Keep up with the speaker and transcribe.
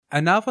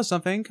And now for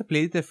something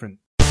completely different.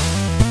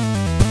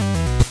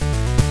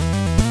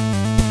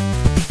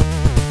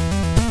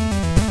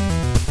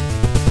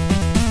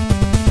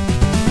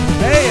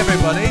 Hey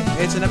everybody,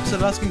 it's an episode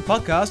of Asking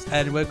Podcast,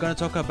 and we're going to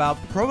talk about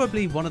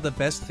probably one of the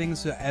best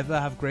things to ever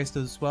have graced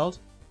this world,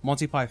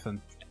 Monty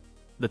Python.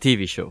 The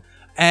TV show.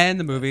 And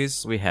the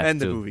movies. We have and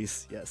to. the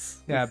movies,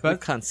 yes. Yeah, We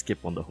but can't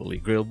skip on the Holy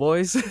Grail,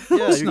 boys.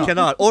 Yeah, you not.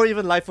 cannot. Or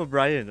even Life of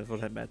Brian, for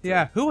that matter.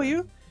 yeah, who are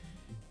you?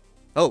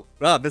 Oh,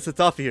 Mr.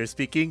 Toffee here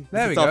speaking.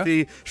 There Mr. we go.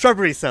 Toffee,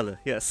 shrubbery seller,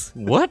 yes.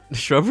 What?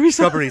 Shrubbery?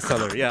 Shrubbery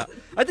seller, yeah.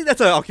 I think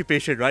that's an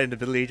occupation, right, in the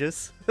Middle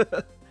Ages?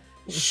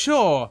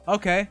 Sure,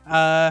 okay.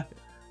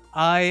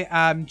 I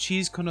am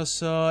cheese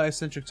connoisseur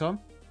eccentric Tom.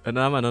 And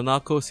I'm an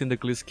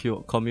anarcho-syndicalist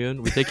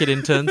commune. We take it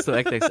in turns to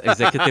act as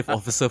executive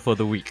officer for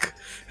the week.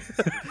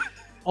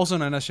 Also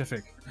known as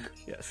Shafik.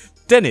 Yes.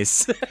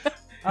 Dennis!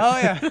 Oh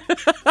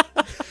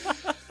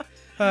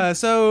yeah.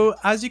 So,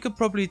 as you could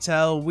probably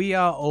tell, we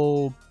are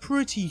all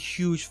pretty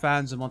huge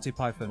fans of Monty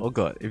Python. Oh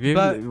god, if you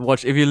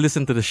But- if you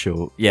listen to the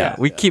show, Yeah.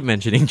 we keep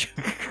mentioning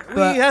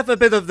But- We have a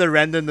bit of the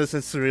randomness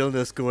and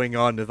surrealness going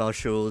on with our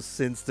shows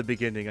since the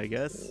beginning, I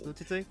guess. Don't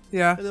you think?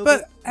 Yeah, A little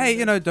but bit. hey,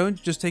 you know,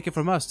 don't just take it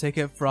from us. Take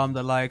it from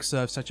the likes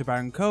of Sacha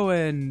Baron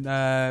Cohen,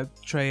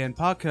 Trey and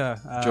Parker,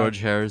 George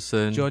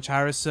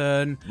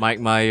Harrison, Mike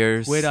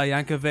Myers. Weird Al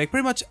Yankovic.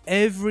 Pretty much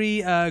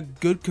every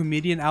good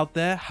comedian out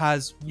there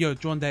has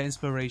drawn their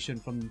inspiration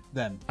from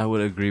them. I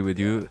would agree with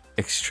you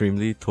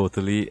extremely,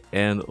 totally,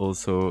 and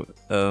also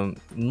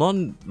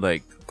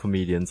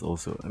comedians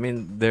also. I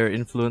mean, their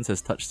influence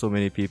has touched so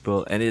many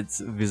people, and it's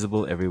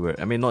visible everywhere.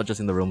 I mean, not just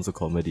in the realms of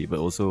comedy, but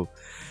also,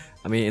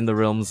 I mean, in the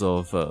realms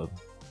of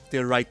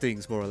Their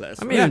writings, more or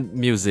less. I mean, right?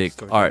 music,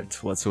 Storytelling.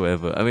 art,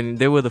 whatsoever. I mean,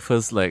 they were the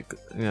first,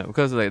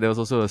 because there was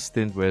also a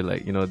stint where,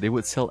 they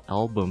would sell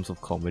albums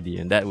of comedy,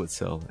 and that would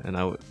sell. And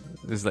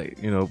it's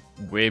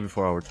way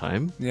before our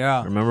time.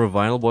 Yeah. Remember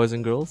Vinyl Boys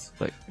and Girls?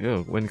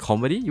 When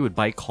comedy, you would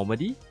buy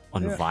comedy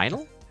on Yeah.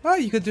 vinyl? Well,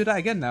 you could do that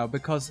again now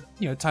because,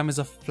 time is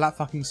a flat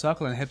fucking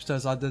circle and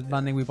hipsters are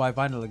demanding we buy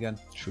vinyl again.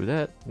 True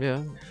that,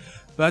 yeah.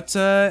 But,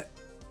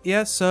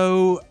 yeah,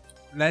 so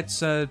let's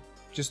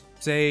just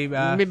say...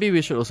 Maybe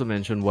we should also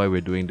mention why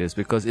we're doing this,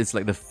 because it's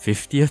like the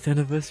 50th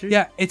anniversary?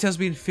 Yeah, it has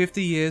been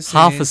 50 years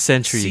Half a since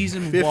century.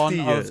 Season 50 1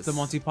 years. of the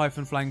Monty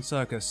Python Flying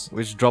Circus.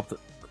 Which dropped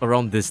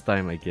around this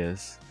time, I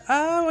guess.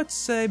 I would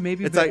say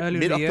maybe It's a bit like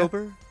earlier in the year.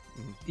 mid-October?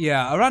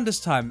 Yeah, around this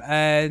time.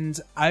 And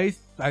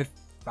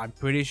I'm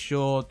pretty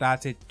sure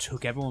that it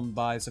took everyone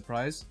by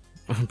surprise.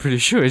 I'm pretty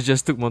sure it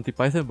just took Monty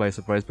Python by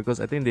surprise, because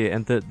I think they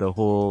entered the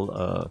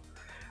whole...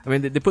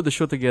 they put the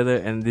show together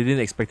and they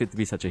didn't expect it to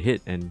be such a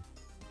hit, and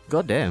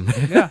goddamn.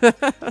 Yeah.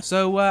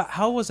 So,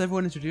 how was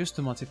everyone introduced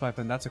to Monty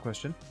Python? That's a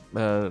question.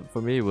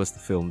 For me, it was the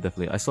film,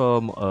 definitely. I saw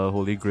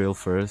Holy Grail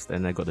first,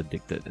 and I got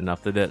addicted. And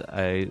after that,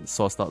 I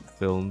sourced out the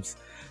films.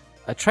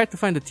 I tried to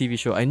find the TV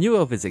show. I knew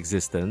of its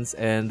existence,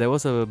 and there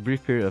was a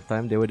brief period of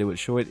time where they would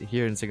show it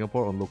here in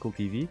Singapore on local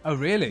TV. Oh,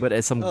 really? But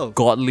at some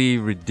godly,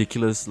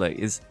 ridiculous,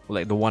 it's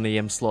like the 1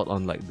 a.m. slot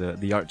on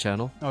the art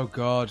channel. Oh,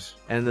 God.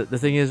 And the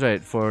thing is,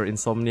 right, for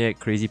insomniac,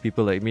 crazy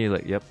people like me,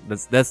 yep,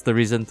 that's the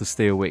reason to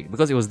stay awake.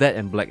 Because it was that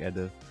and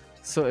Blackadder.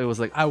 So it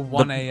was like... At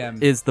 1 a.m.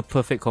 It's the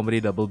perfect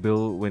comedy double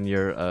bill when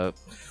you're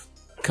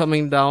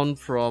coming down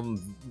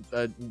from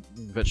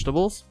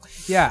vegetables.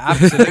 Yeah,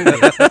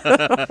 absolutely.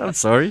 I'm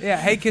sorry. Yeah,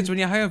 hey kids, when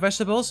you're high on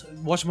vegetables,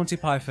 watch Monty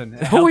Python.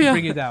 It Oh, helps yeah.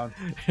 bring you down.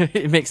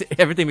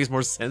 Everything makes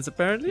more sense,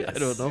 apparently. I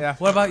don't know. Yeah.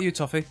 What about you,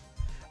 Toffee?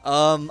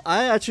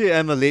 I actually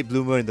am a late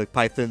bloomer in the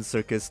Python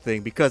Circus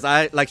thing because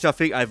like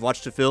Shafiq, I've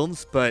watched the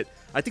films, but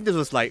I think this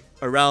was like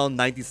around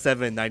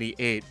 97,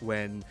 98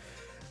 when...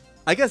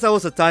 I guess that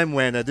was a time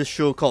when this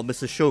show called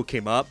Mr. Show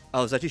came up.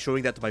 I was actually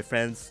showing that to my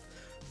friends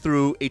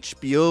through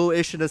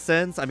HBO-ish in a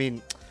sense. I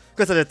mean,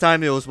 because at the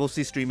time it was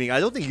mostly streaming. I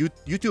don't think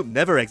YouTube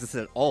never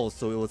existed at all,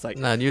 so it was like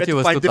Nah, you had YouTube to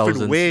was find 2000s.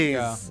 different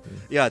ways,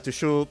 to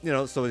show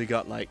so you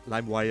got like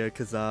LimeWire,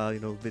 Kazaa,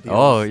 videos.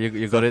 Oh,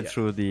 you got it yeah.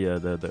 through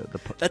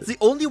the That's the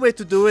only way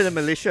to do it in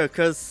Malaysia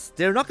because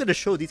they're not going to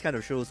show these kind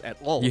of shows at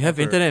all. You have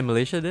ever. internet in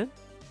Malaysia then?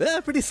 Yeah,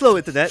 pretty slow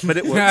internet, but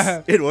it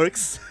works. It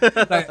works.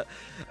 Like,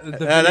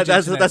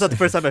 That's not the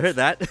first time I heard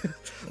that.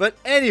 But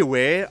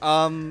anyway,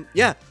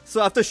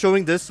 so after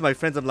showing this to my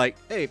friends, I'm like,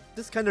 hey,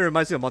 this kind of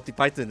reminds me of Monty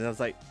Python. And I was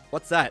like,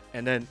 what's that?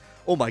 And then,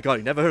 oh my god,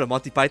 you never heard of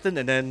Monty Python?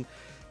 And then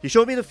he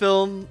showed me the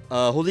film,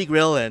 Holy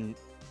Grail, and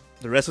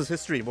the rest was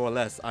history, more or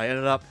less. I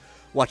ended up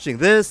watching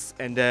this,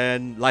 and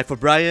then Life of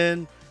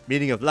Brian,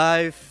 Meaning of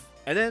Life,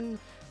 and then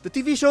the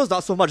TV shows,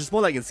 not so much. It's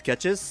more like in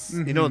sketches,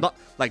 not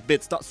like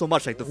bits, not so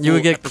much like the full You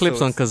would get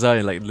clips on episodes.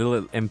 Kazaa, like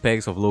little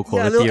MPEGs of low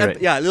quality,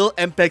 right? Little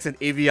MPEGs and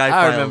AVI I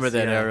files. remember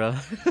that yeah.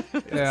 era.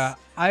 Yeah,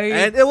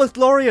 And it was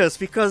glorious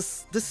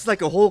because this is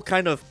like a whole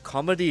kind of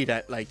comedy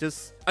that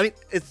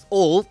it's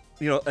old,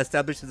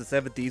 established in the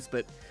 70s,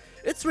 but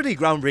it's really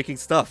groundbreaking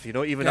stuff,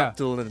 even up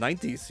till the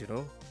 90s,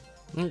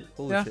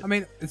 Holy yeah, shit. I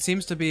mean, it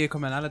seems to be a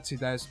commonality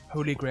that is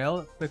Holy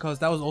Grail because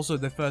that was also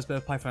the first bit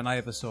of Python I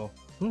ever saw.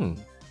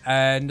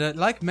 And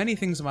like many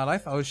things in my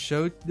life, I was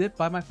showed it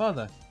by my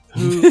father.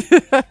 who,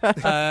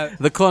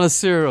 The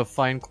connoisseur of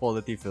fine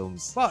quality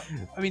films. well,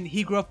 I mean,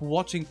 he grew up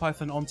watching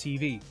Python on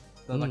TV,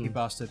 the lucky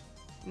bastard.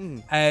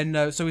 Mm.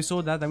 And so we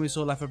saw that, then we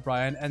saw Life of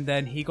Brian, and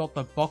then he got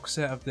the box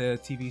set of the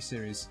TV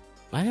series.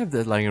 I have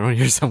that lying around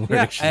here somewhere,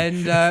 Yeah, actually.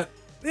 and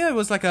yeah, it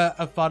was like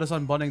a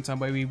father-son bonding time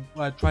where we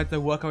tried to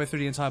work our way through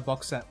the entire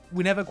box set.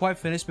 We never quite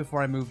finished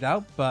before I moved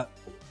out, but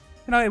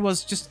you know, it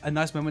was just a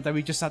nice moment that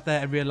we just sat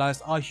there and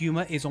realized our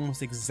humor is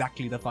almost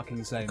exactly the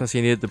fucking same. Because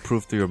he needed to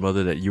prove to your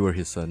mother that you were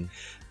his son.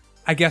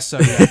 I guess so,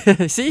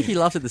 yeah. See, he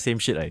laughs at the same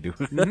shit I do.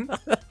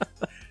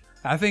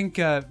 I think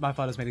my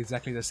father's made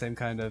exactly the same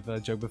kind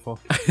of joke before.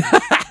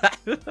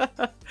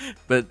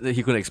 But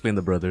he couldn't explain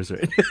the brothers,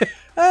 right?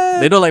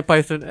 They don't like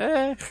Python.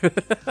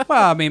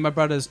 Well, I mean, my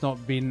brother's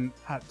doesn't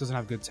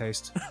have good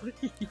taste.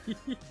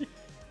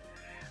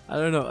 I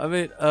don't know. I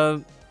mean,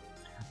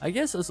 I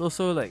guess it's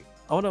also like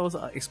I want to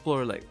also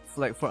explore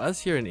like for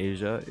us here in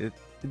Asia, it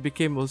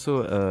became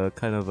also a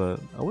kind of I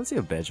wouldn't say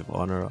a badge of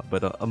honor,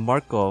 but a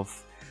mark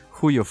of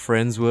who your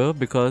friends were,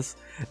 because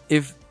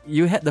if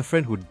you had the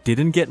friend who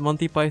didn't get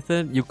Monty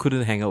Python, you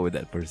couldn't hang out with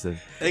that person.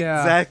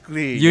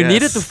 Exactly. You yes.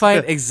 needed to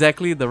find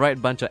exactly the right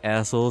bunch of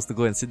assholes to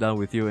go and sit down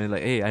with you and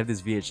like, hey, I have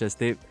this VHS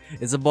tape.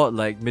 It's about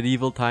like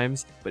medieval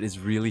times, but it's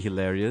really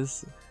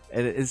hilarious.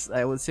 And it's,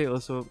 I would say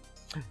also,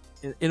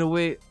 in a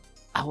way,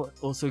 I would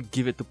also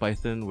give it to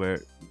Python,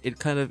 where it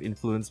kind of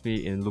influenced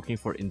me in looking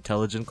for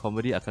intelligent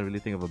comedy. I can't really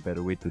think of a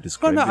better way to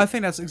describe Well, no, it. I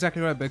think that's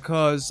exactly right,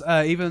 because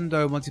even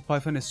though Monty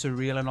Python is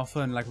surreal and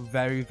often like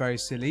very, very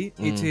silly,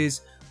 it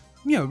is,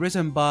 you know,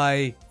 written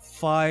by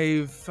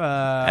 5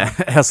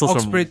 assholes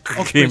Oxford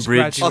from Cambridge.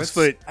 graduates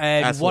Oxford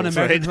and assholes, one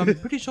American right? who I'm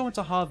pretty sure went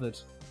to Harvard.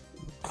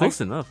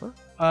 Close enough, huh?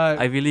 Uh,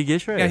 Ivy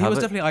League-ish, right? yeah, he was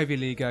Harvard? definitely Ivy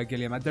League,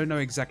 Gilliam. I don't know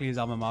exactly his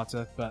alma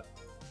mater, but...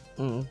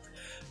 Mm.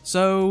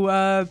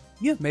 So,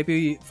 yeah,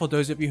 maybe for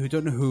those of you who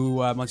don't know who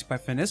Monty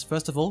Python is,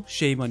 first of all,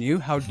 shame on you,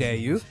 how dare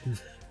you.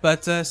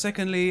 But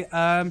secondly,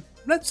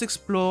 let's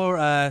explore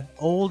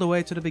all the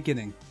way to the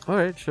beginning.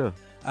 Alright, sure.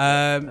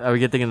 Um, Are we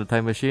getting in the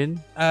time machine?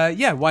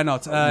 yeah, why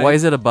not? Why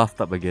is it a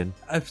bathtub again?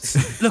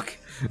 Look,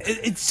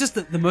 it's just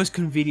the most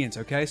convenient,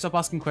 okay? Stop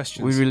asking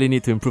questions. We really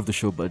need to improve the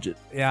show budget.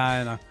 Yeah,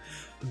 I know.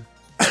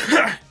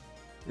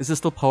 Is it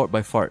still powered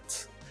by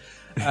farts?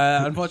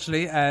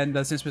 Unfortunately,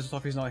 and since Mr.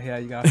 Toffee's not here,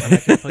 you gotta have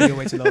to make it pull your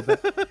weight a little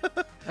bit.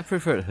 I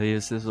prefer it.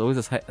 There's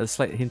always a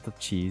slight hint of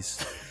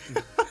cheese.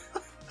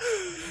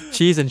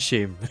 Cheese and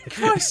shame.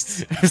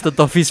 Christ! Mr.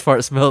 Toffee's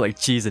fart smell like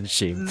cheese and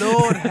shame.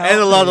 Lord help And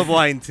a lot me. of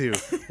wine too.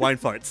 Wine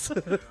farts.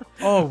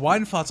 Oh,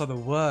 wine farts are the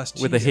worst.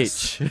 With a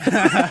Jesus.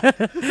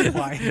 H.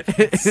 Wine.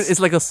 It's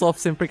like a soft,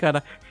 simple kind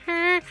of.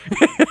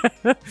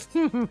 lot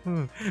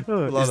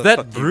Is of that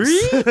fuckings.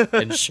 brie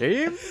and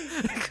shame?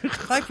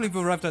 Thankfully,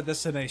 we've arrived at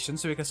destination,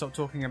 so we can stop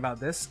talking about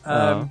this.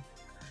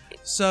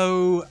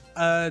 So,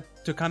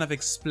 to kind of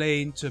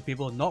explain to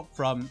people not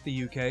from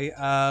the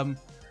UK,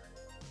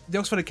 the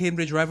Oxford and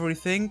Cambridge rivalry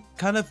thing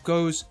kind of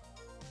goes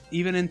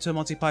even into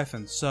Monty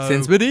Python. So,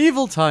 Since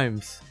medieval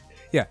times.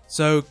 yeah,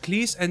 so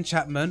Cleese and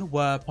Chapman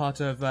were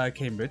part of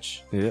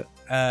Cambridge, Yeah.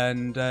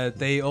 and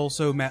they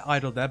also met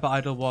Idle there, but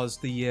Idle was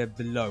the year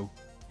below.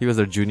 He was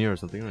their junior or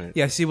something, right?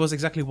 Yes, he was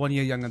exactly 1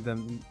 year younger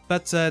than them.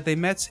 But they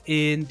met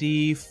in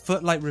the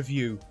Footlight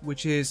Review,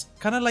 which is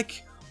kind of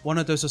like one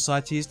of those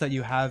societies that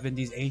you have in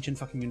these ancient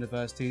fucking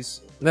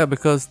universities. Yeah,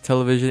 because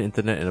television,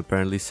 internet, and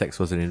apparently sex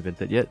wasn't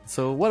invented yet.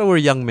 So what were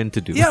young men to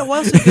do? Yeah,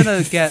 what else are you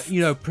gonna get,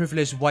 you know,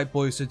 privileged white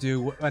boys to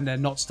do when they're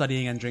not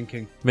studying and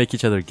drinking? Make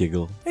each other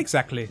giggle.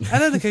 Exactly.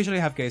 And then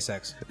occasionally have gay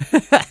sex.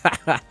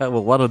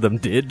 Well, one of them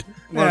did.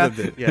 One Yeah. of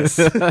them did, yes.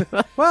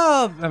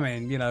 Well, I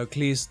mean, you know,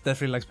 Cleese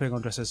definitely likes putting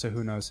on dresses, so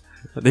who knows?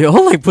 They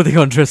all like putting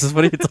on dresses.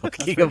 What are you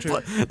talking That's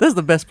about? That's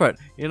the best part.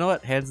 You know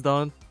what? Hands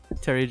down,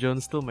 Terry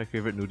Jones still my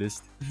favorite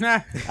nudist.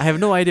 I have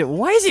no idea.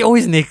 Why is he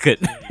always naked?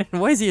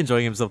 Why is he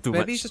enjoying himself too Maybe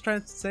much? he's just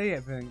trying to say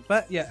everything.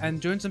 But yeah,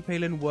 and Jones and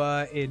Palin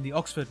were in the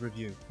Oxford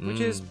Review, which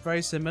is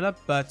very similar,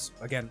 but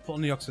again,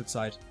 on the Oxford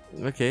side.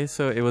 Okay,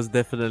 so it was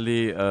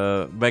definitely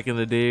back in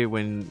the day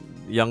when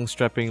young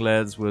strapping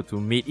lads were to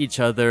meet each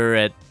other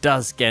at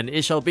dusk, and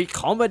it shall be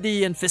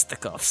comedy and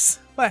fisticuffs.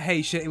 But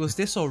hey, shit, it was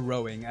this or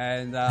rowing,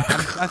 and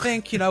I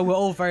think, you know, we're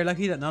all very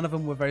lucky that none of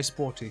them were very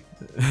sporty.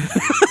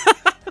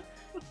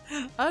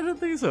 I don't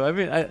think so. I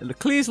mean,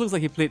 Cleese looks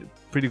like he played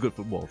pretty good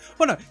football.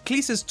 Well, no,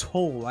 Cleese is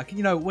tall. Like,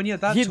 you know, when you're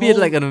that He'd tall, be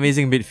like an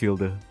amazing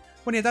midfielder.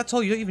 when you're that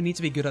tall, you don't even need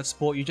to be good at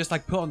sport. You just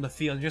like put on the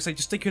field, and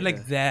just stick your leg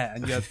there,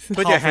 and you're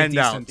Put your halfway hand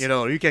decent. out, you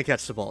know, you can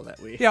catch the ball that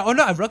way. Yeah, or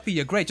no, at rugby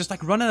you're great. Just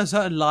like run in a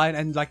certain line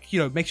and like, you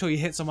know, make sure you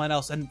hit someone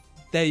else, and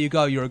there you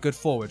go. You're a good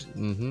forward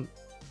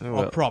Mm-hmm.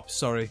 or prop.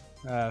 Sorry,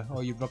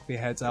 or you rugby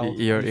heads out.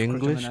 Your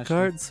English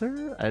card,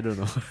 sir? I don't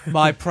know.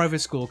 My private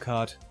school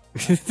card.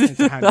 It's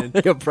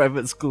handed. Your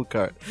private school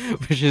card,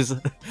 which is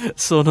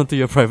sewn onto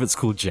your private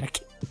school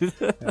jacket.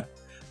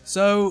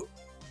 So,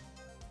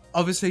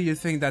 obviously, you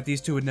think that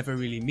these two would never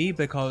really meet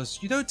because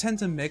you don't tend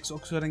to mix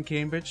Oxford and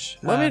Cambridge.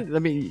 Well, I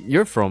mean,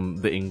 you're from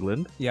the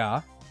England.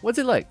 Yeah. What's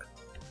it like?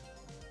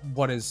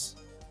 What is?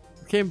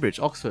 Cambridge,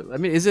 Oxford. I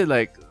mean, is it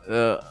like,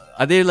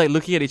 are they like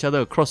looking at each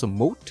other across a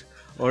moat?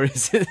 Or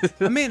is it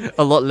I mean,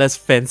 a lot less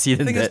fancy the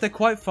than thing is, that? they're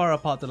quite far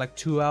apart. They're like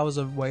 2 hours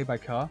away by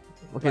car.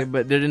 Okay,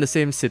 but they're in the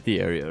same city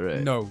area,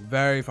 right? No,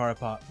 very far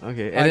apart.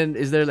 Okay, Like- and then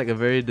is there like a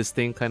very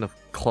distinct kind of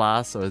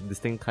class or a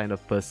distinct kind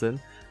of person?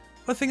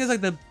 But the thing is,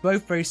 like, they're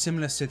both very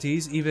similar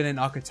cities, even in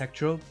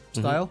architectural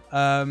style.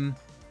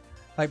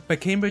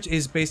 But Cambridge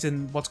is based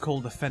in what's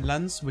called the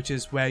Fenlands, which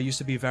is where it used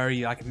to be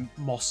very like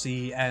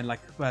mossy and like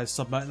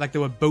like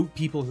there were boat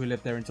people who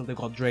lived there until they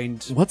got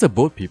drained. What's a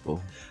boat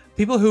people?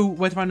 People who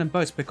went around in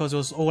boats because it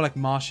was all like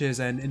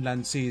marshes and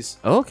inland seas.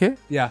 Oh, okay.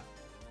 Yeah,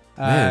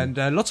 Man.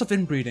 and lots of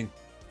inbreeding.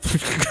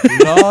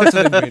 Lots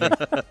of inbreeding.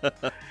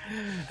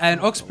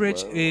 And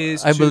Oxbridge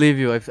is. I believe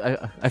you.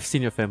 I've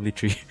seen your family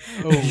tree.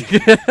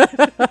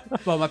 Oh.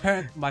 Well,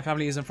 my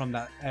family isn't from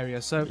that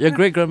area, so Your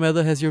great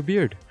grandmother has your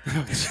beard.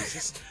 Oh,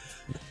 Jesus.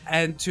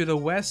 And to the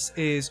west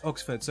is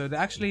Oxford. So they're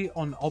actually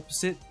on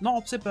not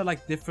opposite, but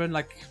like different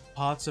like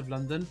parts of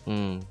London.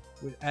 Mm.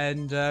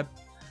 And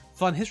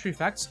fun history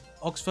facts: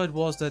 Oxford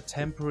was the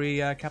temporary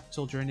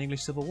capital during the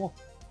English Civil War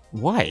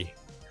Why?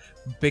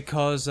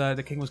 because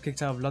the king was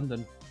kicked out of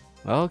London.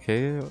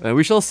 Okay, and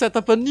we shall set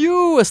up a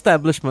new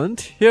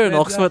establishment here in And,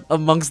 Oxford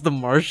amongst the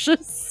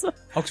marshes.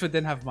 Oxford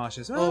didn't have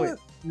marshes. Oh, wait.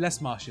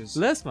 Less marshes.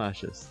 Less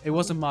marshes. It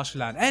wasn't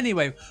marshland.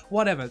 Anyway,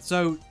 whatever.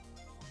 So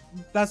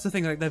that's the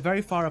thing. Like they're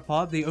very far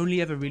apart. They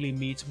only ever really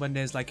meet when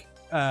there's like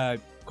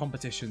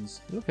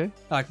competitions. Okay.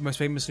 Like most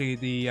famously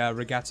the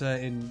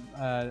regatta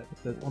on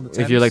the Thames.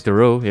 If you like to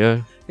row,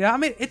 yeah. Yeah, I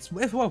mean it's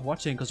worth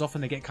watching because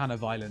often they get kind of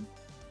violent.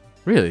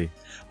 Really?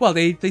 Well,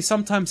 they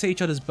sometimes hit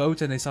each other's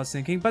boat and they start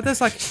sinking, but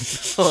there's like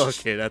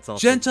Okay, that's awesome.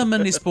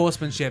 gentlemanly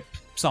sportsmanship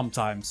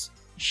sometimes.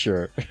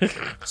 Sure.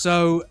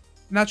 So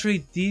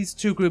naturally, these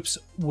two groups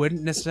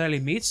wouldn't necessarily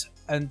meet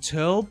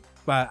until,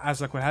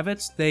 as luck would have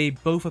it, they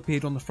both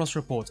appeared on the Frost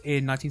Report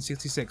in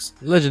 1966,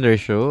 Legendary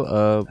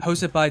show.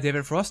 hosted by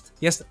David Frost.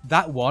 Yes,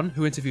 that one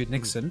who interviewed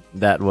Nixon.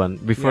 That one.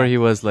 Before Yeah. he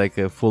was like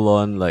a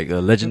full-on like a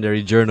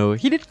legendary journo,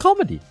 he did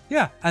comedy.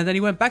 Yeah, and then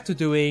he went back to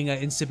doing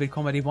insipid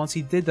comedy once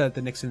he did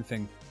the Nixon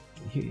thing.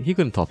 He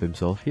couldn't top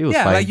himself. He was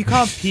Yeah, fine. like you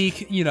can't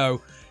peak,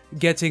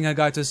 getting a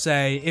guy to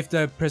say if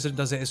the president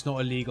does it, it's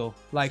not illegal.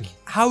 Like,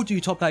 how do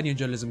you top that in your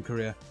journalism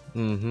career?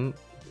 Mm-hmm.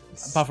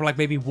 Apart from like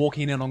maybe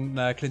walking in on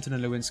Clinton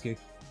and Lewinsky.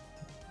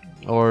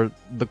 Or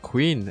the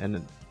Queen and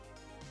And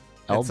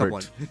Albert.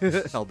 someone.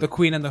 The Albert.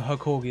 Queen and her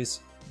corgis.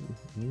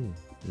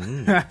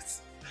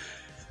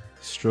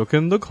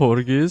 Stroking the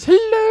corgis.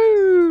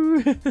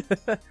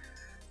 Hello!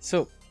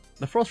 So,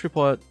 the Frost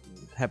Report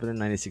happened in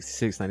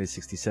 1966,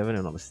 1967, if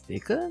I'm not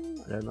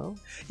mistaken. I don't know.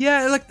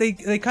 Yeah, like they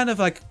kind of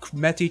like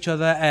met each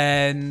other,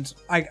 and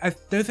I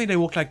don't think they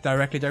walked like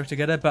directly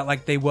together, but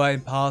like they were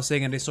in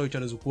passing and they saw each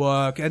other's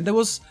work, and there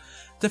was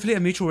definitely a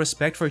mutual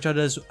respect for each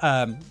other's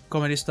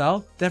comedy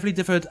style. Definitely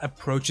different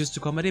approaches to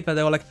comedy, but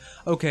they were like,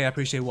 okay, I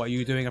appreciate what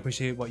you're doing, I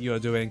appreciate what you're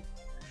doing.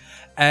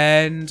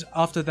 And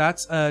after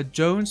that,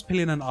 Jones,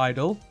 Palin, and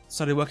Idol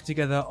started working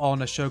together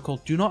on a show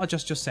called Do Not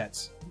Adjust Your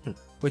Sets,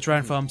 which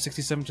ran from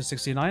 67 to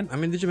 69. I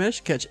mean, did you manage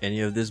to catch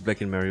any of this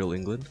back in Merry Old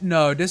England?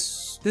 No,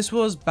 this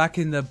was back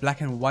in the black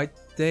and white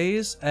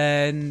days,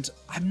 and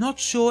I'm not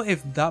sure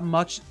if that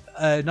much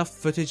enough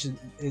footage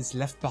is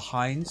left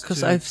behind.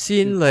 Because I've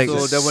seen like...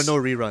 So there were no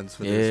reruns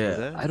for this, was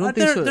there? I don't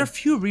think so. There are a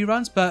few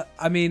reruns, but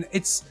I mean,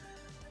 it's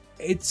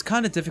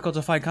kind of difficult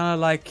to find. Kind of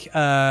like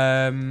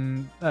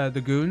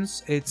the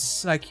Goons.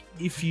 It's like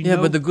if you Yeah,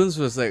 know, but The Goons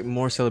was like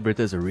more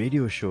celebrated as a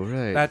radio show,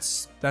 right?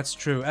 that's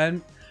true.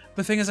 And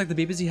the thing is, like the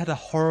BBC had a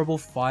horrible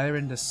fire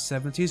in the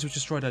 70s, which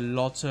destroyed a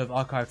lot of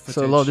archive footage.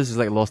 So a lot of this is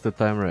like lost to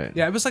time, right?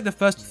 Yeah, it was like the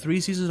first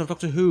 3 seasons of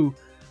Doctor Who.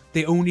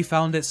 They only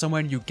found it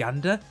somewhere in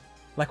Uganda,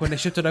 like when they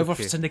shifted over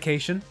for Okay.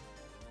 syndication,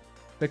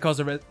 because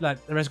the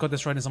rest got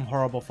destroyed in some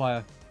horrible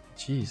fire.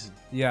 Jeez.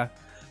 Yeah,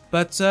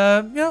 but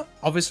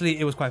obviously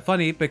it was quite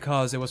funny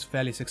because it was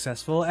fairly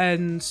successful,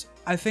 and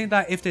I think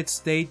that if they'd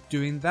stayed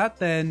doing that,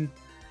 then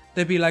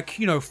there'd be like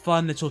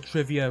fun little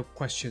trivia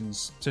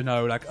questions to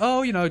know, like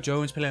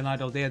Jones, Palin, and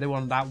Idol, they were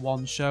on that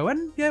one show,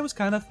 and yeah, it was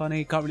kind of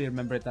funny. Can't really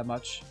remember it that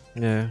much.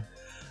 Yeah.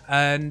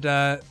 And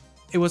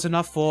it was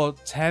enough for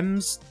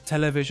Thames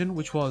Television,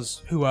 which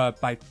was who were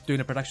by doing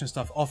the production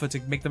stuff, offered to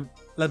let them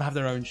have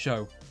their own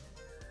show,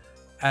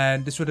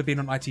 and this would have been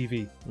on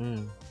ITV.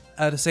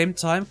 At the same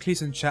time,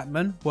 Cleese and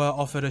Chapman were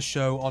offered a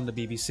show on the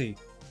BBC.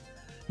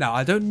 Now,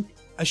 I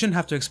shouldn't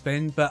have to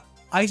explain, but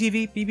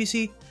ITV,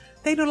 BBC,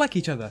 they don't like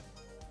each other.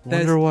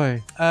 Wonder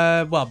why.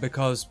 Well,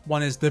 because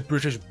one is the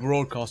British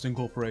Broadcasting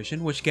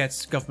Corporation, which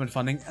gets government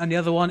funding, and the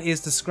other one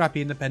is the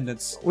scrappy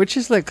independents. Which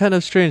is like kind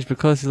of strange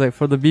because like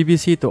for the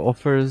BBC to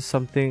offer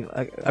something,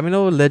 I mean,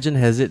 legend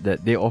has it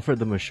that they offered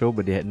them a show,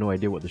 but they had no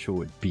idea what the show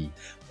would be.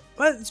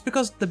 Well, it's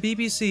because the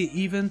BBC,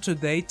 even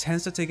today,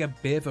 tends to take a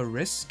bit of a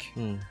risk.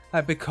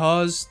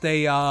 Because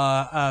they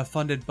are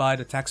funded by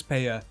the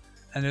taxpayer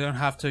and they don't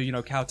have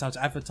to, kowtow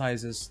to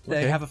advertisers.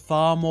 They Okay. have a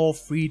far more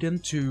freedom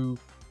to,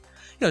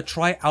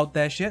 try out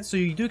their shit. So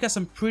you do get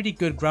some pretty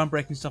good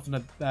groundbreaking stuff on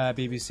the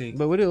BBC.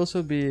 But would it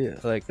also be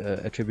like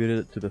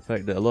attributed to the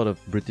fact that a lot of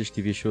British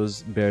TV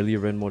shows barely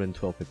run more than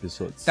 12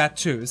 episodes? That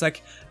too. It's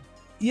like,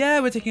 yeah,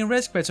 we're taking a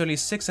risk, but it's only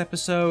 6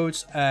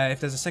 episodes. If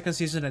there's a second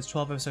season, it's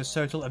 12 episodes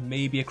total, and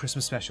maybe a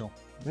Christmas special.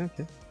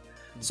 Okay.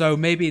 So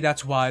maybe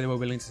that's why they were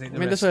willing to take the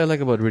risk. That's what I like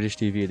about British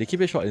TV. They keep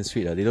it short and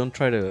sweet. They don't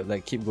try to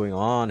like keep going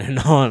on and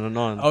on and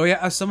on. Oh yeah,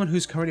 as someone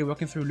who's currently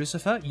working through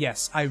Lucifer,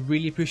 yes, I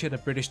really appreciate the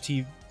British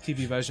TV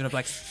version of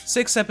like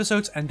 6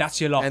 episodes and that's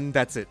your lot. And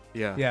that's it.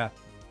 Yeah. Yeah.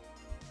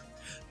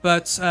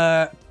 But,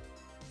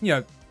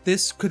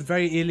 this could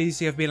very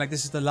easily have been like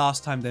this is the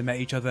last time they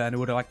met each other and it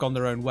would have like gone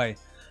their own way.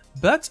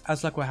 But,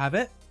 as luck will have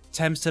it,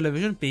 Thames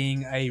Television,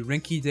 being a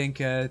rinky-dink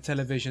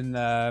television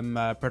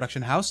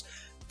production house,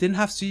 didn't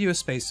have studio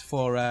space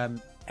for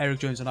Eric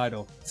Jones and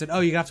Idol. It said, oh,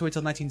 you're going to have to wait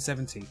till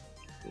 1970.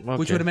 Okay.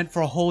 Which would have meant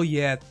for a whole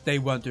year they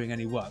weren't doing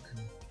any work.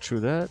 True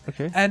that.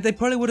 Okay. And they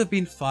probably would have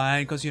been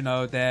fine because,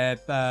 they're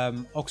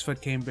Oxford,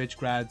 Cambridge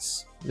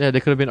grads. Yeah, they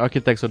could have been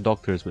architects or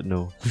doctors, but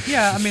no.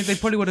 Yeah, I mean, they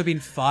probably would have been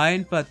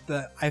fine, but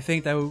I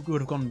think they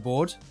would have gone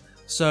bored.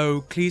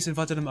 So Cleese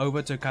invited them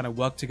over to kind of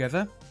work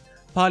together.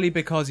 Partly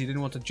because he didn't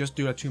want to just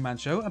do a 2-man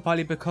show, and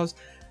partly because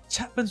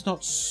Chapman's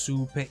not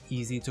super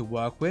easy to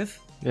work with.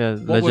 Yeah,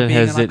 What with legend being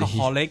has an it.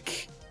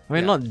 alcoholic. I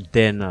mean, not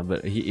then,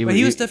 but he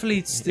was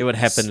definitely it would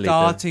happen later.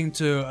 starting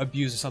to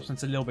abuse the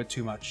substance a little bit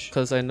too much.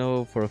 Because I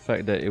know for a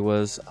fact that it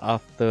was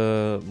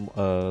after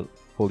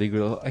Holy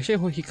Grail.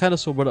 Actually, he kind of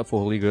sobered up for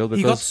Holy Grail because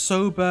He got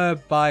sober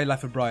by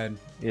Life of Brian.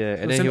 yeah,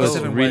 and It then he was was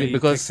 7 really where he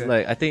because kicked it.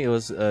 like I think it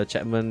was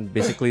Chapman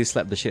basically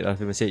slapped the shit out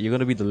of him and said, "You're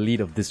gonna be the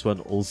lead of this one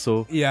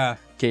also. Yeah,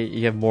 Okay,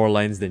 you have more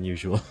lines than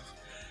usual."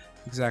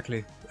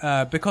 exactly.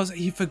 Because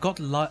he forgot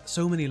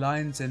so many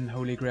lines in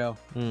Holy Grail.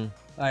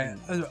 Like,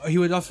 he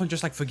would often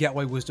just like forget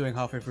what he was doing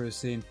halfway through a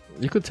scene.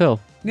 You could tell.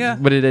 Yeah.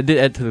 But it did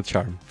add to the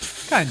charm.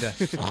 Kinda.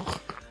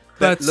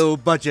 That But low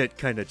budget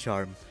kind of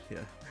charm. Yeah.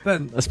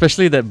 but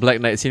Especially that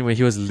Black Knight scene where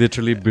he was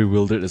literally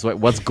bewildered as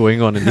what's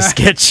going on in this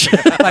sketch.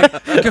 like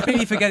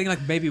completely forgetting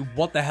like maybe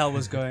what the hell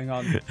was going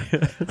on.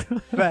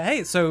 But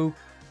hey, so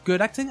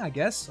good acting, I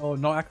guess, or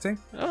not acting.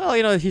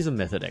 Well, he's a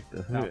method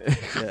actor. No.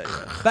 Yeah.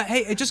 But hey,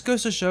 it just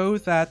goes to show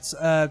that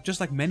just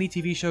like many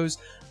TV shows,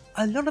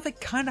 a lot of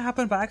it kind of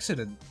happened by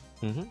accident.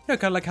 Kind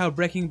of like how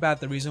Breaking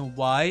Bad, the reason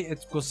why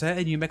it was set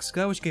in New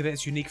Mexico, which gave it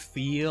its unique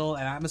feel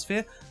and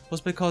atmosphere,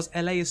 was because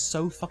LA is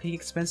so fucking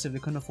expensive they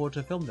couldn't afford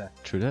to film there.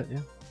 True that, yeah.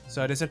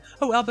 So they said,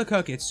 oh,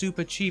 Albuquerque, it's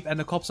super cheap and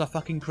the cops are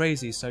fucking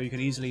crazy, so you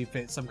can easily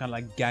fit some kind of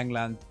like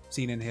gangland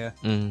scene in here.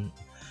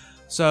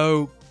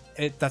 So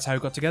that's how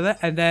it got together,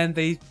 and then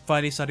they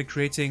finally started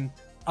creating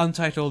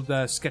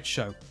Untitled Sketch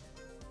Show.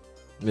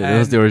 Yeah, that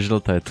was the original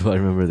title. I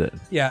remember that.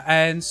 Yeah,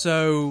 and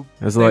so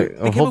It was they, like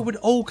a they came whole- up with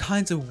all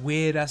kinds of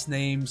weird ass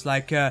names,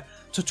 like To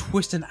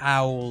Twist an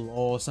Owl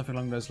or something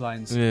along those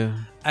lines. Yeah.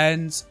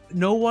 And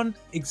no one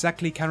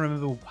exactly can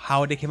remember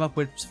how they came up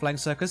with Flying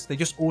Circus. They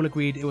just all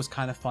agreed it was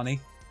kind of funny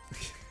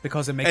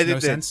because it makes And no it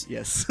did, sense.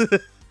 Yes.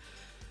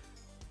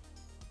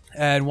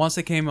 And once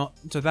they came up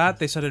to that,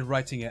 they started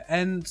writing it.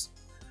 And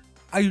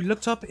I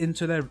looked up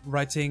into their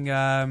writing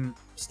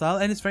style,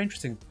 and it's very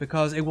interesting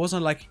because it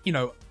wasn't like,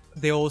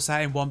 they all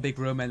sat in one big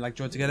room and like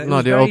joined together. It No,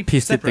 was they all very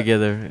pieced separate. it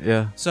together.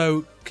 Yeah.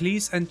 So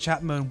Cleese and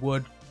Chapman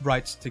would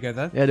write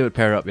together, Yeah, they would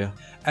pair up. Yeah.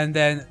 and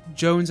then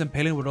Jones and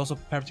Palin would also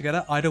pair up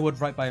together. Ida would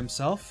write by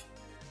himself,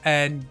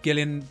 and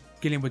Gilliam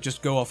would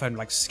just go off and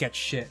like sketch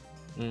shit.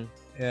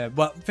 Yeah,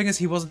 but the thing is,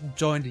 he wasn't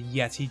joined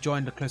yet. He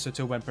joined closer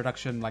to when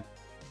production like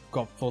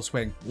got full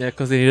swing. Yeah,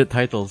 because they needed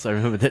titles. I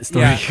remember that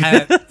story.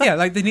 Yeah,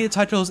 like they needed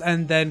titles,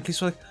 and then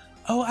Cleese was like,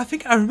 "Oh, I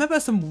think I remember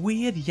some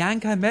weird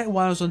Yank I met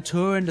while I was on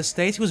tour in the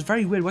States. He was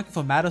very weird, working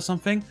for Mad or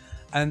something."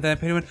 And then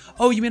Palin went,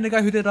 "Oh, you mean the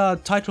guy who did our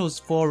titles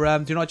for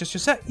Do Not Adjust Your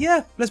Set?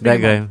 Yeah, let's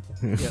bring That him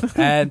guy. on." Yeah.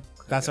 And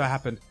that's how it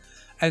happened.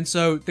 And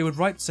so they would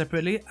write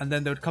separately, and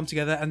then they would come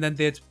together, and then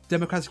they'd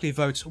democratically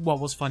vote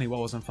what was funny, what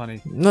wasn't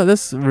funny. No,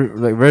 that's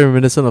like very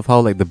reminiscent of how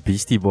like the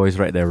Beastie Boys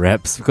write their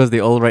raps because they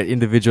all write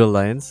individual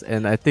lines,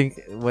 and I think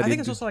I think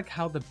it's also like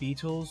how the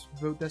Beatles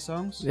wrote their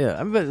songs. yeah.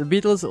 I mean, but the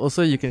Beatles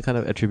also you can kind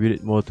of attribute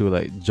it more to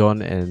like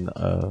John and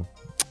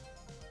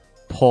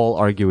Paul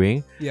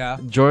arguing. Yeah.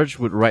 George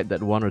would write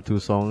that 1 or 2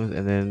 songs,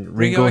 and then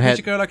Ringo Ringo had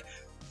had go like,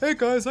 "Hey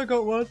guys, I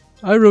got one."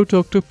 I wrote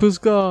Octopus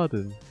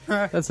Garden.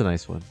 That's a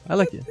nice one. I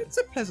like it. It's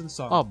a pleasant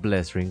song. Oh,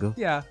 bless Ringo.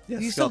 Yeah, Yes,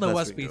 he's still God the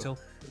bless worst Ringo.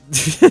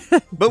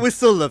 Beatle. But we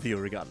still love you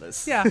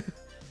regardless. Yeah.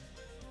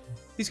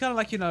 He's kind of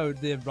like,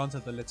 the runt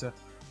of the litter.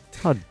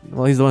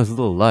 Well, he's the one who's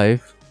still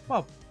alive.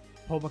 Well,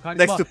 Paul McCartney.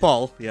 Next well, to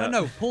Paul. Yeah.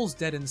 No, Paul's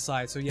dead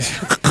inside, so yeah.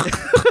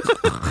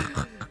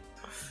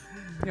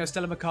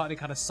 Stella McCartney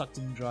kind of sucked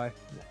him dry.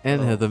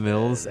 And Heather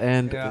Mills,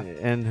 and Yeah.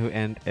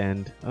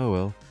 and oh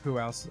well, Who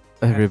else?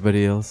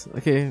 everybody else.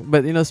 Okay,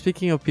 but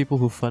speaking of people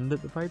who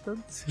funded the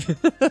Pythons,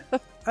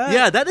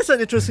 Yeah, that is an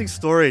interesting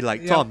story.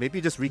 Like, Yeah. Tom,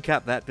 maybe just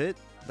recap that bit.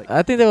 Like,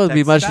 I think that will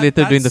be That's- much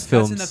later during the That's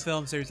films. in the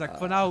film series. Like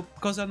for now,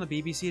 because they're on the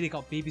BBC, they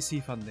got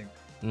BBC funding,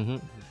 Mm-hmm.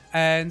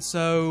 and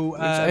so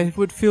Which I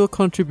would feel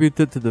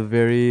contributed to the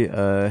very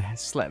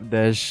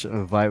slapdash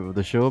vibe of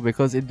the show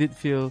because it did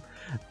feel.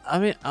 I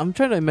mean, I'm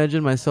trying to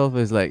imagine myself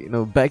as like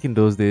back in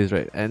those days,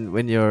 right? And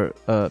when you're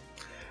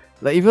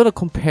like if you want to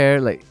compare,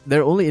 like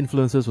their only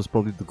influences was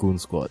probably the Goon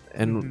Squad,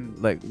 and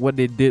like what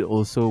they did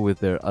also with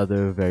their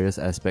other various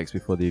aspects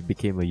before they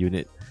became a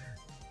unit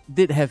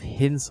did have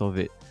hints of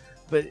it.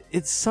 But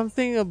it's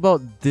something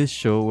about this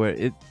show where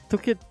it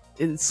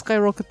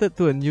skyrocketed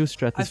to a new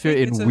stratosphere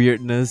in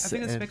weirdness. I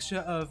think it's a mixture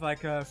of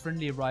like a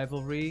friendly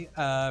rivalry,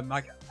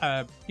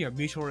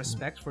 mutual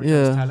respect for each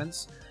other's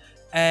talents,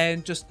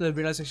 and just the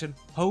realization,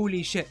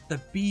 holy shit, the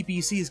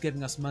BBC is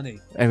giving us money,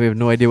 and we have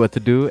no idea what to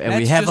do, and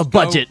we have a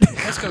budget.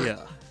 Let's go,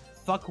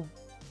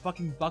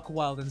 fucking buck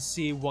wild and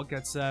see what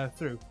gets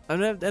through.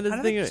 And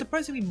I think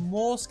surprisingly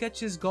more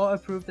sketches got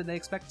approved than they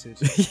expected.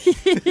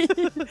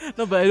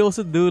 No, but I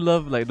also do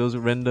love like those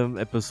random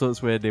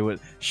episodes where they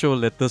would show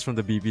letters from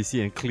the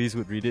BBC and Cleese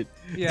would read it.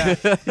 Yeah.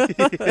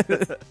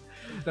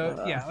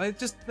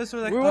 That's sort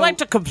of like, we would like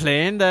to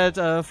complain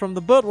that from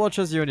the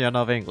Birdwatchers Union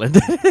of England.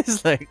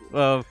 It's like,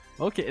 well,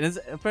 okay. And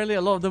apparently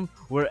a lot of them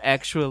were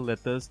actual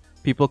letters.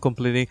 People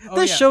complaining,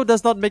 this show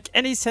does not make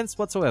any sense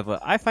whatsoever.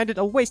 I find it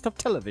a waste of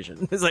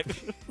television. It's like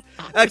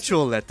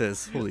actual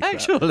letters. Holy crap.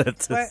 Actual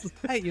letters.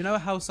 But, hey, you know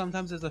how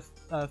sometimes there's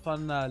a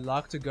fun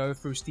lark to go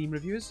through Steam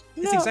reviews?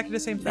 It's exactly the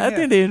same thing. I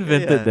think they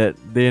invented that.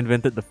 They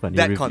invented the funny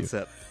review.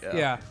 Concept.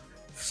 Yeah.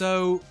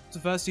 So the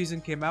first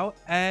season came out,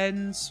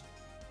 and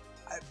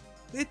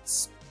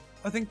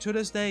I think to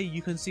this day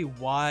you can see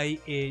why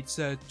it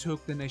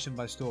took the nation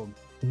by storm.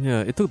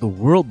 Yeah, it took the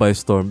world by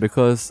storm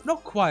because...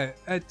 Not quite.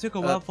 It took a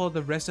while for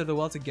the rest of the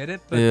world to get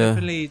it, but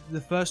definitely the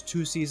first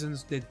 2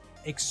 seasons did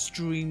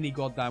extremely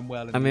goddamn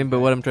well. But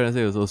what I'm trying to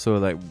say was also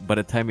like by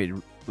the time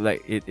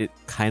it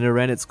kind of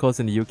ran its course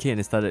in the UK and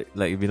it started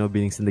like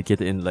being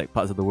syndicated in like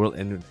parts of the world,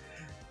 and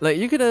like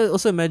you could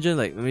also imagine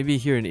like maybe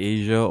here in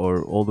Asia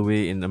or all the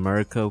way in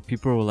America,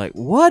 people were like,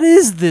 "What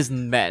is this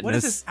madness? What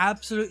is this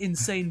absolute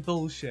insane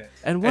bullshit?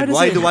 And why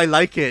do I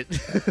like it?"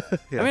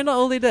 I mean, not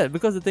only that,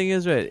 because the thing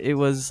is, right, it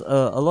was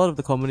a lot of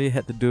the comedy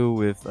had to do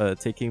with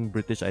taking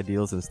British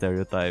ideals and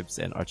stereotypes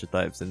and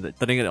archetypes and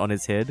turning it on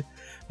its head.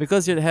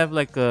 Because you'd have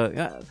like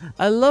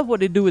I love what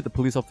they do with the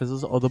police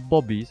officers or the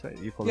bobbies, right?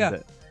 You call them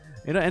that.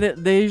 You know, and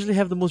they usually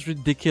have the most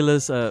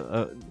ridiculous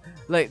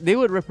like they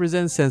would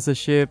represent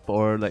censorship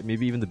or like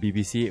maybe even the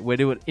BBC, where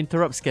they would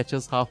interrupt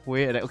sketches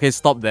halfway and like, okay,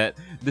 stop that,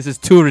 this is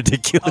too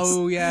ridiculous.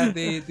 Oh yeah,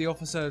 the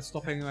officer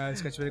stopping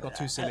sketch when it got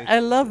too silly. I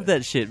love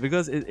that shit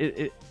because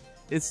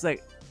it's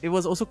like it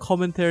was also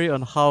commentary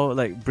on how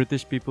like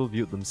British people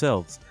viewed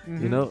themselves,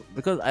 you know,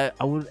 because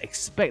I would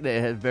expect that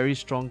it had very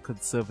strong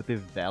conservative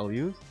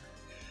values.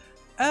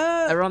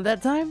 Around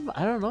that time,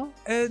 I don't know.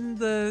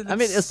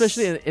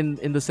 Especially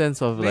in the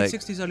sense of late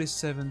like 60s, early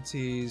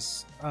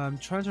 70s. I'm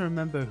trying to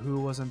remember who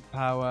was in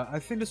power. I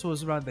think this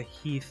was around the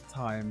Heath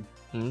time.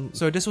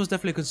 So this was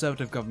definitely a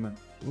conservative government.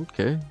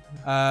 Okay.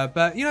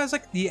 But you know, it's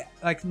like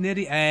near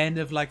the end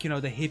of like, you know,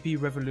 the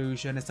hippie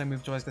revolution. It's like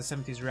moved towards the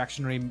 70s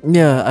reactionary.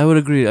 Yeah, I would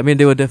agree. I mean,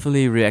 they were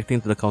definitely reacting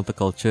to the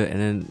counterculture, and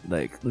then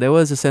like there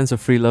was a sense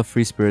of free love,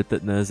 free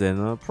spiritedness,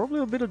 and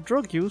probably a bit of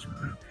drug use.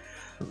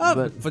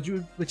 But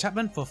with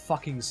Chapman, for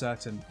fucking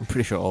certain. I'm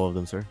pretty sure all of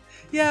them, sir.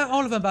 Yeah,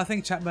 all of them, but I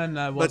think Chapman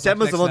was. But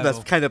Chapman's the one that's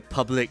kind of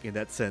public in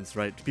that sense,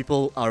 right?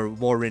 People are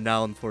more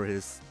renowned for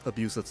his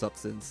abuse of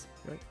substance,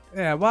 right?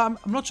 Yeah, well,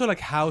 I'm not sure like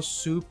how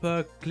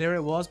super clear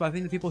it was, but I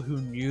think the people who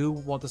knew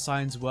what the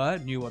signs were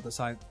knew what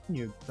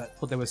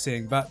they were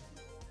seeing. But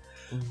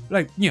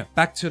like, you know,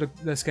 back to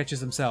the sketches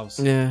themselves.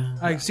 Yeah.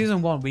 Like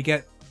season 1, we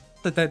get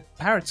the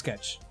parrot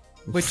sketch,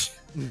 which.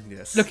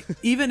 Yes. Look,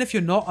 even if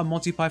you're not a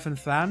Monty Python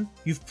fan,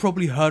 you've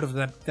probably heard of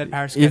that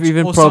parrot sketch. You've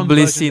even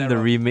probably seen the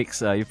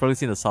remix. You've probably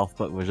seen the South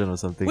Park version or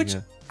something. Which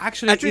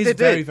actually is they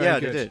very, did.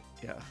 very good. They did.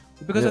 Yeah.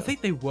 Because I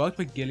think they worked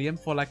with Gilliam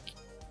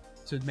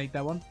to make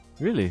that one.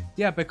 Really?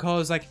 Yeah,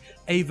 because like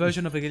a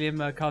version of a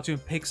Gilliam cartoon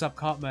picks up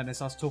Cartman and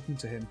starts talking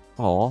to him.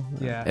 Oh,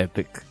 yeah,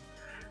 epic.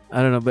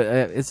 I don't know, but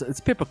it's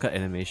paper cut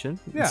animation.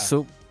 Yeah.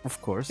 So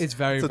of course it's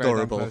very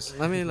adorable. Very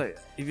close. I mean, like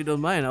if you don't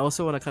mind, I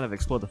also want to kind of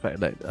explore the fact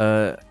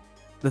that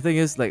the thing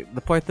is, like,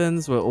 the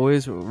Pythons were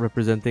always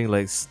representing,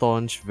 like,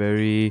 staunch,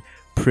 very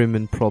prim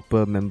and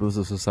proper members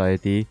of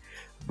society,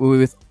 but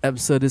with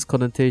absurdist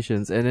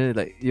connotations. And then,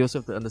 like, you also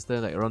have to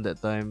understand, like, around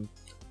that time,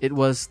 it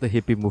was the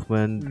hippie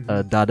movement,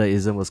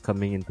 Dadaism was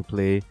coming into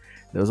play.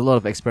 There was a lot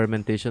of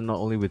experimentation, not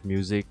only with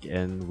music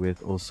and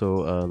with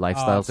also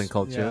lifestyles and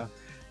culture.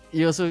 Yeah.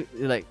 You also,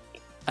 like,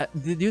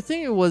 do you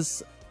think it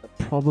was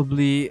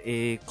probably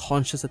a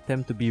conscious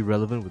attempt to be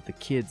relevant with the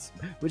kids,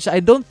 which I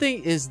don't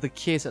think is the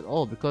case at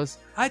all, because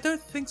I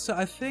don't think so.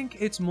 I think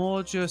it's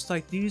more just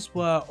like these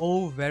were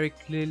all very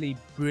clearly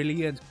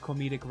brilliant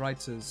comedic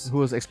writers who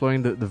was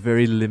exploring the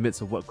very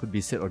limits of what could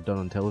be said or done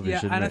on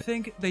television. Yeah, and right? I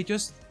think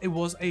it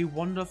was a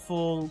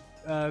wonderful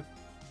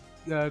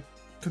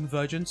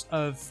convergence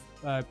of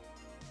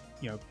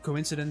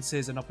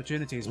coincidences and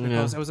opportunities,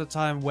 because it was a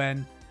time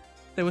when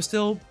there was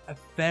still a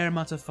fair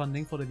amount of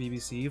funding for the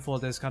BBC for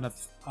this kind of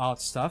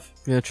art stuff.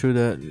 Yeah, true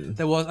that.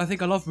 There was, I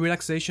think, a lot of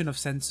relaxation of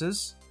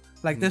censors.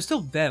 Like, they're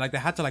still there. Like, they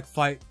had to, like,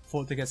 fight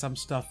to get some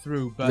stuff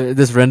through. But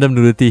there's random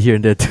nudity here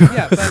and there, too.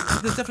 Yeah, but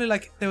there's definitely,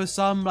 like, there was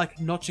some, like,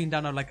 notching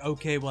down of, like,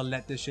 okay, well,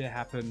 let this shit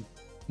happen.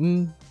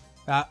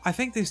 I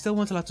think they still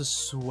weren't allowed to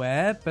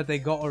swear, but they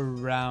got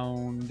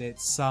around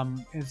it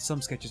in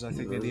some sketches, I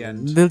think, at the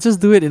end. They'll just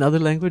do it in other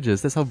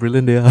languages. That's how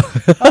brilliant they are.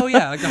 Oh,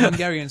 yeah, like the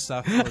Hungarian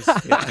stuff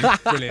was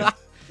brilliant.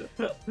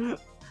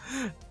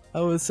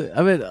 I would say,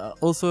 I mean,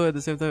 also at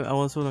the same time, I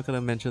also not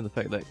gonna mention the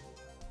fact, like,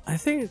 I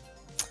think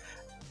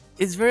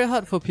it's very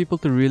hard for people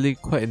to really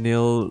quite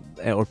nail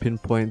or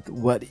pinpoint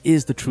what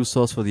is the true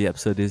source for the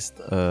absurdist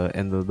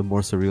and the more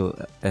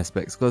surreal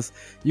aspects. Because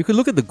you could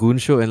look at the Goon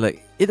Show and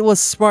like it was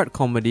smart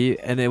comedy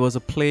and it was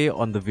a play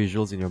on the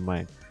visuals in your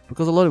mind.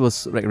 Because a lot of it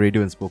was like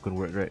radio and spoken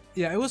word, right?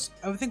 Yeah, it was.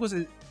 I think it was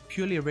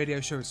purely a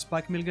radio show.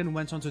 Spike Milligan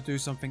went on to do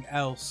something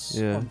else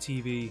on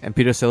TV, and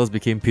Peter Sellers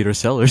became Peter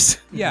Sellers.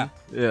 Yeah,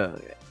 yeah,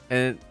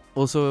 and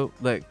also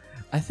like.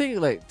 I think,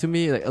 like, to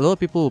me, like, a lot of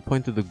people will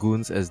point to the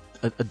Goons as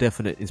a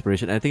definite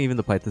inspiration. I think even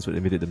the Pythons would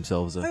admit it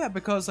themselves. Oh, yeah,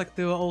 because, like,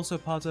 they were also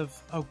part of...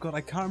 Oh, God,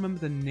 I can't remember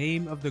the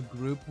name of the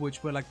group,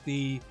 which were, like,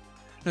 the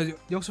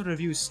Oxford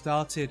Review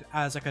started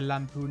as, like, a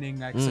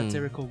lampooning, like,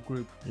 satirical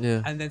group.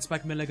 Yeah. And then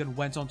Spike Milligan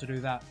went on to do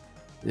that.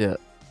 Yeah.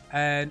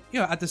 And, you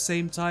know, at the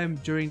same time,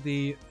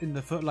 in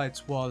the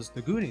footlights was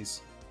the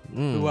Goonies,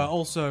 who were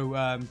also,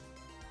 at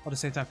the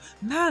same time.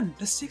 Man,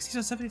 the 60s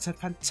and 70s had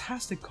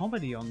fantastic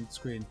comedy on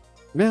screen.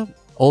 Yeah,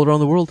 all around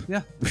the world.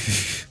 Yeah.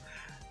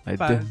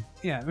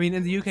 Yeah, I mean,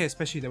 in the UK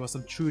especially, there was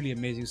some truly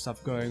amazing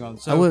stuff going on.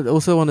 So I would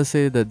also want to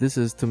say that this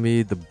is, to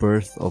me, the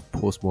birth of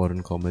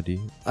postmodern comedy.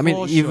 I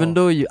mean, even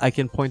though I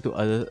can point to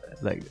other,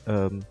 like,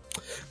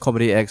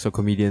 comedy acts or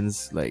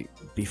comedians, like,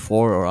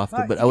 before or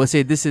after, but I would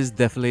say this is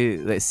definitely,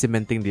 like,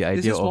 cementing the idea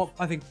of... This is what,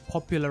 I think,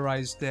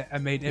 popularized it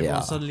and made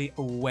everyone suddenly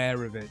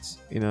aware of it.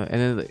 You know,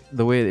 and then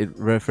the way it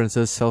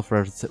references,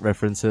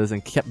 self-references,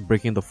 and kept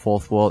breaking the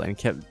fourth wall and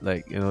kept,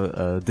 like, you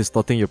know,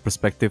 distorting your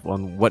perspective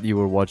on what you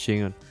were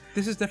watching.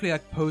 This is definitely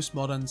like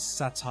postmodern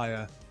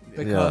satire.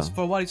 Because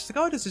for a while, it's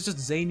like, oh, this is just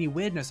zany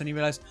weirdness. And you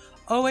realize,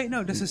 oh, wait,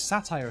 no, this is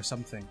satire or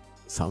something.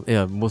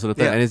 Most of the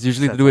time. And it's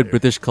usually to do with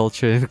British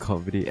culture and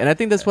comedy. And I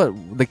think that's what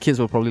the kids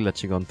were probably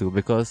latching on to,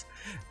 because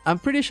I'm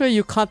pretty sure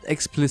you can't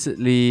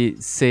explicitly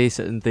say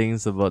certain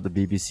things about the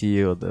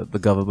BBC or the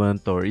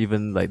government or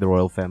even like the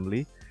royal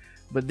family.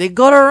 But they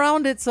got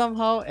around it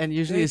somehow, and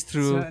usually it's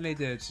through... certainly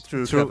did.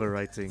 Through clever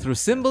writing. Through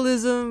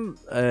symbolism,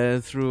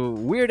 through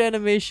weird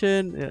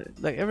animation.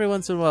 Like every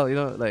once in a while, you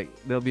know, like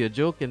there'll be a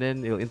joke and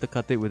then you'll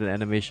intercut it with an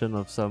animation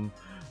of some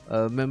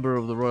member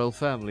of the royal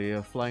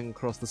family flying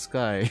across the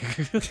sky.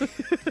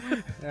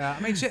 Yeah, I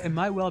mean, shit, it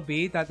might well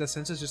be that the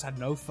censors just had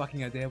no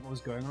fucking idea what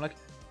was going on. Like,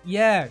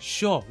 yeah,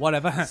 sure,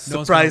 whatever. No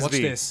one's gonna watch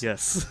this.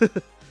 Yes.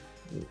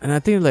 And I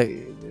think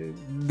like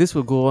this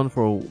will go on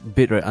for a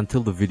bit, right,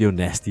 until the video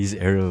nasties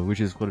era, which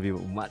is going to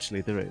be much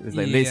later, right? It's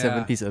like late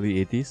 70s,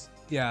 early 80s.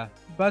 Yeah,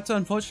 but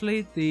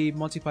unfortunately, the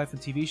Monty Python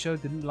TV show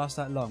didn't last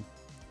that long.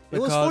 It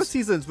was 4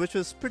 seasons, which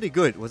was pretty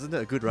good. Wasn't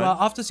it a good run? Well,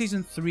 after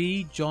season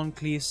 3, John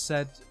Cleese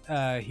said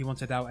he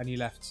wanted out and he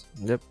left.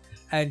 Yep.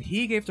 And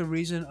he gave the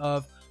reason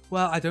of,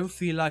 well, I don't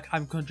feel like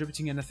I'm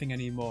contributing anything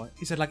anymore.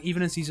 He said, like,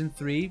 even in season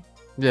 3,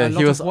 a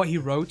lot of what he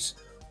wrote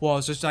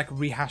was just like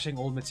rehashing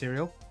old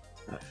material.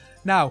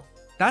 Now,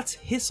 that's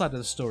his side of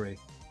the story.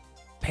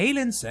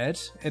 Palin said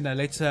in a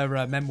later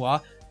memoir,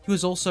 he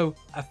was also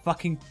a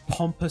fucking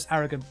pompous,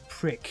 arrogant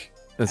prick.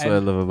 That's what I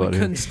love about him. We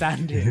couldn't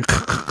stand him.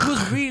 He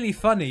was really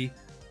funny,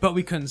 but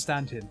we couldn't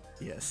stand him.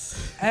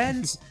 Yes.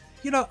 And,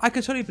 you know, I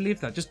can totally believe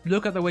that. Just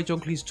look at the way John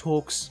Cleese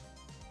talks.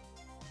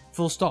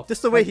 Full stop.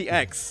 Just the way he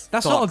acts.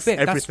 That's talks, not a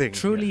bit. everything.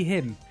 That's truly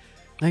him.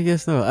 I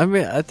guess no. I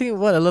mean, I think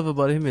what I love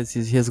about him is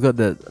he has got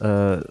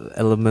that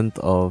element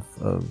of...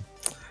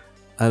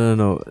 I don't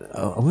know,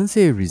 I wouldn't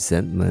say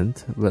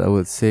resentment, but I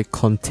would say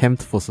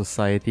contempt for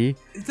society.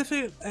 It's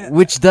definitely,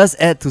 which does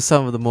add to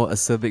some of the more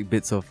acerbic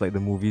bits of like the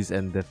movies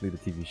and definitely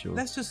the TV shows.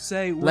 Let's just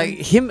say... like,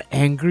 him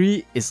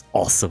angry is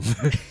awesome.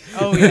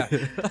 Oh, yeah.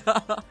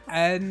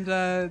 And...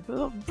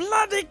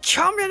 bloody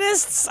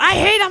communists! I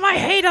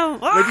hate them!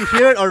 When you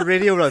hear it on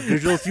radio or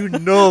visuals, you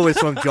know it's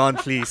from John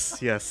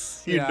Cleese.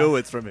 Yes, you know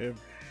it's from him.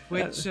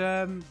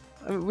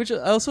 Which I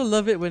also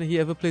love it when he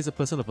ever plays a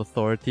person of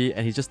authority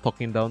and he's just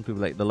talking down to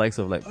like the likes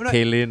of like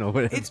Palin or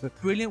whatever. It's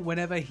brilliant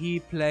whenever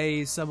he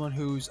plays someone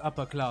who's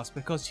upper class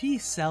because he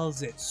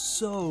sells it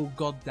so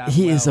goddamn well.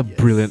 He is a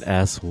brilliant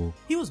asshole.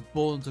 He was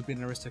born to be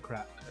an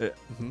aristocrat.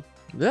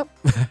 Yep,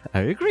 I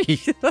agree.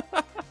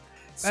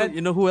 So you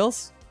know who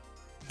else?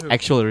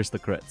 Actual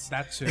aristocrats.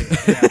 That too.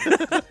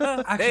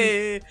 Yeah.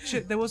 Actually,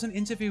 shit, there was an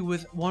interview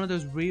with one of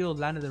those real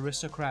landed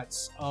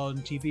aristocrats on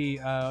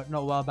TV not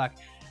a while back.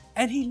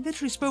 And he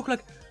literally spoke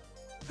like,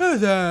 "Hey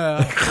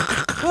there,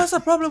 what's the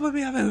problem with me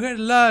having a great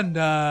land?"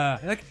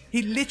 Like,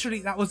 he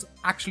literally, that was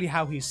actually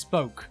how he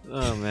spoke.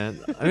 Oh man,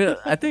 I mean,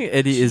 I think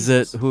Eddie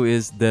Izzard, who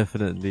is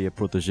definitely a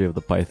protege of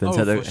the Pythons,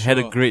 had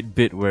a great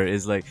bit where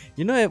it's like,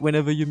 you know,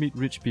 whenever you meet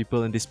rich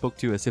people and they spoke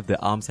to you as if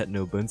their arms had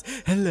no bones.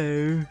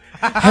 Hello,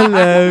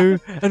 hello,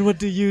 and what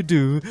do you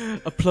do?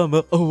 A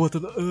plumber. Oh, what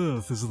on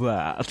earth is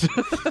that?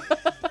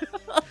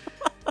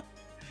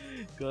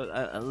 God,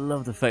 I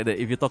love the fact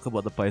that if you talk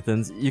about the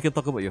Pythons, you can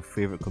talk about your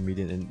favorite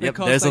comedian, and yep,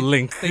 Because there's a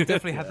link. They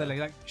definitely had the link.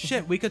 Like,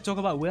 shit, we could talk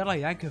about Weird Al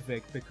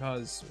Yankovic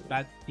because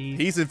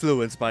he's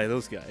influenced by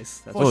those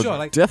guys. That's for sure.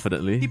 Like,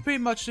 definitely. He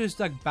pretty much just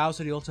like bows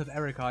to the altar of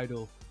Eric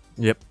Idle.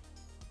 Yep.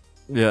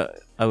 Yeah,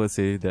 I would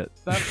say that.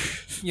 But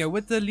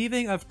with the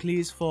leaving of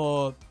Cleese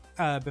for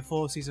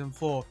before season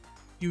 4,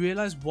 you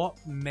realize what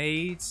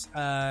made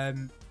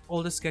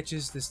all the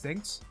sketches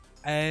distinct,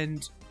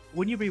 and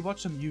when you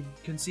rewatch them, you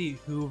can see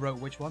who wrote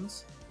which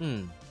ones.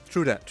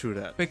 True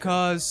that.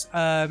 Because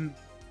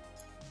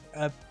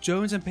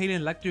Jones and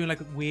Palin like doing like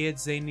weird,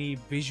 zany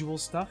visual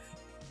stuff.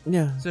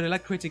 Yeah. So they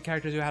like creating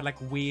characters who had like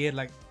weird,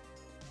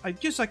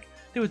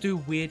 they would do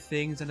weird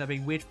things and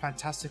having weird,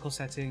 fantastical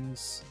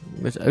settings.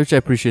 Which I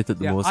appreciated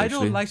the most.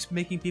 Idol likes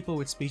making people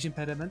with speech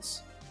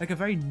impediments, like a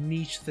very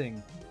niche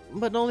thing.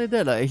 But not only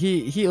that, like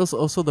he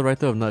also the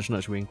writer of Nudge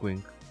Nudge Wink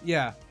Wink.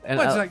 Yeah, and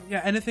but it's like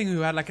anything who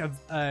had like a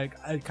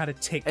kind of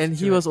tick. And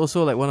he was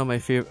also like one of my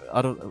favorite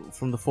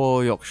from the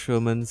 4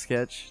 Yorkshiremen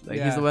sketch. Like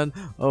he's the one.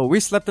 Oh,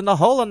 we slept in a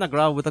hole on the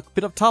ground with a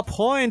bit of top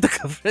point to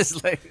cover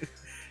his like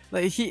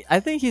I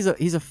think he's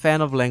a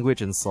fan of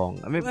language and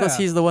song. I mean, because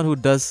he's the one who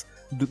does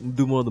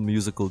do more of the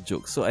musical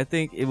jokes. So I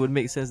think it would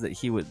make sense that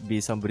he would be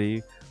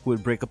somebody who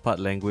would break apart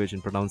language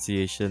and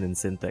pronunciation and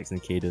syntax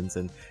and cadence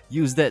and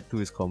use that to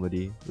his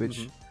comedy.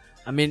 Which,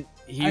 I mean,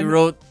 he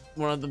wrote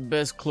one of the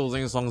best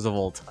closing songs of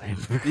all time.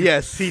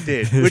 Yes, he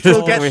did. Which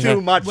we'll get to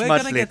much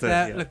later. Get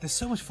there. Yeah. Look, there's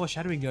so much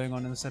foreshadowing going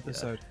on in this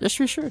episode. Yeah. Yes,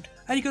 we should.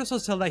 And you can also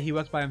tell that he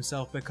works by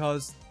himself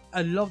because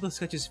a lot of the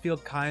sketches feel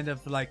kind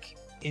of like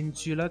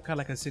insular, kind of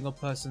like a single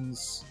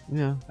person's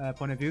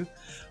point of view.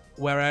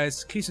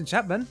 Whereas Cleese and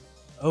Chapman,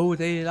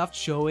 they loved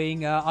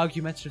showing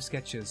argumentative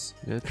sketches.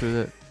 Yeah, true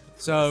that.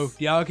 So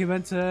the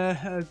argument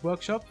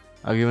workshop.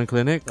 Argument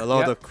clinic. A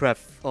lot of crap,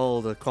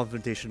 all the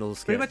confrontational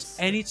sketches. Pretty much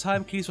any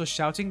time Cleese was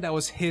shouting, that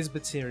was his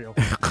material.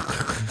 You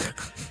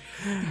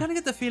kind of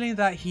get the feeling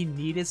that he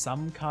needed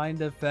some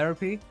kind of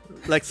therapy.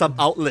 Like some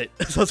outlet.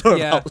 Some sort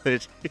of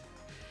outlet.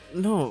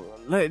 No,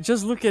 like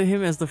just look at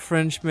him as the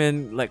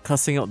Frenchman, like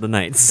cussing out the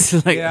knights.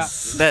 Like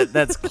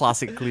that's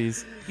classic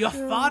Cleese. Your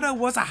father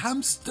was a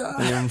hamster.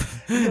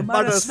 Your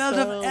mother smelled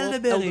of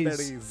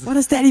elderberries. What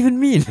does that even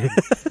mean?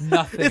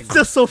 Nothing. It's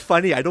just so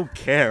funny. I don't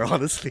care,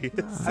 honestly.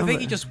 I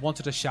think he just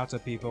wanted to shout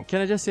at people.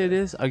 Can I just say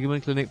this?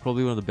 Argument Clinic,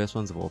 probably one of the best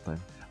ones of all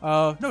time.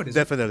 No, it isn't.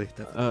 Definitely.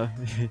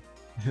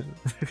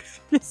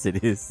 Yes,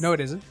 it is. No, it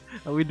isn't.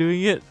 Are we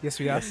doing it? Yes,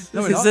 we are.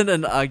 No, this isn't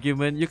an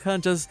argument. You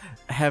can't just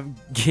have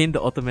gained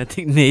the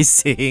automatic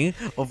naysaying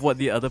of what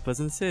the other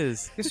person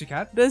says. Yes, you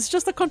can. There's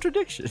just a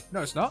contradiction.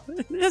 No, it's not.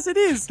 Yes, it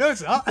is. No,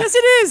 it's not. Yes, it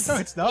is. No,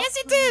 it's not. Yes,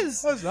 it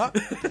is. No, it's not.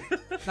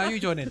 Now you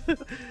join in.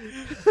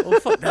 Oh,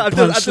 fuck that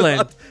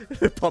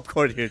punchline.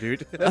 Popcorn here,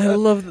 dude. I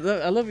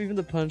love even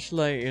the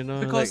punchline, you know.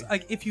 Because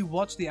like if you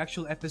watch the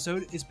actual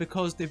episode, it's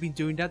because they've been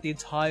doing that the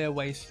entire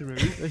way through.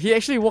 He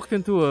actually walked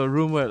into a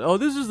room where,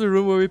 this is the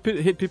room where we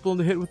hit people on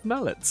the head with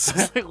mallets.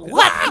 Like,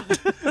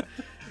 what?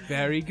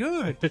 Very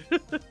good.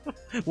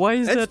 Why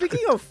is that?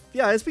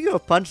 Speaking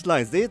of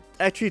punchlines, they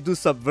actually do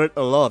subvert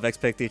a lot of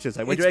expectations.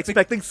 Like when you're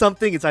expecting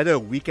something, it's either a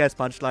weak ass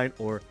punchline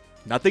or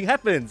nothing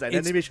happens and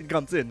animation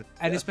comes in.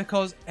 And it's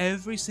because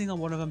every single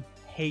one of them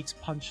hates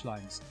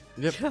punchlines.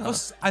 Yep. Yeah.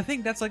 I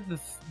think that's like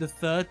the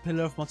third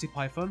pillar of Monty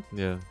Python.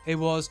 Yeah. It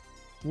was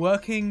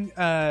working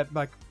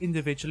like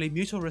individually,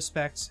 mutual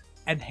respect,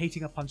 and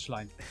hating a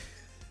punchline.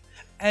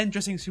 And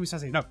dressing extremely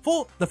sassy. No,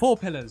 the four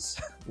pillars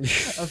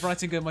of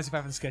writing good Monty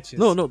Python sketches.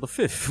 No, the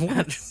fifth.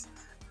 What?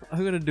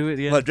 I'm gonna do it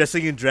again. Well,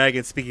 dressing in drag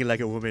and speaking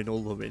like a woman,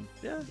 old woman.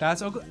 Yeah,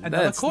 that's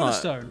another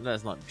cornerstone.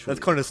 That's not true. That's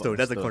cornerstone.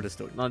 That's a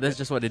cornerstone. No, that's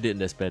just what they did in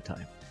their spare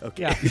time.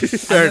 Okay. Yeah.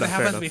 Fair enough. They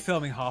happen to be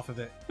filming half of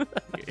it.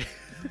 Okay.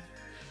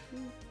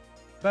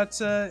 But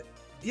I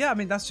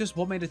mean that's just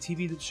what made the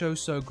TV show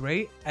so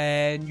great,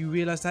 and you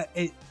realize that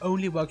it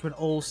only worked when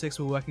all six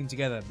were working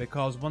together.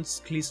 Because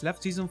once Cleese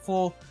left season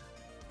 4,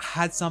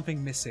 had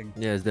something missing.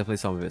 Yeah, it's definitely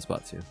some of its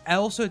spots here. And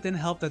also, it didn't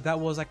help that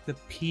was like the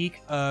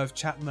peak of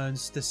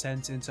Chapman's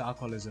descent into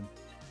alcoholism.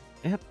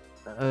 Yep.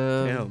 But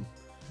I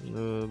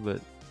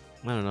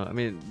don't know. I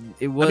mean,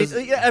 it was.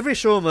 Every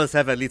show must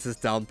have at least its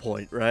down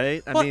point,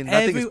 right? I mean,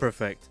 nothing is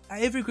perfect.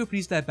 Every group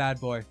needs their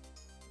bad boy.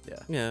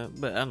 Yeah,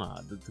 but I don't know.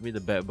 To me, the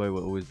bad boy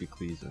will always be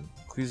Cleese. And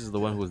Cleese is the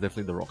one who was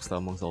definitely the rock star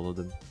amongst all of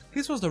them.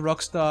 Cleese was the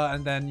rock star,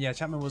 and then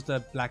Chapman was the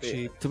black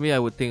sheep. To me, I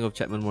would think of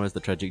Chapman more as the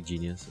tragic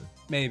genius.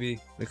 Maybe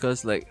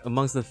because like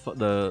amongst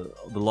the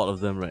lot of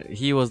them, right?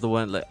 He was the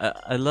one. Like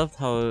I loved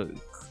how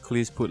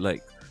Cleese put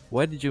like,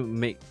 why did you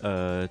make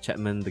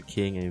Chapman the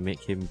king and you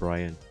make him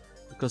Brian?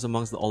 Because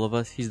amongst all of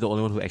us, he's the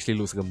only one who actually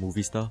looks like a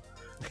movie star.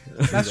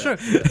 That's true.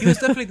 He was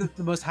definitely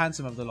the most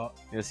handsome of the lot.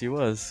 Yes, he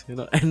was.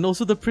 And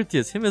also the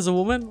prettiest. Him as a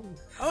woman,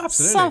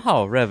 absolutely,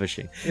 somehow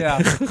ravishing.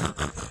 Yeah.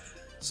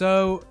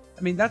 So,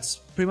 I mean, that's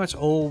pretty much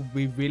all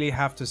we really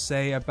have to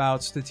say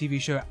about the TV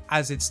show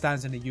as it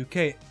stands in the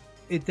UK.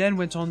 It then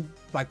went on,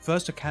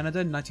 first to Canada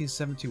in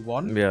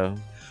 1971. Yeah.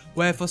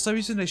 Where for some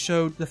reason they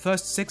showed the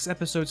first 6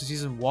 episodes of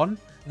season 1,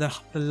 the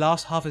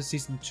last half of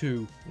season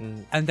 2,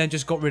 and then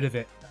just got rid of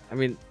it. I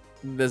mean,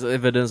 there's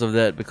evidence of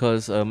that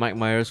because Mike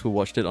Myers, who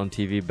watched it on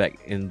TV back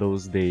in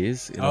those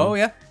days, Oh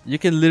yeah, you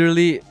can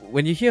literally,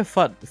 when you hear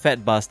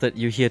fat bastard,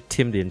 you hear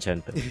Tim the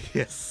Enchanter.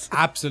 Yes.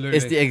 absolutely.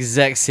 It's the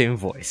exact same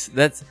voice.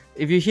 That's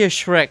if you hear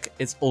Shrek,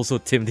 it's also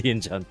Tim the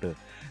Enchanter.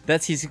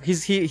 That's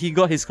he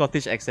got his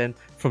Scottish accent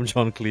from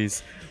John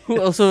Cleese,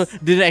 who also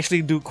didn't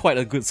actually do quite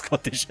a good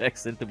Scottish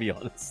accent, to be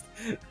honest.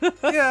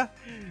 Yeah.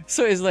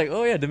 So it's like,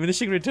 oh yeah,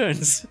 diminishing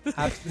returns.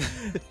 Ab-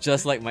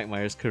 Just like Mike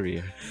Myers'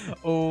 career.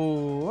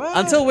 oh.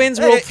 Until Wayne's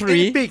World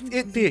 3.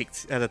 It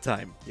peaked at a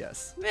time,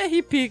 yes. Yeah,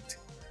 he peaked.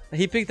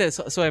 He peaked at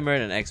So I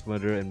Married an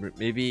Ex-Murderer and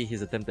maybe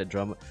his attempt at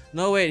drama.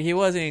 No, wait, he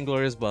was in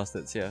Inglourious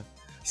Bastards, yeah.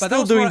 But that Still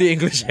was doing more- the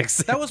English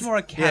accent. That was more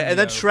a cameo. Yeah, and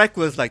then Shrek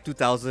was like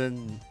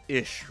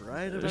 2000-ish,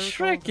 right? if I recall?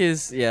 Shrek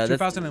is, yeah,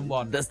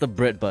 2001. That's the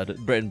bread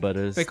and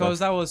butter because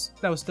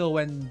stuff. that was still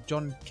when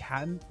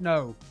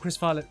Chris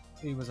Farley,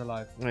 he was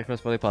alive. Like, Chris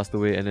Farley passed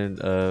away, and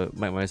then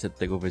Mike Myers had to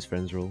take over his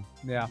friend's role.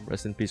 Yeah.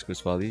 Rest in peace, Chris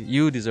Farley.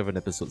 You deserve an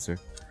episode, sir.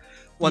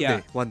 One Yeah.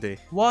 day, one day.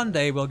 One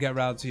day we'll get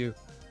round to you.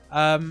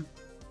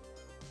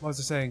 What was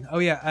I saying? Oh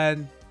yeah,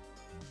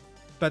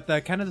 but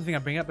the kind of the thing I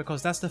bring up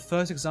because that's the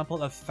first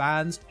example of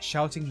fans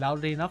shouting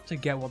loudly enough to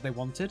get what they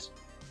wanted.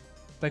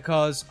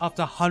 Because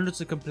after hundreds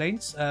of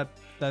complaints, the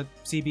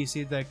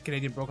CBC, the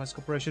Canadian Broadcast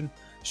Corporation,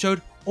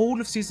 showed all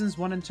of seasons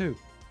 1 and 2,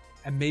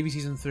 and maybe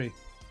season 3.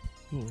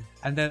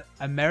 And then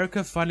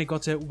America finally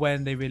got it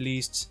when they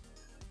released,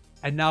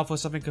 and now for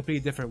something completely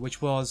different,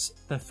 which was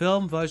the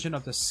film version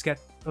of the sketch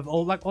of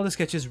all the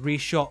sketches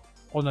reshot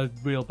on a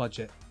real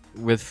budget.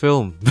 With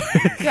film.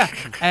 Yeah,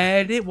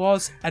 and it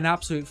was an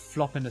absolute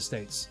flop in the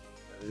States.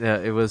 Yeah,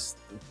 it was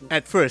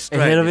At first,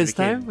 ahead right, of it its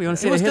became- time. We want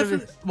to It say was ahead of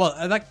it.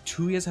 definitely like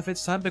 2 years of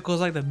its time because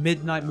like the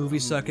midnight movie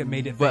circuit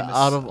made it But famous.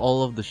 out of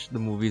all of the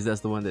movies,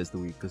 that's the one that's the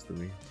weakest to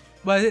me.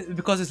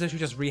 because it's literally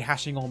just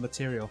rehashing all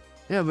material.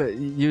 Yeah, but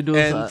you do.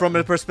 And from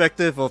a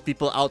perspective of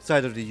people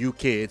outside of the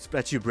UK, it's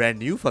actually brand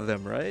new for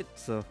them, right?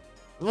 So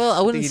Well, I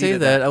wouldn't you say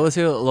needed that. that. I would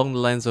say along the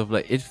lines of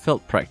like it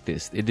felt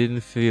practiced. It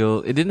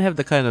didn't have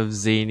the kind of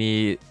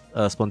zany,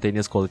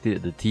 spontaneous quality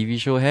that the TV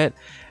show had.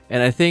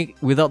 And I think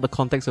without the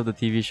context of the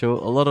TV show,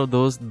 a lot of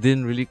those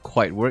didn't really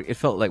quite work. It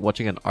felt like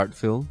watching an art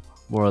film,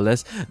 more or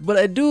less. But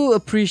I do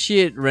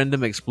appreciate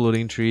random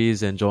exploding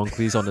trees and John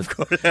Cleese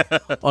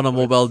on a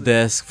mobile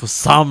desk for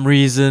some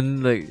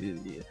reason. Like,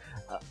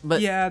 but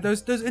Yeah,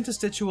 those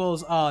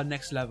interstitials are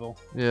next level.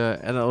 yeah,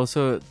 and I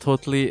also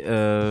totally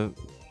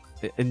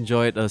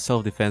enjoyed a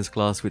self-defense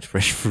class with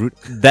fresh fruit.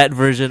 That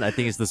version, I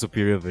think, is the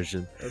superior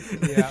version.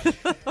 Yeah.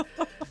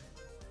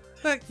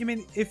 Like, I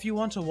mean, if you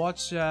want to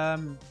watch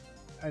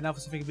enough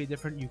of something completely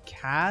different, you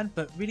can,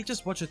 but really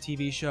just watch a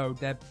TV show.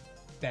 They're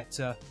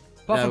better.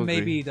 Apart Yeah, I from agree.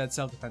 maybe that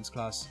self-defense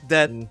class.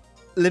 that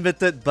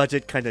limited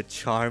budget kind of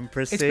charm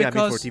per se. I mean, for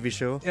a because, TV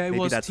show, Yeah, it maybe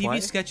was that's TV why.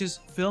 sketches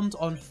filmed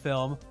on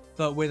film,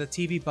 but with a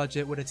TV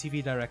budget, with a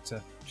TV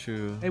director.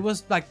 True. It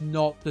was like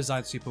not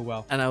designed super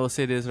well. And I will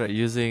say this, right,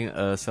 using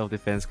a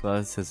self-defense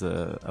class as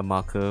a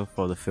marker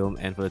for the film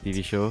and for the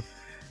TV show,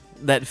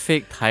 that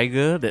fake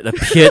tiger that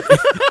appeared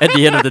at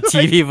the end of the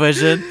TV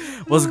version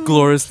was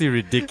gloriously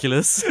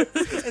ridiculous.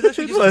 It's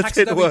actually just was, a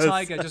taxidermy it was.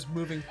 tiger just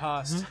moving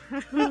past.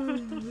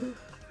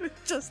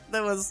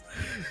 That was...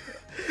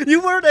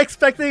 You weren't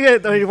expecting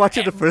it when you watched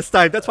it the first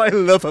time. That's what I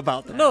love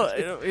about that. No,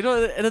 you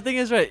know, and the thing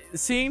is, right,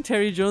 seeing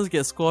Terry Jones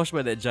get squashed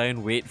by that giant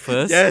weight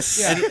first... Yes.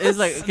 Yeah. and it's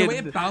like, The way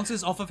okay, it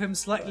bounces off of him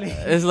slightly.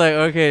 it's like,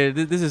 okay,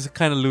 this is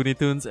kind of Looney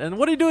Tunes. And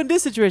what do you do in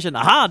this situation?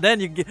 Aha, then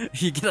you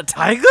get a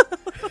tiger?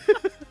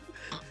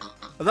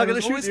 I'm not It gonna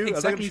was shoot always you. I'm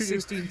not gonna exactly shoot you.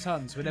 16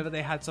 tons whenever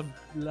they had some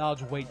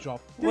large weight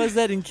drop. What's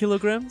that in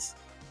kilograms?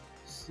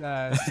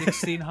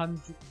 1,600...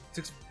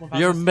 1,000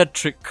 Your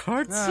metric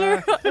cards,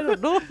 sir? I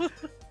don't know.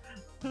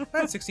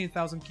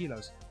 16,000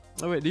 kilos.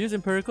 Oh wait, do you use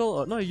empirical?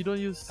 Or no, you don't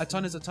use... A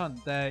ton is a ton.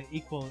 They're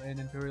equal in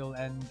imperial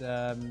and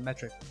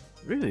metric.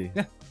 Really?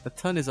 Yeah. A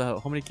ton is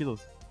how many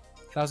kilos?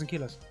 1,000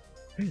 kilos.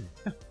 Really?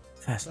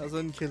 Fascinating.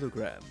 1,000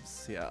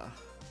 kilograms. Yeah.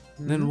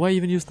 Then why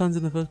even use tons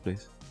in the first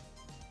place?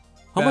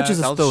 How much is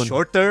a Sounds stone?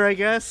 shorter, I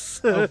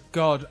guess. Oh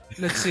god,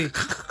 let's see.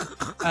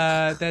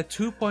 They're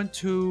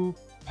 2.2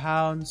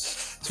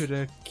 pounds to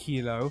the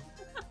kilo,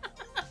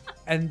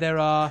 and there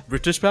are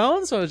British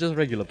pounds or just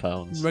regular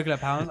pounds? regular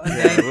pounds, and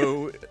yeah,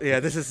 then, yeah,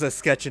 this is a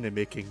sketch in the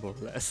making, more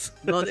or less.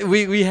 No,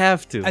 we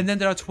have to. and then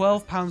there are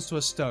 12 pounds to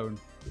a stone.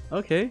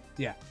 Okay.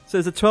 Yeah. So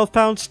it's a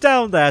 12-pound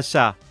stone there,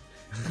 sir.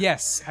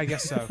 Yes, I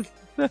guess so.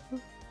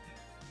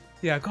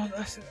 Yeah, God,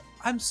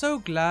 I'm so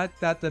glad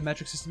that the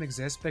metric system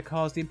exists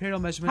because the imperial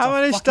measurements How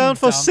are many fucking stone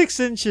for dumb. 6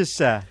 inches,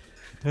 sir?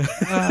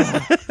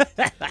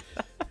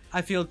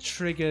 I feel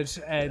triggered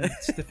and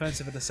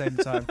defensive at the same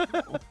time.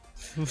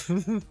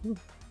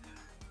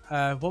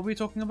 What were we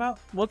talking about?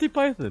 Monty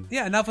Python.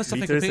 Yeah, now for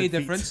something Meters completely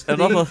and feet.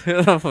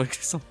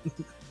 different.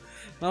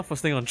 Not for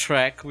staying on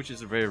track, which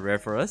is very rare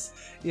for us.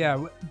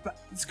 Yeah, but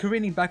it's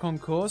careening back on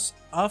course.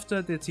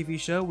 After the TV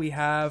show, we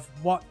have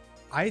what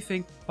I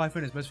think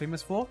Python is most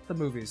famous for, the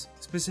movies.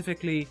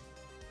 Specifically,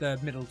 the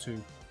middle two.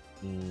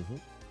 Mm-hmm.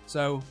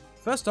 So,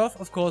 first off,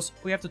 of course,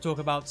 we have to talk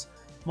about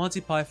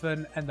Monty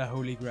Python and the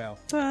Holy Grail.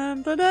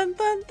 Dun, dun, dun,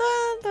 dun,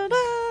 dun, dun,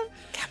 dun.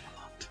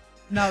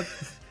 Now,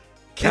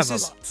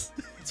 Camelot.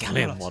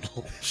 Italian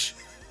model.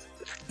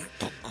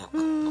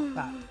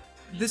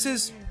 This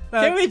is...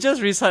 Can we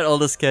just recite all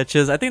the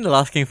sketches? I think the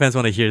Last King fans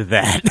want to hear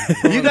that.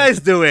 You guys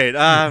do it.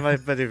 My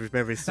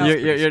memory.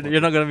 You're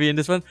not gonna be in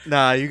this one?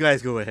 Nah, you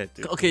guys go ahead.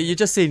 Dude. Okay, you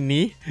just say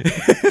ni.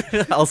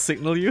 I'll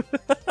signal you.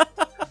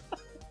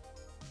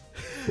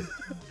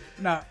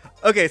 Now,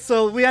 Okay,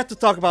 so we have to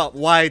talk about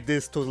why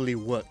this totally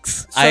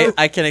works.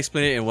 I can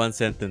explain it in one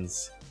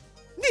sentence.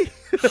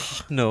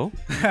 No.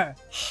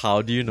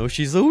 How do you know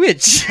she's a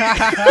witch?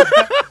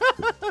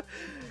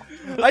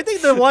 I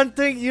think the one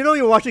thing,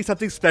 you're watching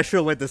something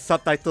special when the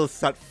subtitles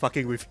start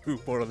fucking with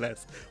you, more or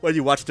less, when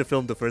you watch the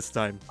film the first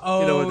time.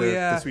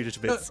 The Swedish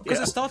bits. Because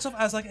it starts off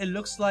as it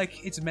looks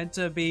like it's meant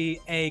to be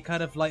a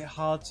kind of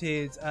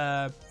light-hearted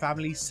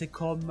family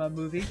sitcom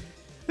movie.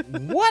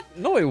 What?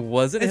 No, it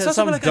wasn't. It It's had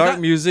also some like a dark guy-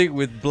 music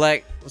with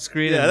black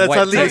screen Yeah, and that's white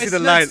suddenly you text. see the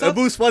No, line. it's not- A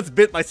moose once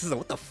bit my sister.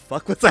 What the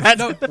fuck? What's that?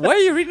 No, Why are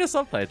you reading the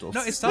subtitles?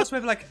 no, it starts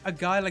with a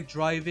guy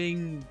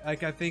driving I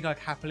think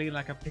happily in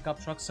a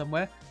pickup truck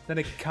somewhere. Then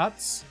it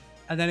cuts,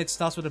 and then it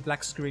starts with a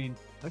black screen,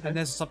 and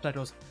there's the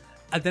subtitles,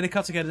 and then it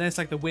cuts again, and then it's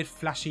the weird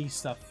flashy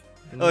stuff.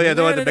 Oh yeah,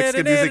 the one with the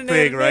Mexican music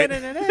playing, right?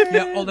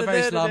 Yeah, all the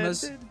various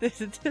llamas.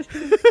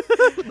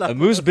 A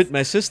moose bit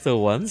my sister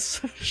once.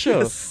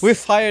 Sure. Yes. We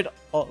fired.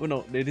 Oh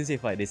no, they didn't say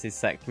fired. They say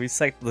sacked. We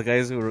sacked the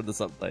guys who wrote the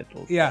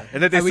subtitles. Yeah,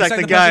 And then they we sack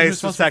sacked the person guys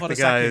who's to responsible sack for the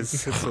sacking. guys.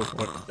 It's so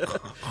funny.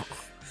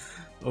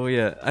 Oh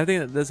yeah, I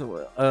think that's.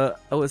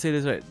 I would say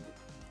this right.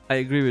 I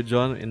agree with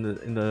John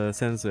in the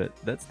sense that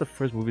that's the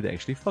first movie that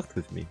actually fucked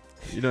with me.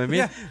 You know what I mean?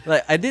 Yeah.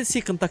 Like I did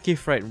see Kentucky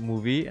Fried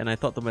Movie, and I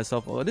thought to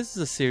myself, "Oh, this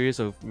is a series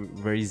of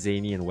very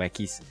zany and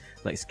wacky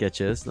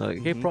sketches."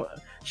 Okay,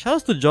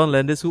 shouts to John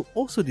Landis, who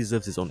also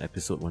deserves his own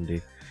episode one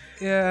day.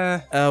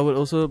 Yeah, Would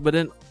also, but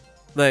then,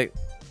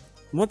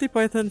 Monty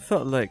Python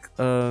felt like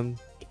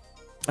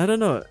I don't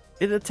know.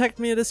 It attacked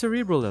me at a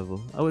cerebral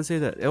level. I would say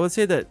that. I would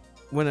say that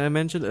when I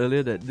mentioned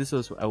earlier that this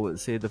was, I would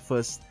say, the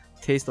first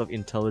taste of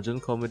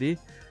intelligent comedy,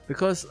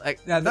 because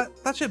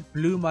that shit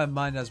blew my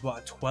mind as a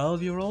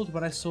 12-year-old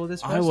when I saw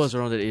this. I was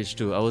around that age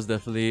too. I was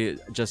definitely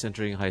just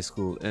entering high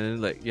school,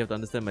 and you have to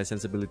understand my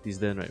sensibilities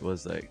then, right?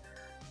 Was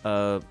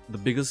the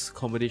biggest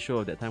comedy show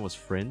of that time was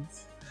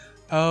Friends.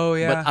 Oh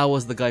yeah. But I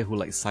was the guy who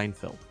liked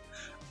Seinfeld.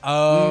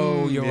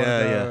 Oh, you're yeah, one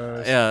of yeah.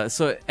 those. Yeah.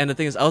 So, and the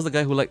thing is, I was the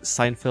guy who liked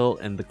Seinfeld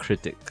and The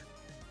Critic.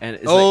 And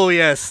it's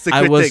Yes, the I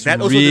critic. was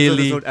That also deserves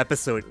really- its own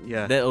episode.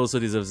 Yeah. that also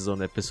deserves its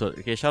own episode.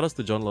 Okay, shout outs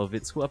to John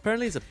Lovitz, who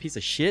apparently is a piece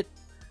of shit.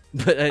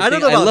 But I don't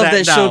think know I about love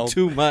that that show now.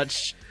 too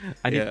much.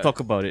 I need to Yeah. talk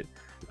about it.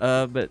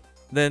 But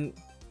then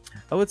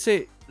I would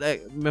say,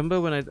 remember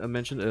when I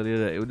mentioned earlier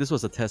that this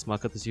was a test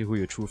marker to see who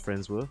your true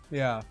friends were?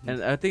 Yeah.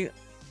 And I think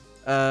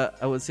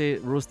I would say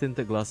rose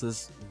tinted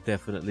glasses,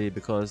 definitely,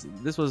 because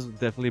this was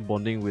definitely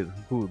bonding with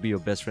who would be your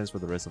best friends for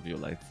the rest of your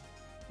life.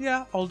 Yeah,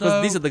 Because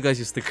although these are the guys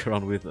you stick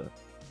around with.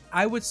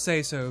 I would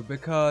say so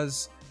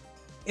because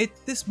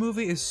this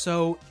movie is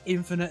so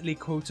infinitely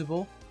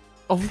quotable,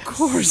 Of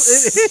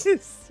course. It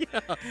is. Yeah.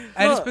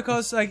 and No. it's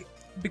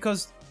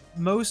because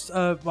most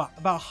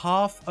about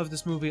half of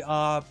this movie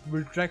are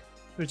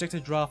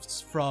rejected drafts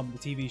from the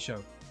TV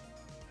show,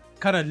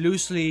 kind of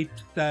loosely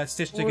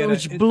stitched together.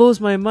 Which blows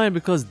my mind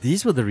because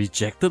these were the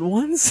rejected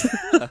ones.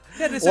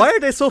 Yeah, this Why is- are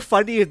they so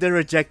funny if they're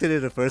rejected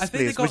in the I first think they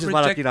place? got Which is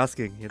what I reject- keep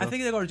asking. I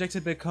think they got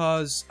rejected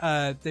because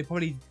they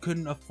probably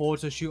couldn't afford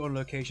to shoot on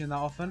location that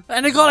often.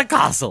 And they got a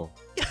castle.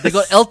 They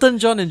got Elton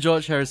John and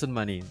George Harrison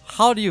money.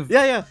 How do you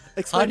Yeah. how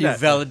Explain do you that.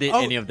 validate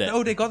any of that?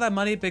 Oh, they got that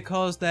money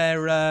because their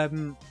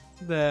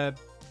the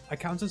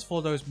accountants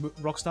for those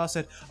rock stars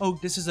said, "Oh,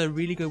 this is a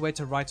really good way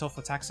to write off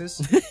for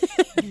taxes."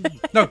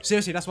 No,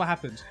 seriously, that's what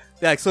happened.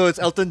 Yeah, so it's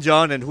Elton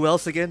John and who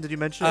else again? Did you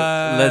mention?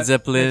 Led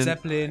Zeppelin. Led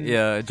Zeppelin.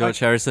 Yeah, George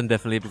Harrison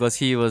definitely because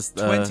he was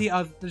 20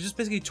 there's just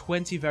basically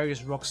 20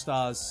 various rock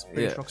stars,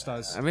 British rock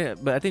stars. I mean,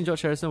 but I think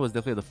George Harrison was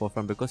definitely at the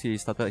forefront because he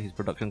started his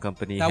production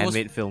company, That was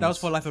Handmade Films. That was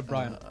for Life of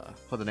Brian.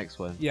 for the next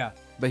one. Yeah,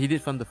 But he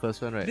did fund the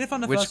first one, right? he did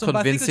fund the Which first one, but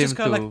I think convinced it's just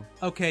him kind to.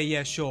 of like, okay,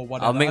 yeah, sure,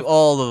 whatever. I'll make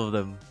all of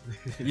them.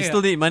 You Yeah.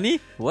 still need money?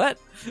 What?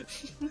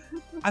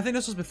 I think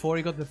this was before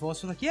he got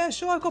divorced. So like, yeah,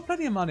 sure, I've got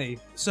plenty of money.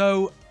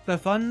 So the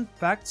fun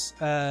facts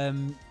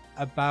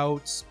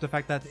about the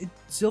fact that it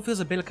still feels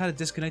a bit kind of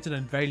disconnected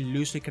and very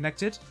loosely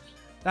connected.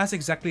 That's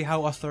exactly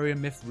how Arthurian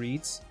myth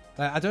reads.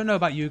 I don't know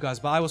about you guys,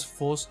 but I was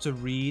forced to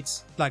read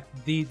like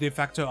the de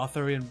facto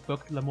Arthurian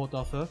book, La Mort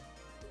d'Arthur,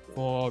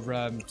 for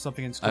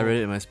something in school. I read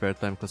it in my spare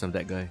time because I'm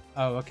that guy.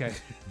 Oh, okay.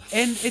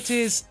 And it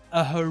is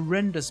a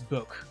horrendous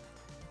book.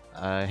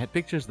 I had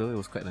pictures though, it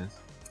was quite nice.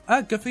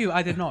 Good for you.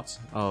 I did not.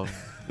 Oh,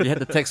 you had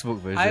the textbook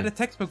version. I had a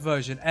textbook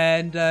version,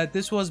 and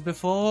this was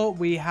before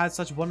we had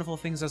such wonderful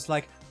things as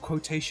like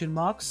quotation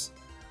marks.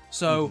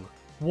 So,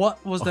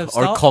 what was the or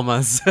start?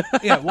 commas.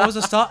 Yeah, what was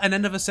the start and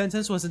end of a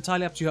sentence was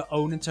entirely up to your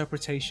own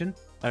interpretation.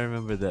 I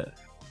remember that.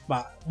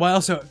 But what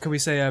else can we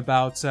say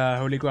about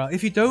Holy Grail?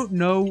 If you don't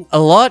know, A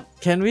lot?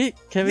 Can we?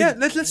 yeah,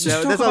 let's just Yeah,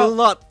 talk there's a about.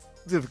 lot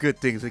of good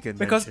things we can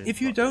Because mention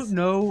if you about don't this.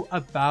 know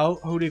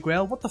about Holy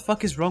Grail, what the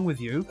fuck is wrong with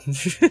you?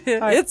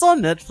 It's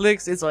on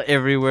Netflix. It's on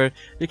everywhere.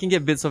 You can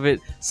get bits of it.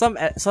 Some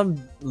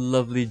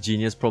lovely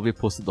genius probably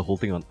posted the whole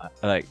thing on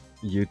like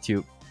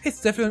YouTube.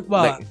 It's definitely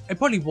well. Like- it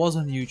probably was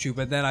on YouTube,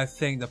 but then I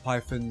think the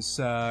Pythons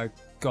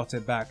got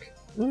it back.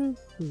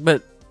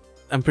 But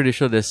I'm pretty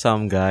sure there's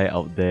some guy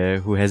out there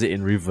who has it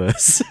in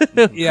reverse.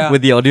 Yeah.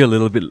 With the audio a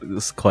little bit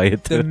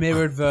quieter. The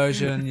mirrored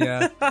version,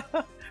 yeah.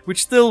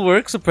 Which still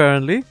works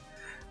apparently.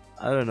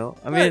 I don't know.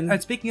 I mean,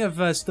 and speaking of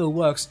still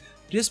works,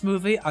 this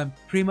movie I'm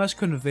pretty much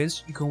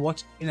convinced you can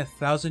watch in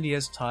 1,000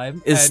 years'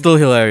 time. it's and still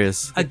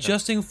hilarious.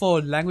 adjusting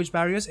for language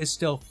barriers is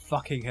still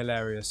fucking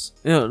hilarious.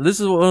 You know, this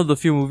is one of the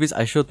few movies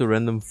I show to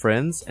random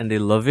friends and they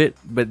love it,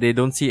 but they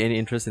don't see any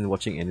interest in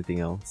watching anything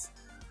else.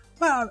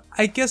 Well,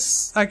 I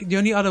guess like the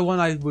only other one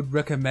I would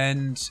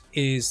recommend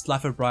is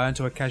Life of Brian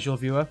to a casual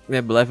viewer.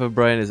 Yeah, but Life of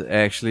Brian is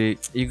actually,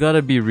 you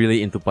gotta be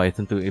really into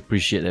Python to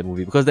appreciate that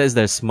movie because that is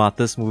their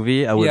smartest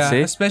movie, I would Yeah,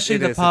 say. especially It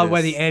the is, part it where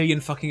is. the alien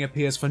fucking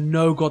appears for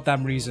no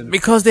goddamn reason.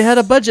 Because they had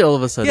a budget all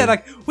of a sudden. Yeah,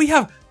 like we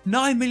have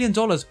 $9 million.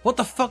 What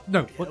the fuck?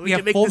 No, what, we have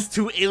can make four. this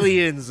two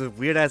aliens with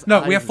weird ass.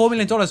 No, we have $4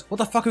 million. What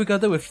the fuck are we gonna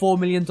do with $4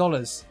 million?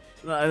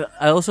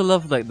 I also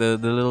love like the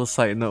little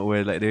side note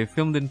where like they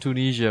filmed in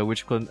Tunisia,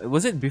 which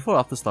was it before or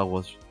after Star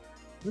Wars?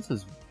 This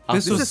is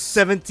This This was- is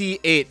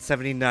 78,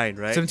 79,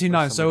 right?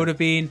 79. Or So it something would have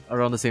been.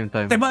 around the same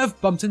time. They might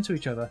have bumped into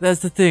each other. That's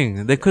the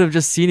thing. They could have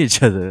just seen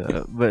each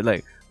other, but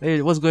like,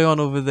 hey, what's going on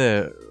over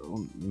there?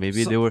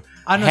 Maybe So- they were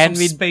I don't know, some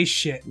hand-me- space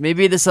shit.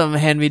 Maybe there's some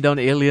hand-me-down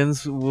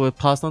aliens who were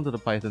passed on to the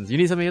Pythons. You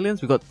need some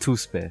aliens? We got 2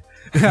 spare.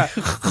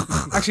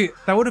 Actually,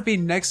 that would have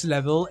been next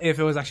level if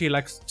it was actually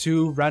like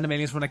 2 random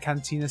aliens from the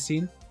cantina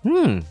scene.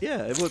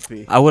 Yeah, it would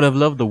be. I would have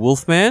loved the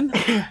Wolfman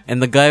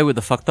and the guy with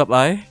the fucked up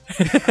eye.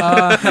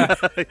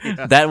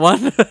 That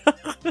one.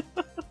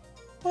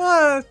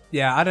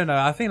 Yeah, I don't know.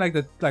 I think like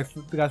the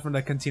guys from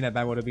the cantina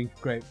band would have been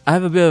great. I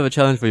have a bit of a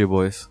challenge for you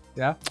boys.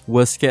 Yeah.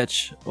 Worst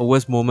sketch or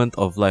worst moment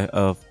of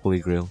Holy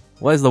Grail?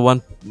 What is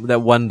that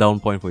one down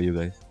point for you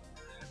guys?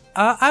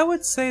 I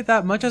would say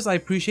that much as I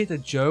appreciate the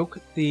joke,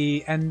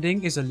 the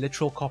ending is a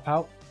literal cop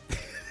out.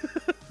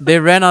 They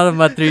ran out of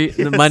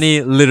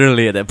money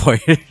literally at that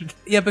point.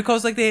 Yeah,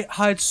 because like they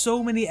hired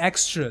so many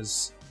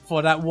extras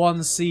for that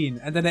one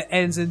scene, and then it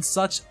ends in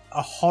such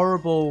a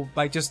horrible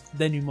like just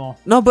denouement.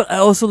 No, but I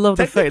also love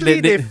the fact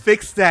Technically, that they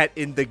fixed that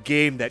in the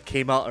game that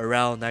came out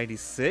around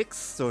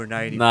 96 or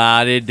 90.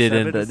 Nah, they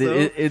didn't. Seven or so?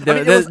 It- I mean, it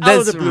that- was out of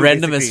that's the blue,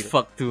 random as basically.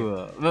 fuck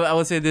too. But I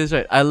would say this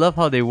right. I love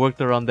how they worked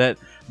around that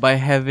by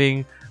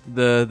having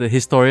the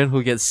historian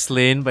who gets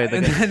slain by the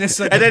And guy. then it's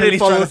like And the then it police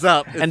follows trying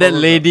up. It And that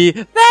follows lady,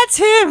 that's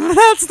him.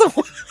 That's the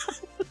one.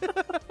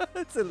 up.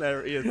 It's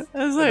hilarious. It's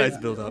A like, nice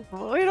build up.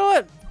 well, you know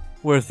what?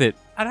 Worth it.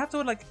 I'd have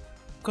to like,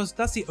 because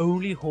that's the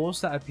only horse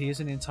that appears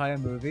in the entire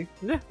movie.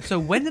 Yeah. So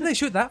when did they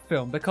shoot that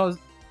film? Because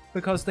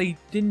they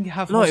didn't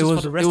have No, horses it was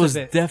for the rest it was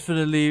of it.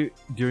 definitely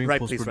during Right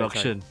place, post right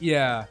production.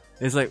 Yeah.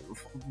 It's like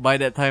by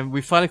that time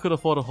we finally could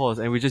afford a horse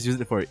and we just used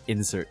it for an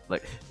insert.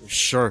 Like,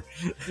 sure.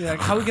 Yeah.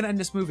 Like, how are we gonna end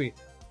this movie?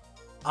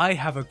 I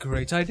have a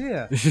great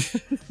idea.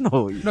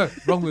 No, No,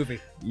 wrong movie.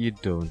 you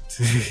don't.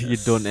 You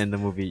don't end the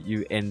movie.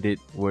 You end it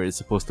where it's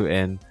supposed to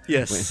end.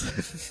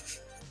 Yes.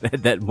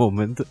 At that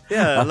moment.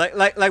 Yeah,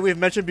 like we've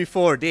mentioned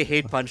before, they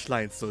hate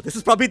punchlines, so this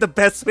is probably the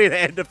best way to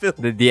end the film.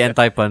 The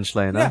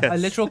anti-punchline. Yeah, Huh? a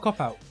literal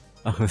cop out.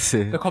 I would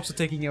say. The cops are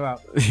taking you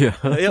out. Yeah.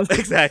 Yep,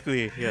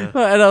 exactly. Yeah.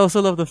 No, and I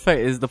also love the fact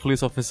is the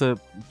police officer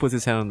puts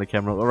his hand on the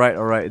camera. All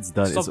right, it's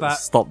done. Stop that.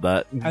 Stop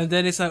that. And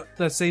then it's like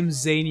the same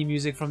zany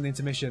music from the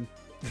intermission.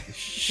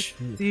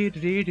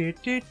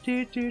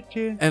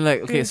 And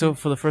like, okay, so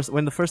for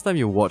when the first time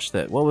you watched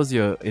that, what was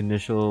your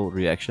initial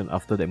reaction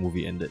after that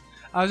movie ended?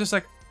 I was just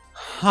like,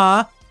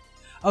 huh?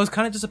 I was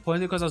kind of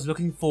disappointed because I was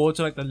looking forward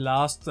to like the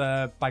last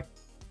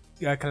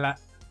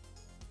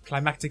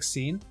climactic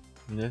scene,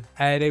 Yeah.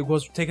 and it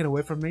was taken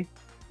away from me.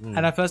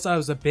 And at first I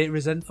was a bit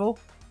resentful,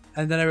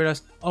 and then I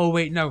realized, oh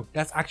wait, no,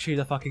 that's actually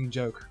the fucking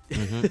joke.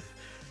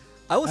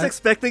 I was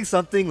expecting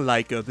something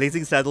like a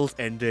Blazing Saddles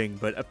ending,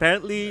 but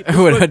apparently this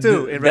Well, worked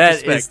too, in that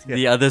is retrospect.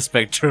 the other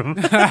spectrum.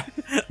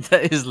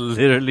 That is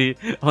literally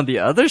on the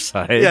other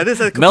side. Yeah, this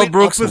is a Mel complete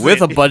Brooks opposite.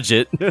 with a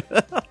budget.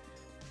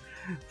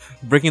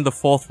 Breaking the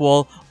fourth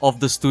wall of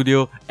the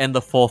studio and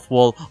the fourth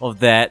wall of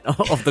that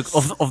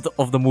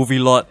of the movie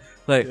lot.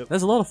 Like, Yep.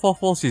 there's a lot of fourth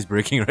walls he's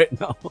breaking right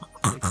now.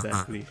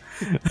 Exactly.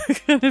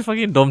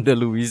 Fucking Dom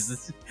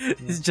DeLuise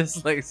is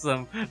just like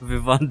some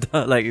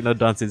Vivanda, like, you know,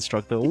 dance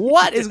instructor.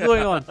 What is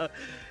going on?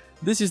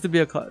 This used to be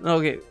a no,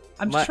 okay.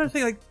 I'm just trying to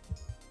think, like,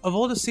 of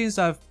all the scenes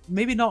that have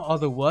maybe not are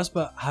the worst,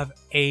 but have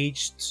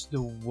aged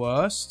the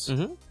worst.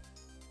 Mhm.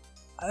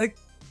 Like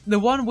the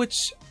one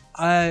which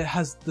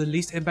has the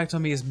least impact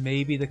on me is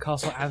maybe the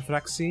Castle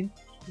Anthrax scene.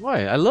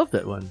 Why? I love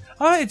that one.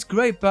 It's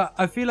great, but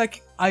I feel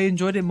like I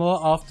enjoyed it more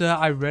after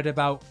I read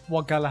about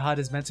what Galahad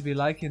is meant to be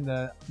like in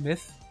the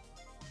myth.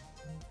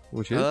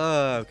 Which is?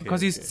 Okay.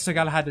 Because he's Sir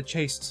Galahad the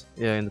Chaste.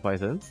 Yeah, in the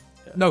Pythons.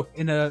 No,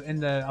 in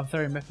the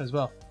Arthurian myth as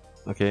well.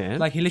 Okay, and?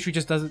 Like he literally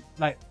just doesn't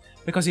like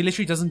because he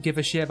literally doesn't give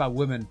a shit about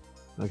women.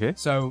 Okay.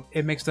 So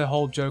it makes the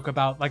whole joke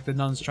about like the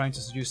nuns trying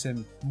to seduce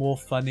him more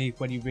funny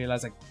when you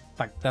realize like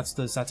that's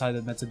the satire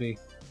that's meant to be.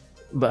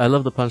 But I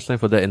love the punchline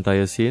for that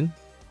entire scene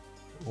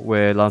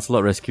where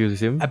Lancelot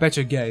rescues him. I bet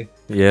you're gay.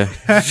 Yeah.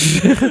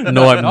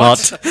 No, I'm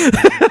not.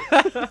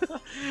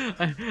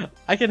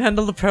 I can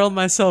handle the peril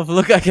myself.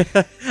 Look, I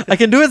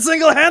can do it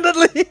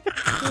single-handedly.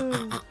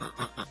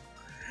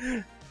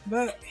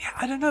 But yeah,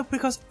 I don't know,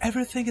 because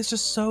everything is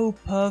just so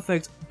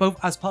perfect, both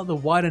as part of the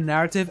wider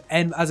narrative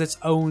and as its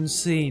own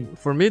scene.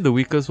 For me, the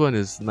weakest one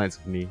is Knights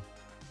of Ni.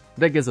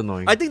 That gets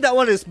annoying. I think that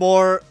one is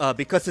more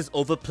because it's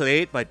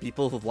overplayed by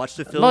people who've watched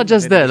the film. Not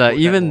just and they that, like, just quote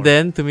that even more.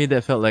 then, to me,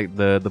 that felt like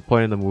the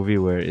point in the movie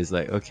where it's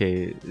like,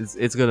 okay,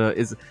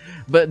 it's.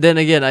 But then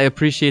again, I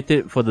appreciate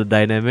it for the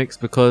dynamics,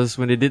 because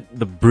when they did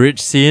the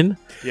bridge scene,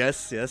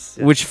 Yes.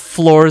 which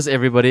floors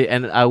everybody,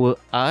 and I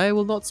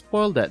will not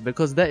spoil that,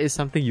 because that is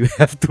something you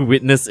have to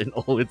witness in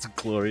all its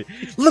glory.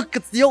 Look,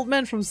 it's the old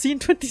man from scene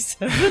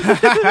 27.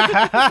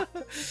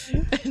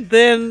 And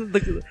then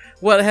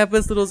what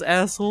happens to those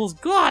assholes?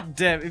 God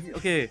damn!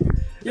 If you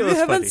was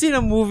haven't funny. seen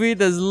a movie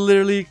that's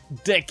literally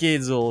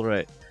decades old,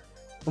 right?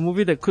 A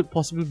movie that could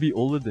possibly be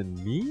older than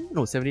me?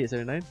 No, 78,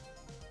 79?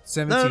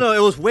 No, it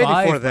was way before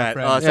my that.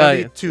 friend.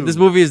 72. This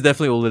movie is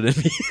definitely older than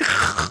me.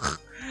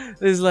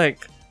 It's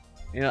like,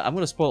 I'm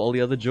gonna spoil all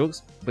the other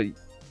jokes, but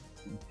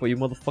for you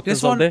motherfuckers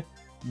This out one- there,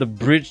 the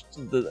bridge.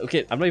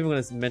 Okay, I'm not even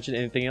gonna mention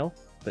anything else,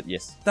 but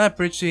yes. That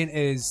bridge scene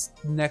is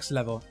next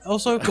level.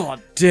 Also,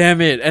 God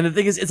damn it! And the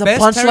thing is, it's a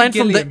Best Terry punchline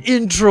from the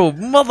Gilliam. intro,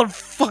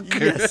 motherfucker.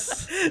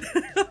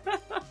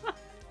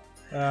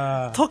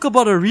 Yes. Talk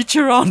about a reach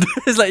around.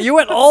 It's like you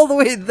went all the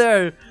way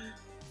there.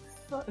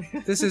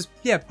 this is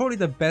probably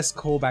the best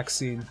callback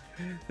scene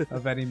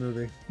of any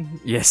movie.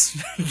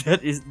 Yes,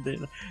 that is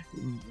the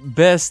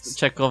best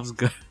Chekhov's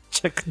gun.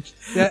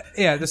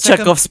 Yeah, the second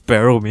Chekhov's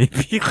sparrow,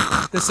 maybe.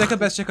 the second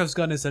best Chekhov's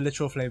gun is a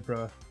literal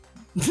flamethrower.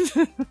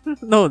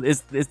 No,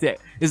 it's the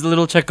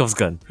little Chekhov's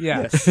gun.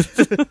 Yeah.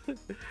 Yes.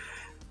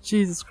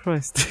 Jesus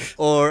Christ.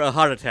 Or a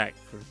heart attack,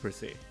 per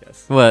se.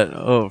 Yes. What?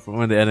 Oh, from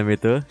when the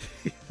animator?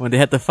 When they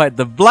had to fight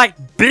the black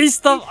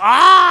beast of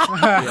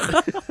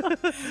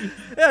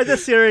Yeah,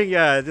 just hearing the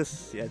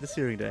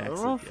accent.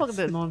 Oh, fuck yes.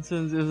 that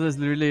nonsense. It was just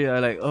really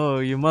like, oh,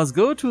 you must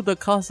go to the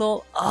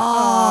castle.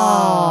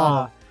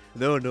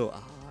 No.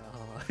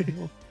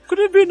 Could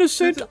it be the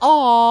Saint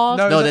Ah?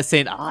 No, No, is that's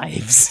Saint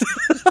Ives.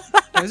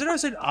 Is it not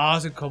St.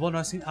 Ars in Cobble,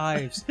 not St.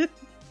 Ives? Do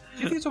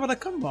you think it's about a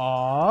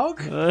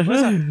Camargue?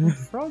 Where's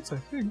that? France, I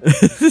think.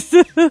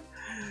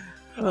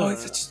 Oh, it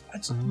just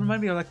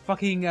remind me of like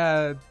fucking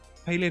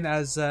Palin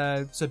as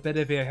Sir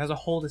Bedivere. He has a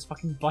hole this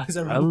fucking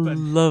visor I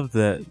open. love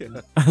that.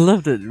 Yeah. I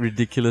love that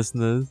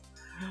ridiculousness.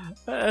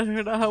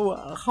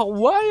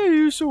 Why are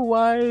you so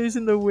wise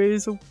in the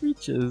ways of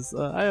creatures?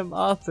 I am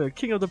Arthur,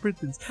 king of the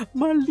Britons.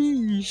 My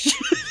liege.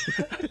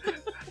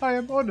 I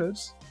am honoured.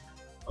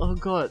 Oh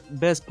god,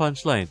 best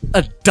punchline.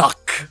 A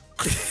duck.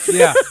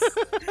 Yeah,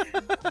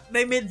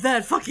 They made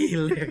that fucking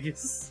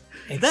hilarious.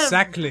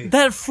 exactly.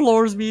 That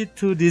floors me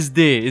to this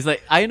day. It's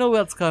like I know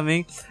what's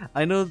coming.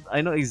 I know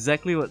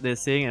exactly what they're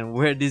saying and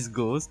where this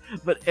goes.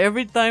 But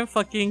every time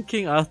fucking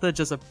King Arthur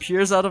just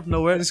appears out of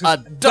nowhere, This a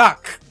goes,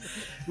 duck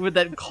with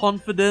that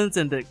confidence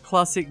and that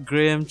classic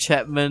Graham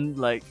Chapman,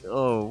 like,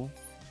 oh.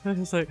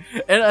 It's like,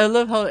 and I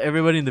love how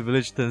everybody in the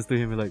village turns to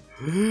him and like,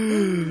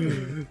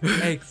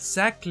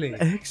 Exactly.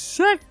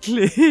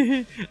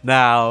 exactly.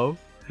 Now,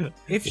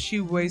 If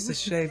she weighs the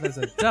shape as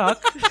a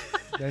duck,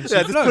 then she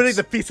Yeah, just floats. putting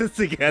the pieces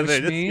together.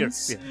 Which just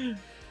means- yeah.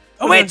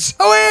 A witch!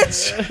 A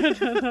witch!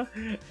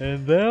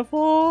 and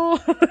therefore,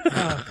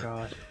 Oh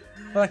god.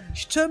 Like,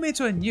 she turned me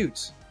into a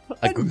newt.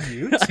 I A got,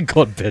 newt? I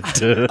got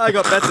better. I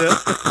got better.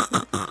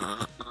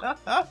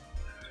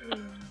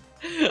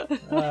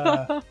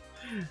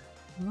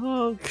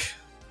 Oh,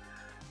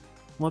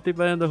 Monty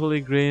Palin and the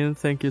Holy Grail,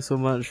 thank you so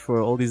much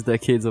for all these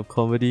decades of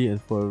comedy and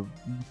for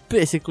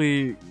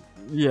basically,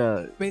 But,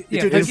 yeah,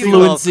 Introducing thank you,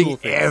 influencing cool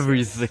things.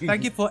 everything.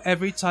 thank you for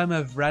every time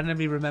I've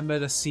randomly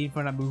remembered a scene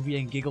from that movie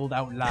and giggled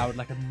out loud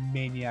like a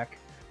maniac.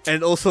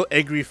 And also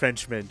angry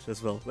Frenchmen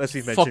as well, as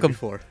we Fuck mentioned 'em.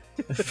 before.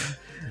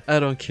 I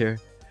don't care.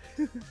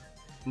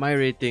 My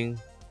rating.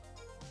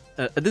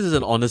 This is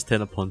an honest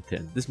 10 upon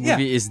 10. This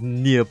movie Yeah. is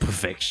near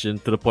perfection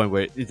to the point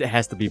where it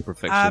has to be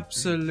perfection.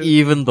 Absolutely.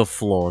 Even the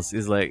flaws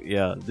is like,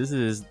 yeah, this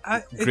is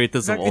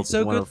greatest of all. It's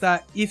so one good of-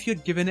 that if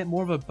you'd given it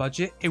more of a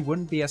budget, it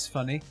wouldn't be as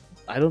funny.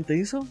 I don't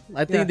think so.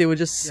 I think Yeah. they were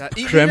just Yeah,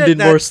 crammed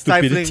needed in more that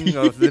stifling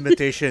stupidity. of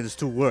limitations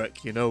to work,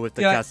 with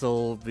the Yeah.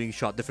 castle being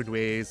shot different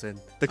ways and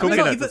the I mean,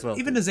 coconuts even, as well.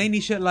 even the zany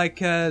shit like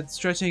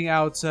stretching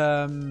out,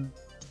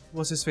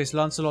 what's his face,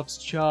 Lancelot's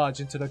charge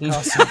into the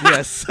castle.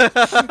 Yes.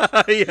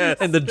 Yes.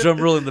 And the drum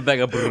roll in the back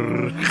of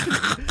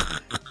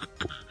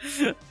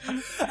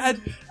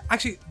And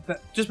actually,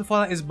 just before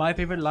that is my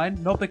favorite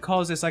line, not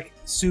because it's like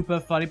super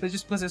funny, but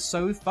just because it's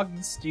so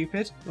fucking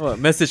stupid. What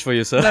message for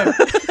you, sir? No,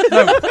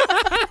 no.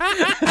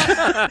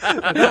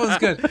 That was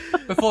good.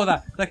 Before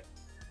that, like,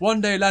 One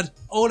day, lad,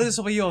 all this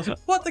will be yours.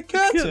 What, the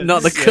curtains?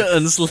 Not the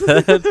curtains,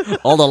 lad.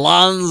 All the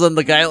lands and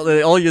the guy,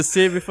 all you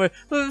see before.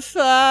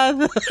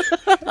 Son,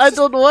 I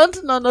don't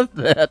want none of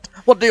that.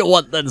 What do you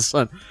want then,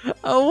 son?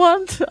 I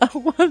want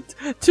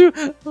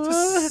to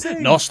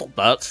sing. No, stop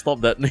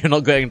that. You're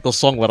not getting into a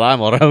song when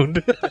I'm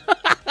around.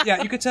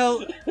 Yeah, you could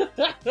tell.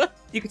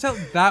 You could tell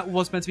that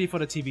was meant to be for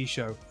the TV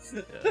show,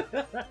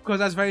 because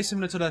that's very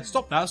similar to the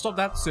stop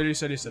that, silly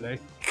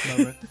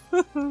moment.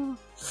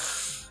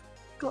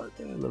 God,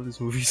 I love this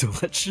movie so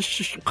much.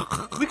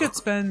 We could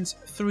spend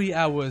 3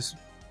 hours,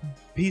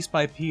 piece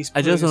by piece.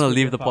 I just want to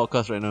leave the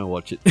podcast right now and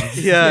watch it.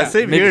 Yeah,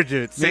 same maybe- here,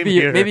 dude. Same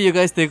here. Maybe you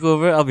guys take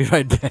over. I'll be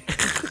right back.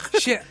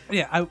 Shit,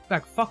 yeah,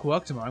 fuck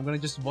work tomorrow. I'm gonna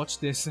just watch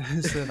this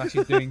instead of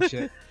actually doing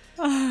shit.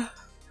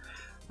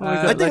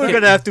 I think we're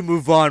gonna have to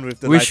move on with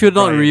the. We Life should of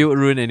not Brian.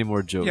 ruin any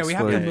more jokes. Yeah, we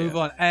have for to it. move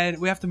on, and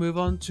we have to move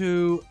on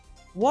to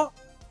what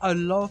a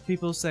lot of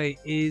people say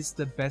is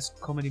the best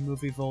comedy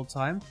movie of all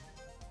time,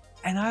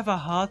 and I have a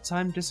hard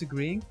time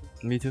disagreeing.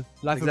 Me too.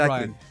 Life Exactly. of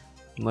Brian,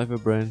 Life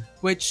of Brian.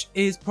 which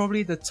is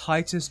probably the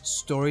tightest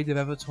story they've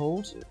ever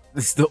told.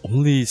 It's the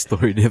only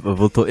story they've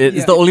ever told. It's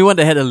Yeah. the only one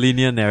that had a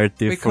linear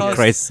narrative, for Because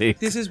Christ's sake.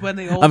 This is when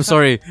they all I'm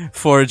sorry,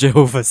 for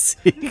Jehovah's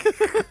sake.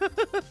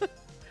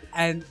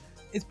 and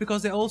it's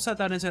because they all sat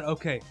down and said,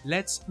 okay,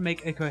 let's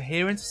make a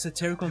coherent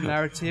satirical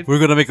narrative. We're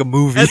gonna make a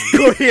movie. As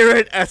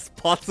coherent as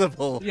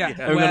possible. Yeah.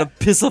 We're where- gonna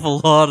piss off a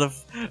lot of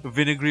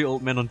vinegary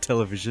old men on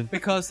television.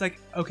 Because, like,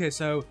 okay,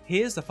 so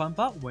here's the fun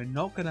part. We're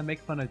not going to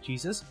make fun of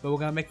Jesus, but we're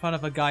going to make fun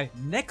of a guy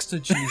next to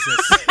Jesus.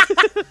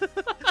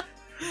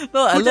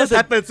 No, I Who love just that.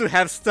 happens to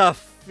have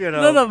stuff,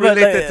 But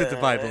related like, to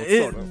the Bible.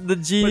 Sort of. The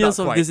genius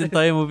not of this quite.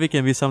 entire movie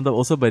can be summed up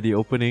also by the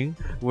opening,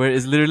 where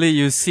it's literally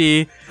you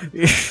see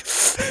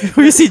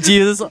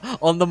Jesus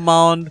on the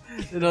mound,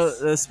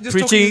 Just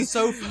preaching, talking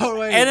so far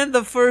away. and then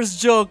the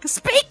first joke,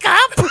 "Speak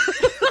up."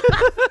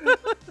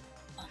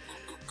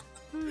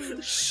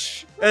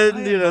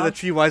 And the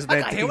three wise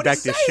men can't hear taking what back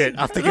he's their saying. shit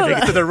after giving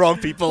it to the wrong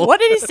people. What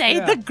did he say?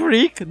 Yeah. The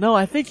Greek? No,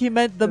 I think he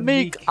meant the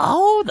meek. meek.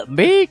 Oh, the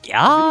meek.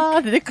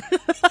 Yeah.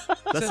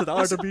 That's an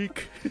art of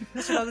meek.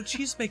 That's about the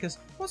cheesemakers.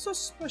 What's so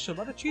special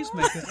about the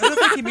cheesemakers? I don't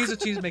think he means the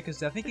cheesemakers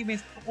there. I think he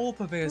means all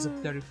purveyors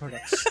of dairy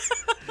products.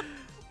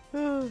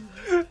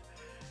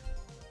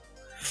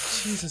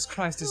 Jesus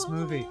Christ, this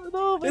movie.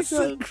 Oh my It's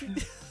so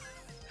God.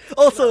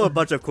 Also a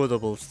bunch of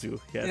quotables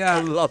too. Yes, Yeah.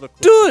 a lot of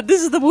Dude,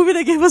 this is the movie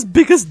that gave us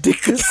biggest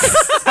dicks. What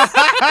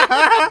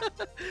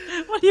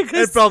are you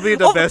guys? and probably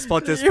the Oh, best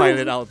Pontius you-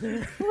 Pilate out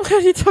there. What are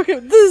you talking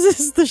about? This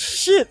is the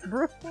shit,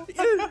 bro.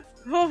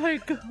 Oh my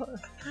God.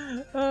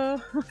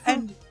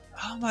 And,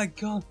 oh my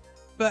god.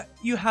 But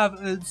you have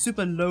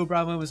super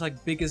lowbrow moments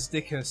like Biggest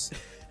Dickus.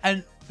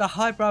 And the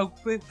highbrow,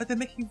 but they're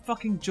making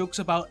fucking jokes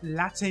about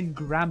Latin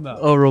grammar.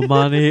 Oh,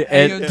 Romani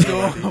and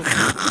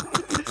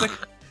It's like,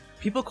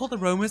 people call the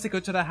Romans, they go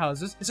to their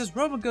houses. It says,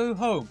 Roman, go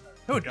home.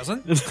 No, it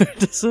doesn't.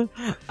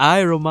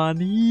 I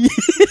Romani.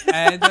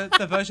 And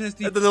the version is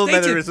And the little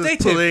dative, mannerisms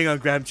dative. pulling on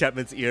Graham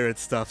Chapman's ear and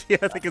stuff. Yeah,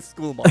 like a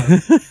school mom.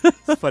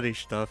 It's funny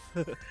stuff.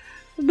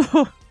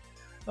 No.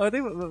 I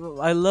think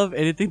I love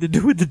anything to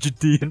do with the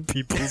Judean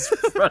people's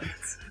front.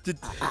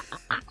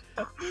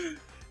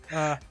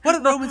 What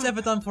have Romans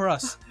ever done for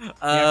us? The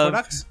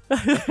aqueducts?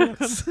 Of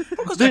course,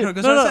 The, the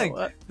aqueducts, what I'm saying.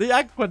 the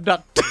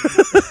aqueduct.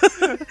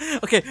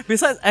 Okay,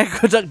 besides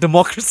aqueduct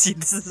democracy,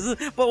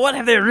 but what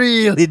have they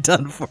really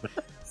done for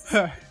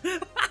us?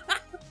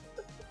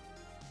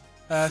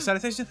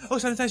 Sanitation? Oh,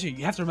 sanitation.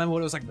 You have to remember what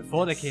it was like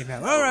before they came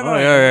out. All right, Oh,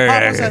 yeah.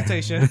 Apart from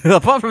sanitation.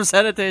 Apart from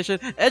sanitation,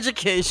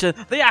 education,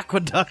 the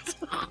aqueduct.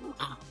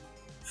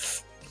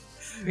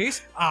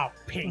 Peace? Oh,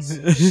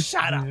 peace.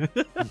 Shut up.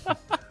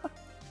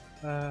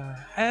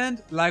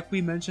 And like we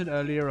mentioned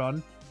earlier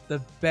on, the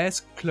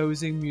best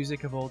closing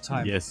music of all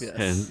time. Yes,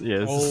 Yes.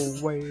 yes.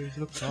 Always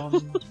look on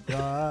the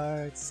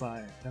bright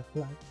side of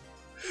life.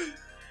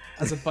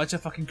 As a bunch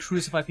of fucking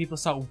crucified people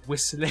start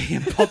whistling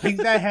and popping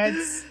their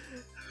heads.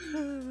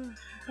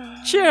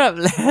 Cheer up,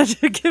 lad.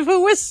 Give a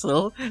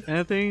whistle,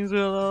 and things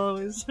will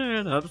always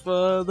turn out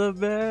for the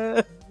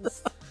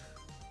best.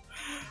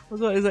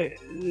 Also, it's like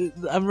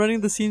I'm running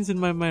the scenes in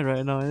my mind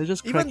right now, and it's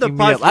just Even cracking the me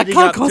parts up. I leading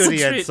can't up to the end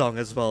concentrate. song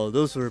as well.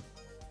 Those were,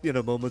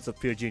 moments of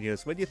pure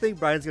genius. When you think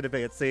Brian's gonna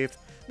get saved,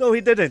 no,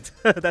 he didn't.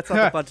 That's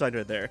not the punchline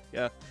right there.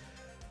 Yeah.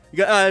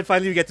 And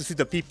finally, we get to see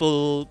the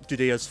people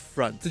Judea's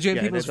front. The Judean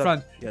Yeah, people's and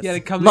front. yes. Yeah, they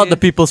come Not in. the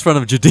people's front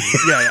of Judea.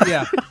 Yeah,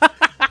 Yeah.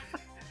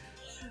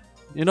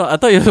 I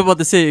thought you were about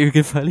to say you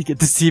can finally get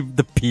to see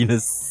the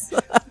penis.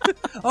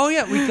 Oh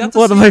yeah, we got to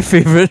One see of my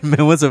favorite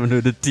moments of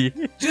nudity.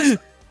 just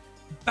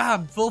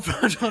bam, full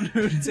frontal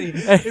nudity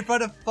in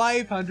front of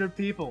 500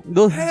 people.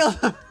 Those- Hail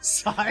the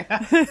Messiah!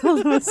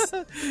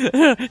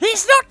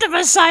 He's not the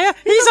Messiah.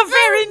 He's a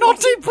very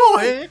naughty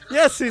boy.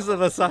 Yes, he's the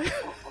Messiah.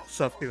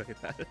 Something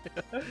like that.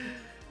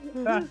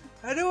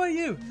 And who are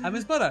you? I'm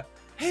his mother.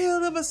 Hail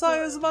the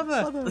Messiah's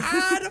mother!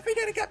 Ah, don't be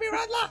gonna get me,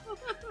 Rattler!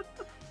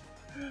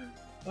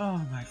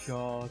 Oh my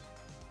god.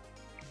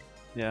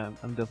 Yeah,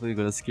 I'm definitely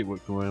gonna skip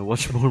work tomorrow and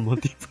watch more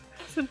Monty.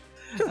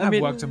 I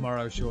mean, work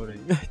tomorrow, surely.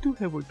 I do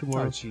have work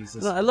tomorrow. Oh,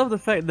 Jesus. No, I love the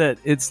fact that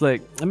it's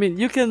like, I mean,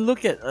 you can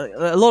look at,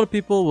 a lot of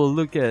people will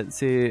look at,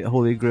 say,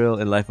 Holy Grail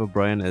and Life of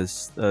Brian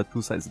as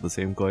two sides of the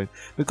same coin.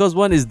 Because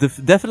one is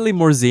definitely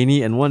more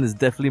zany and one is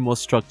definitely more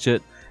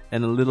structured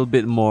and a little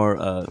bit more,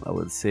 I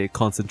would say,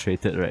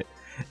 concentrated, right?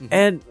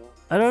 And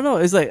I don't know,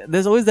 it's like,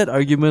 there's always that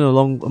argument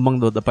among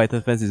the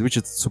Python fans is which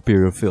is the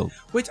superior film.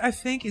 Which I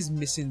think is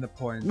missing the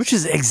point. Which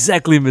is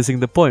exactly missing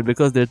the point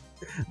because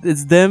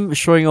it's them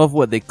showing off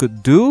what they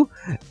could do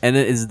and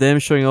then it's them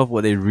showing off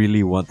what they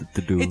really wanted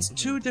to do. It's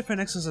two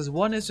different exercises.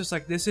 One is just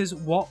like, this is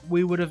what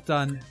we would have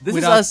done This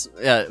is us,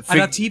 yeah, at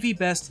our TV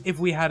best if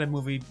we had a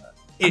movie.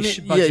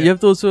 Budget. Yeah, you have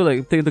to also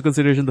like take into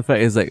consideration the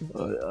fact is like,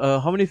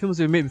 how many films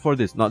have you made before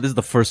this? No, this is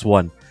the first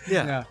one.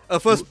 Yeah. A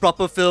first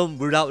proper film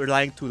without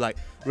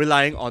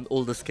relying on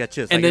older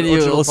sketches. And like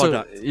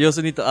then you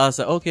also need to ask,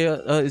 okay,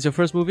 it's your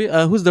first movie?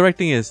 Who's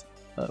directing is?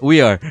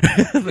 We are.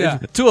 Yeah.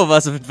 Two of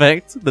us, in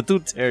fact, the two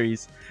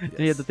Terrys. Yes. And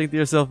you have to think to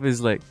yourself is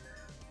like,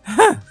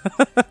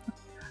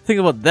 think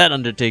about that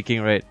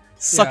undertaking, right?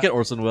 Suck it,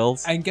 Orson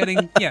Welles. And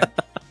getting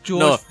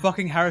George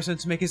fucking Harrison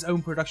to make his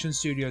own production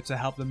studio to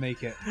help them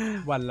make it.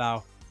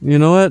 Walao. You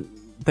know what?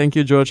 Thank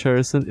you, George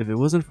Harrison. If it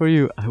wasn't for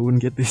you, I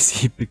wouldn't get this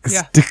seat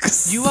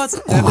because you are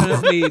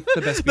definitely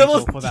the best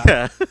people for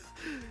that.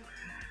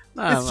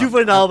 Yeah. It's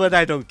juvenile, but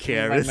I don't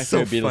care. It's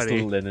so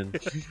funny. Lennon.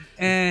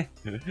 Trying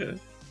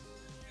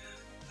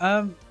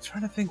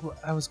to think.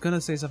 I was gonna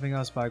say something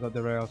else, but I got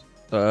derailed.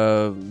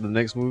 The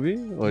next movie?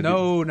 Or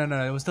No.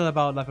 It was still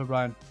about Life of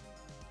Brian.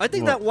 I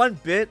think that one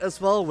bit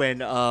as well when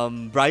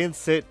Brian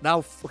said,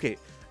 "Now, okay,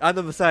 I'm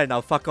the Messiah.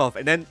 Now, fuck off."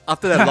 And then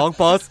after that long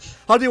pause,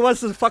 how do you want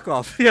us to fuck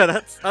off?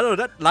 Yeah, I don't know.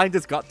 That line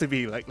just got to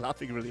me like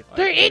laughing really hard.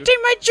 They're eating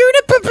my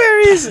juniper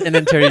berries. And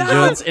then Terry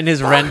Jones in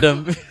his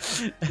random,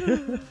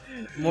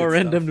 more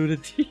random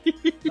nudity.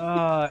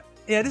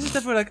 Yeah, this is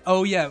definitely like,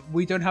 oh yeah,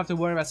 we don't have to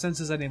worry about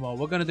censors anymore.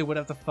 We're gonna do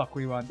whatever the fuck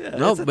we want. Yeah,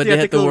 no, it's a but they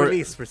had to worry.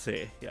 Release per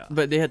se. Yeah.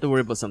 But they had to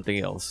worry about something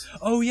else.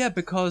 Oh yeah,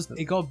 because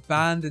it got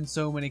banned in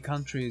so many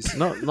countries.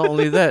 Not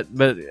only that,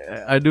 but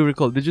I do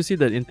recall. Did you see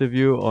that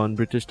interview on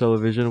British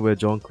television where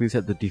John Cleese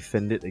had to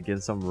defend it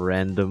against some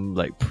random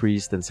like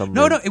priest and some?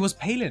 No, it was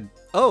Palin.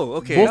 Oh,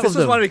 okay. Both this of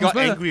was them. when we got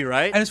angry,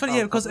 right? And it's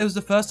funny, because it was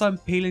the first time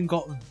Palin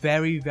got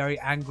very, very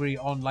angry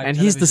on like. And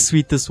television. he's the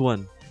sweetest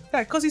one.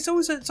 Yeah, because he's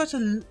always such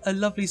a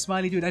lovely,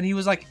 smiley dude, and he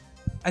was like,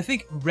 I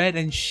think, red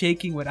and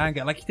shaking with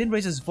anger. Like, he didn't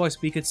raise his voice,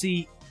 but you could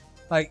see,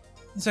 like,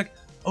 it's like,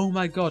 oh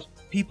my god,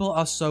 people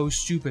are so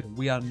stupid.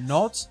 We are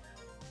not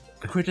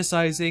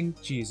criticizing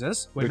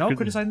Jesus. We're not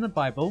criticizing the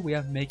Bible. We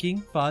are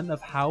making fun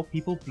of how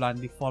people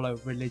blindly follow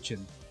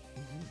religion.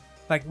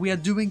 Like, we are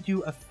doing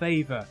you a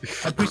favor.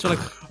 And priests are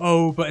like,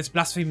 oh, but it's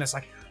blasphemous.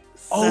 Like,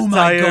 oh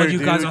my god, you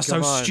guys are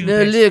so stupid.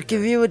 No, look,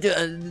 if you were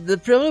to, the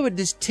problem with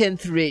this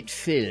 10th-rate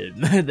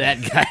film,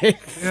 that guy,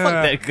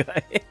 fuck that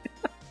guy.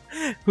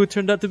 Who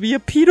turned out to be a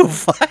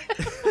pedophile.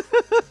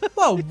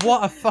 Well,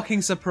 what a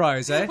fucking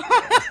surprise, eh?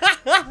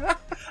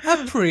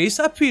 A priest,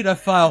 a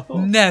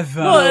pedophile,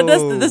 never.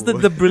 No, that's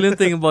the brilliant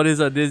thing about it is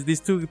that these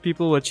two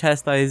people were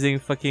chastising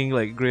fucking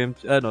like John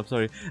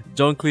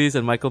Cleese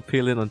and Micheal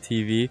Palin on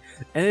TV,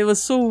 and it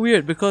was so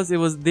weird because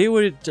they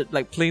were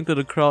like playing to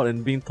the crowd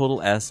and being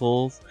total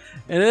assholes,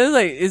 and then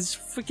like it's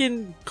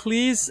freaking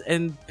Cleese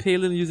and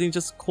Palin using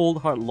just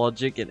cold hard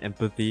logic and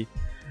empathy.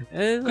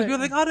 Because people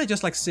think, oh, they're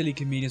just like silly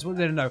comedians. What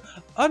do they know?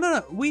 Oh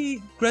no,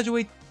 we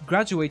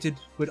graduated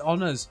with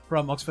honours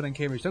from Oxford and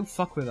Cambridge. Don't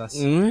fuck with us.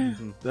 I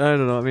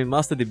don't know. I mean,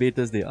 master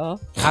debaters they are.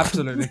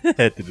 Absolutely.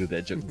 I had to do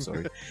that joke. I'm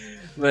sorry,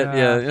 but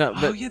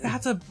they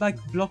had to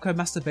like block a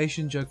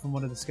masturbation joke from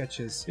one of the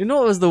sketches. You know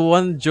what was the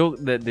one joke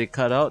that they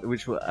cut out,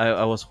 which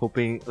I was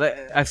hoping, like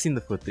I've seen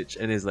the footage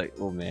and it's like,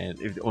 oh man,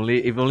 if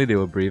only they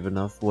were brave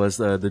enough, was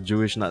the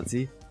Jewish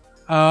Nazi.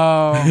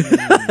 Oh,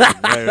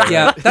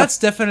 yeah, that's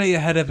definitely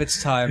ahead of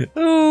its time.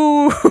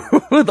 Oh,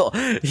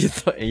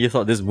 you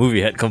thought this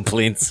movie had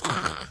complaints.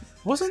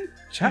 Wasn't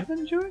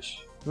Chapman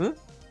Jewish? Huh?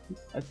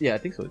 Yeah, I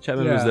think so.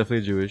 Chapman was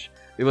definitely Jewish.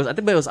 It was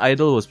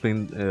Idol was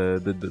playing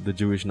the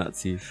Jewish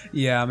Nazi.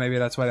 Yeah, maybe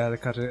that's why they had to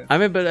cut it. I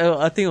mean, but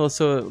I think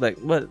also like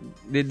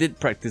they did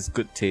practice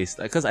good taste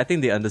because I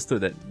think they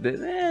understood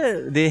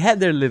that they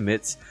had their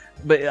limits.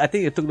 But I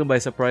think it took them by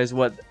surprise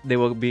what they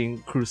were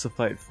being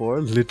crucified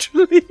for,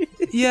 literally.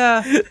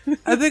 Yeah,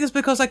 I think it's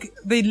because like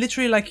they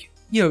literally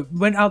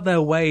went out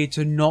their way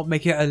to not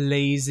make it a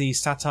lazy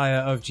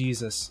satire of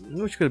Jesus,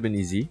 which could have been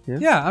easy.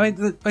 Yeah, I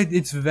mean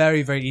it's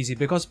very, very easy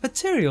because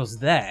material's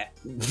there.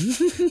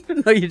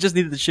 No, you just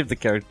needed to shift the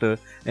character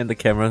and the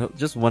camera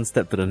just one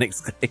step to the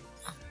next guy.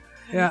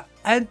 Yeah,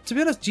 and to be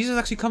honest, Jesus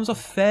actually comes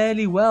off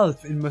fairly well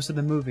in most of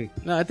the movie.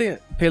 No, I think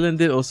Palin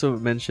did also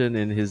mention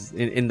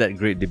in that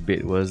great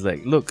debate was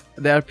like, look,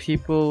 there are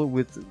people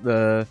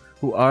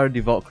who are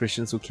devout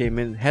Christians who came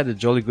in, had a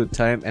jolly good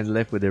time, and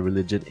left with their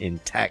religion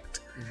intact.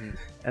 Mm-hmm.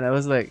 And I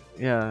was like,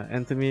 yeah.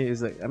 And to me,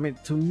 it's like, I mean,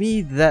 to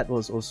me that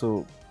was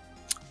also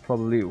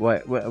probably why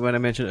when I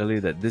mentioned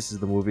earlier that this is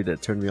the movie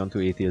that turned me on to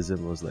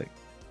atheism was like,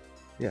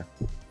 yeah,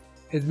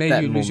 it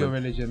made you lose your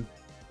religion.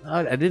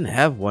 I didn't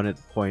have one at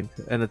the point,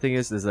 and the thing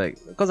is like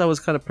because I was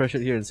kind of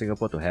pressured here in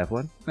Singapore to have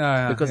one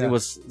because it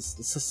was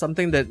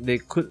something that they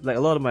could like a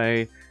lot of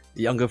my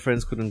younger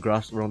friends couldn't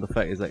grasp around the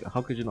fact is like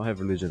how could you not have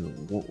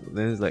religion?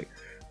 Then it's like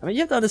I mean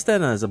you have to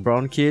understand as a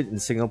brown kid in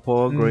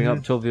Singapore growing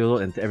up 12 years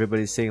old and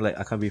everybody's saying like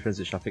I can't be friends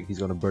with Shafiq, he's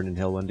gonna burn in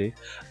hell one day.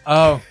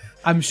 Oh,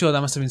 I'm sure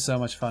that must have been so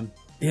much fun.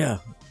 Yeah,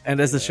 and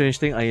that's the strange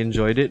thing. I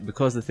enjoyed it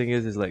because the thing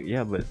is like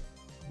yeah, but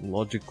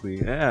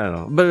logically, I don't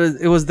know, but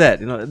it was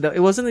that it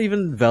wasn't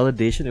even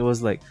validation. It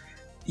was like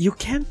you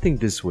can't think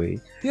this way.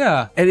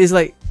 Yeah, and it's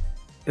like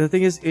the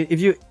thing is,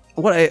 if you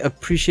what I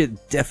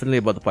appreciate definitely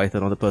about the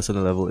Python on the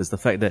personal level is the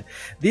fact that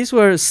these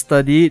were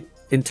studied,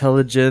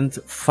 intelligent,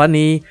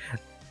 funny,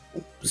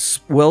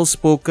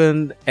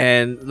 well-spoken,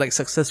 and like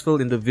successful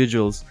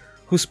individuals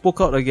who spoke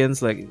out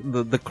against like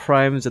the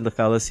crimes and the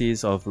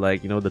fallacies of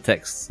like the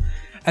texts.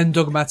 And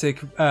dogmatic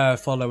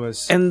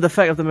followers. And the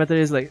fact of the matter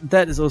is, like,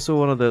 that is also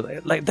one of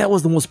the like that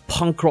was the most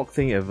punk rock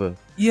thing ever.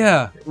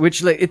 Yeah.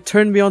 Which like it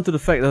turned me on to the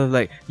fact that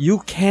like you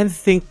can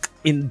think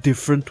in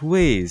different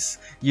ways.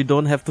 You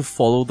don't have to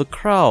follow the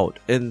crowd.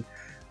 And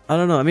I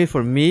don't know. I mean,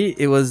 for me,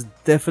 it was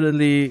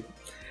definitely.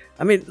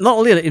 I mean, not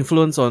only an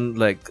influence on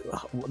like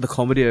the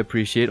comedy I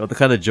appreciate or the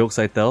kind of jokes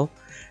I tell.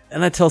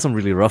 And I tell some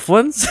really rough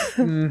ones.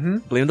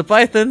 Blame the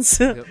Pythons.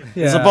 Yep.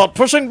 It's about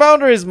pushing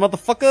boundaries,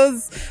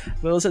 motherfuckers.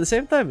 But also at the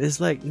same time,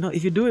 it's like,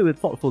 if you do it with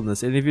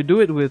thoughtfulness and if you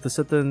do it with a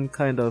certain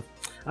kind of...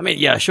 I mean,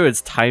 yeah, sure,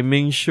 it's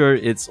timing. Sure,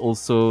 it's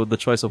also the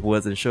choice of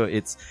words. And sure,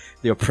 it's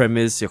your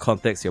premise, your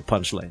context, your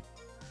punchline.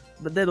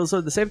 But then also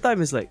at the same time,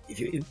 it's like, if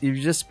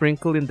you just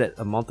sprinkle in that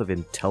amount of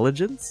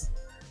intelligence,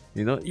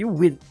 you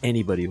win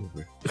anybody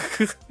over.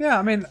 Yeah,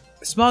 I mean,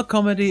 smart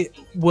comedy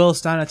will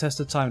stand a test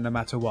of time no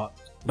matter what.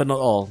 But not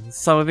all.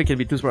 Some of it can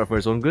be too smart for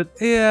its own good.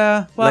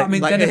 Yeah, well, I mean,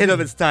 like then ahead of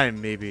its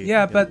time, maybe.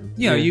 Yeah, but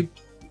it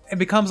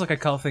becomes like a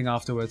cult thing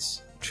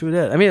afterwards. True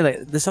that. I mean,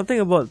 like, there's something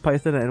about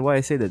Python and why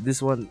I say that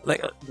this one,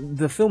 like,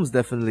 the films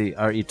definitely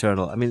are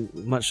eternal. I mean,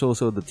 much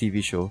also the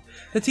TV show.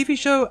 The TV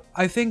show,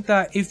 I think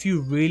that if you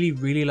really,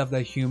 really love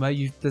their humor,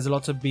 there's a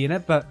lot to be in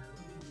it, but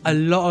a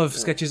lot of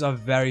sketches are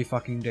very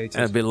fucking dated.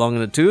 And a bit long in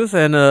the tooth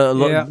and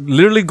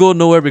literally go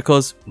nowhere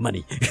because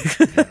money.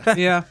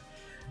 Yeah.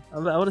 I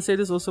want to say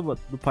this also about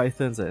the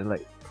Pythons and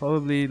like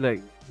probably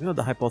like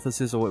the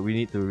hypothesis or what we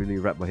need to really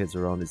wrap our heads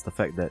around is the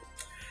fact that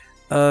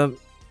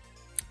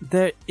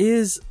there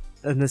is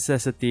a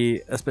necessity,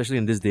 especially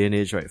in this day and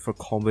age, right, for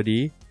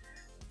comedy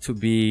to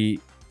be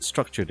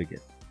structured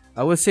again.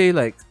 I would say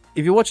like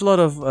if you watch a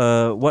lot of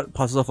what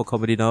passes off for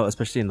comedy now,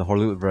 especially in the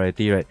Hollywood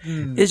variety, right,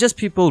 it's just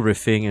people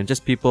riffing and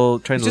just people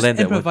trying to land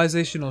that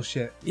improvisational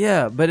shit.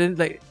 Yeah, but then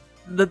like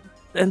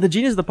the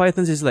genius of the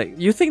Pythons is like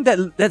you think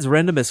that's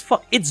random as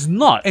fuck. It's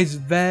not. It's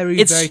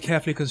very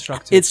carefully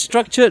constructed. It's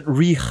structured,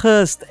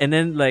 rehearsed, and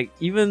then like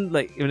even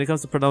like when it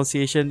comes to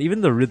pronunciation,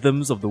 even the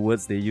rhythms of the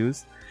words they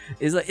use,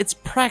 is like it's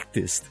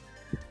practiced.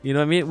 You know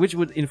what I mean? Which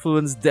would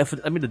influence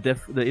definitely. I mean,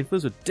 the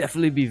influence would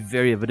definitely be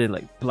very evident,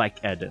 like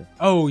Blackadder.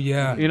 Oh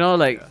yeah.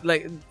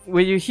 Like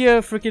when you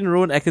hear freaking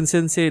Rowan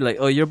Atkinson say like,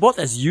 "Oh, you're about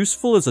as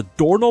useful as a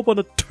doorknob on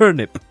a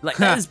turnip." Like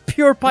that is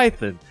pure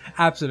Python.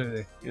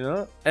 Absolutely.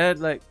 And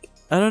like.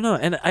 I don't know,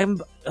 and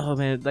oh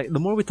man, like the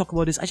more we talk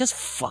about this, I just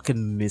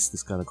fucking miss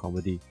this kind of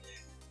comedy.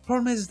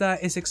 Problem is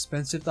that it's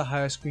expensive to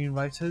hire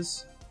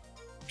screenwriters.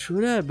 True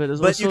that,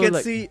 but you can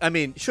see, I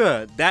mean,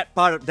 sure,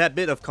 that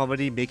bit of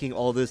comedy making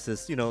all this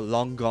is,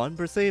 long gone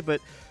per se, but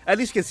at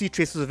least you can see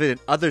traces of it in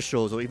other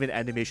shows or even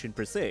animation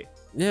per se.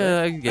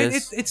 Yeah, right? I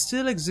guess. It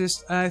still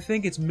exists. I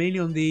think it's mainly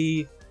on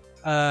the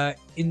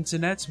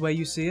internet where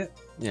you see it.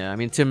 Yeah, I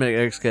mean, Tim and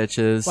Eric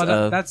sketches.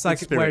 Well, that's like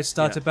where it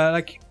started, but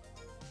like,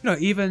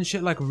 even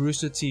shit like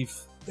Rooster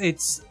Teeth,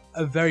 it's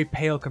a very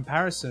pale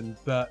comparison,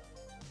 but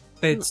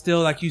it's still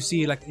like you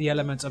see like the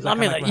elements of. I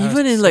mean, like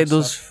even in like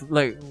those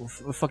like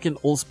fucking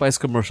Old Spice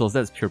commercials,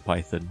 that's pure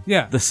Python.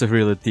 Yeah, the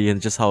surreality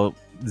and just how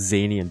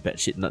zany and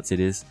batshit nuts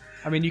it is.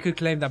 I mean, you could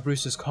claim that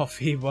Brewster's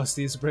Coffee was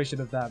the inspiration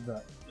of that,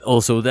 but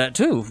also that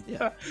too.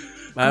 Yeah,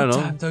 I don't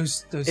know. Damn,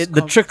 those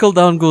the trickle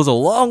down goes a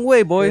long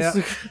way, boys.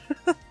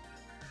 Yeah.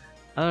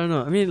 I don't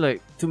know. I mean,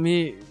 like to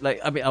me,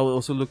 like I mean, I would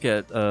also look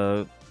at.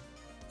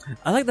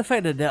 I like the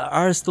fact that there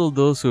are still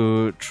those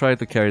who try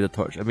to carry the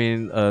torch. I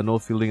mean, Noel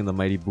Fielding and the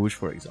Mighty Boosh,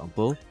 for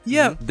example.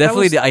 Yeah,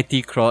 definitely the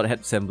IT crowd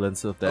had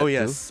semblance of that. Oh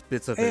yes,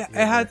 bits of it. It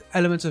had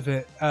elements of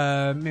it.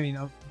 I mean,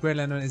 Graham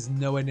Chapman is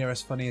nowhere near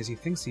as funny as he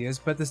thinks he is,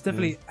 but there's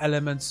definitely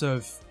elements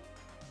of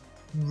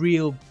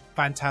real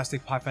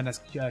fantastic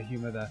Python-esque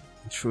humor there.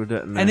 True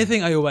that, man.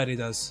 Anything Ayowade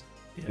does.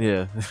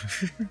 Yeah.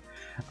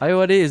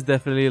 Ayowade is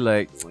definitely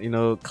like,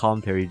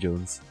 calm Terry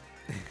Jones.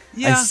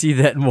 Yeah. I see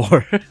that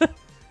more.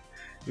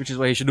 Which is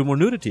why he should do more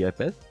nudity, I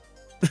bet.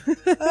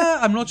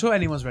 I'm not sure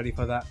anyone's ready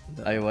for that.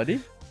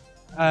 Ayowade?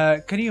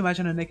 Can you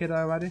imagine a naked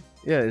Ayowade?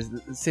 Yeah, it's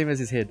the same as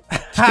his head.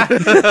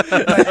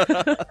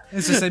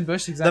 It's the same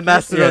bush, exactly. The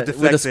master of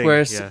deflecting. With the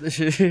squares,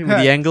 with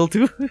the angle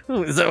too.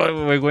 Is that what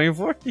we're going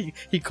for?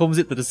 He combs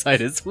it to the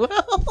side as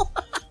well.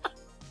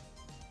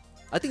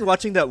 I think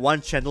watching that one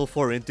Channel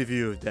 4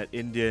 interview, that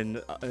Indian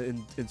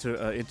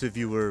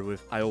interviewer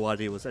with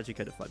Iowade was actually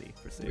kind of funny,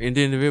 per se.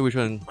 Indian interview, which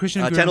one?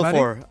 Christian Channel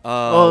Guramani?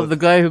 4. The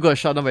guy who got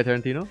shot down by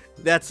Tarantino?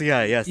 That's the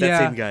guy, yes, that Yeah.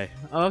 same guy.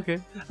 Oh, okay.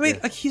 I mean,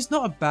 like, he's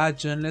not a bad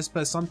journalist,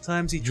 but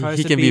sometimes he tries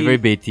He to can be very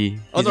baity.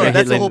 Oh He's no, very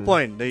that's the headline- whole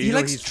point. That, He you know,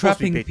 likes he's supposed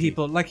to be trapping baity.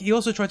 people. Like, he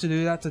also tried to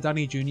do that to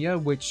Downey Jr.,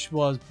 which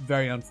was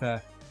very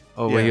unfair.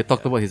 Oh, where Yeah, he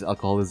talked about his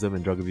alcoholism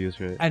and drug abuse,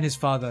 right? And his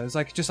father. It's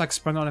like, just like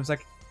sprung on him. It's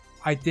like,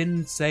 I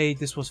didn't say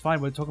this was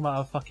fine. We're talking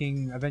about a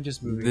fucking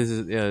Avengers movie. This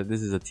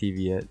is a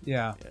TV ad.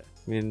 Yeah.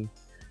 I mean,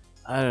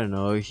 I don't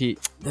know.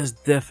 There's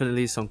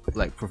definitely some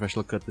like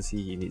professional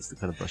courtesy he needs to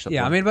kind of brush up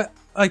Yeah, on. I mean, but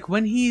like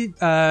when he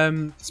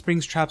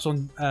springs traps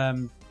on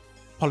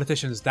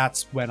politicians,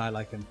 that's when I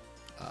like him.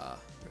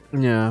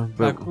 yeah,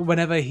 but Like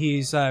whenever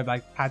he's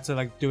like had to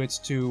like do it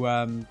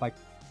to like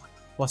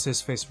what's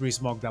his face,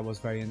 Rees-Mogg, that was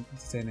very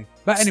entertaining.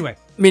 But anyway,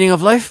 meaning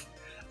of life.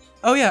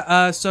 oh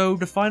yeah, so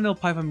the final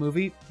Python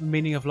movie,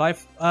 Meaning of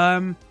Life,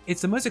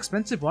 it's the most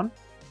expensive one,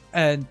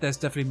 and there's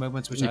definitely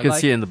moments which You I can like.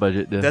 see it in the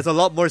budget. There. There's a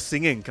lot more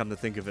singing, come to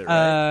think of it,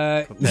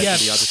 right? Compared yeah,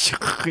 to the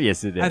other.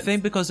 Yes, it is. I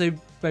think because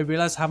they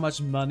realized how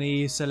much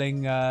money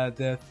selling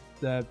the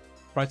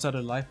Bright Side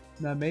of Life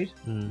made.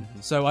 Mm.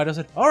 So I just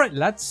said, all right,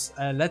 let's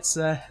let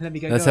me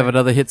get Let's going. have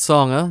another hit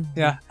song, huh?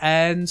 Yeah,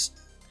 and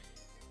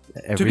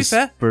to be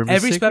fair,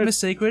 every sperm is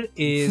sacred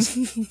is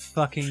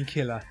fucking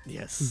killer.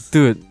 Yes.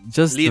 Dude,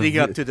 just Leading the,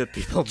 up to the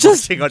people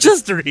just marching on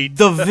just the street.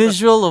 the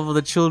visual of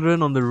the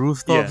children on the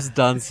rooftops Yeah.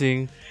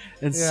 dancing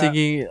and Yeah.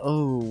 singing.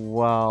 Oh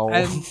wow!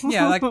 And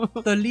yeah, like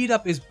the lead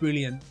up is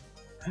brilliant.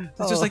 It's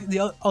just Oh. like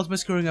the ultimate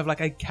screwing of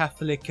like a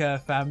Catholic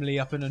family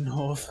up in the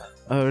north.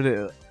 Oh,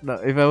 no,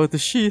 if I were to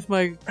sheath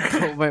my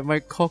my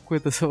cock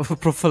with a sort of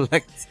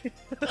prophylactic.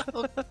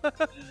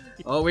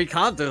 Oh, we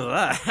can't do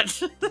that.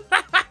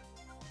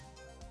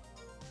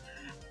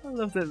 I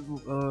love that.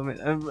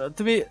 Man.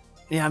 To me,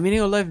 yeah,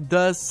 Meaning of Life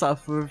does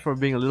suffer from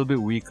being a little bit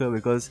weaker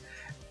because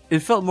it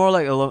felt more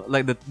like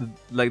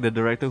the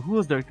director who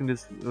was directing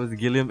this. Was it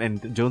Gilliam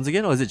and Jones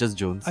again, or is it just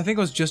Jones? I think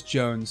it was just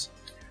Jones.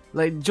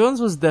 Like Jones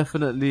was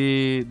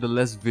definitely the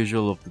less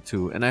visual of the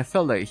two, and I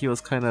felt like he was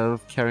kind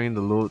of carrying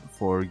the load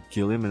for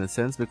Gilliam in a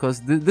sense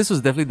because this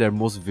was definitely their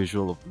most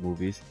visual of the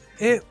movies.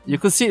 You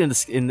could see it in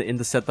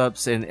the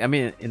setups and I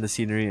mean in the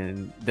scenery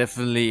and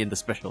definitely in the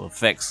special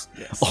effects.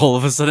 Yes. All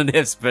of a sudden they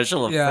have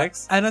special Yeah,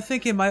 effects. and I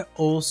think it might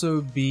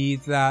also be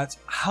that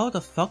how the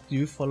fuck do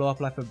you follow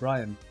up Life of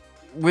Brian?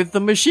 With the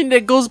machine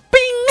that goes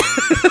ping.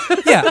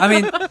 Yeah, I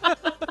mean,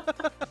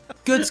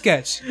 good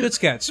sketch,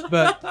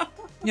 but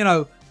you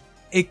know,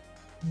 it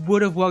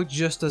would have worked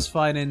just as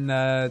fine in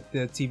the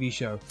TV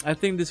show. I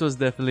think this was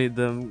definitely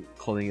them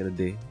calling it a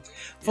day.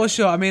 For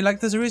sure. I mean, like,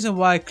 there's a reason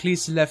why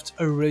Cleese left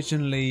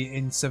originally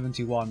in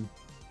 71.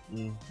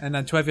 And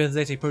then 12 years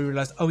later, he probably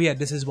realized, oh yeah,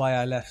 this is why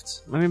I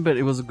left. I mean, but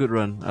it was a good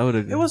run. I would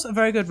agree. It was a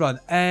very good run.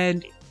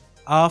 And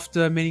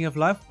after Meaning of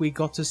Life, we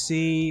got to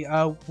see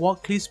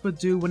what Cleese would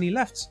do when he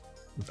left.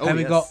 Oh, and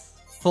we yes. got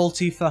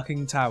Faulty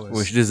Fucking Towers.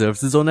 which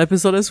deserves its own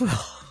episode as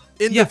well.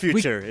 In Yeah, the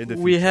future.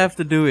 We have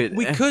to do it.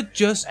 we could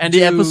just and do...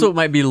 the episode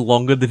might be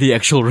longer than the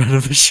actual run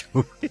of the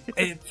show.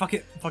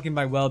 Fucking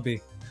might well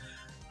be.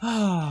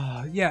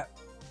 Yeah.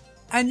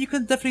 And you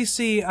can definitely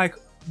see like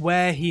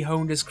where he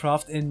honed his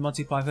craft in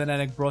Monty Python and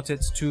like, brought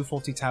it to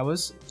Faulty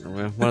Towers.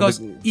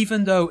 Because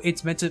even though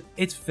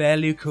it's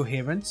fairly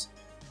coherent,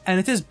 and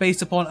it is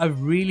based upon a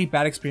really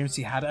bad experience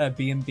he had at a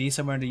B&B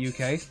somewhere in the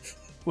UK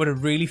with a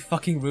really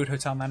fucking rude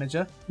hotel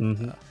manager.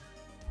 Mhm.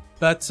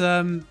 But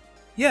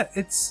yeah,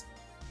 it's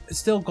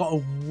still got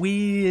a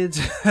weird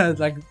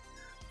like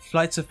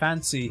flights of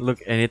fancy. Look,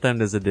 anytime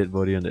there's a dead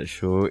body on that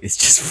show, it's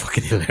just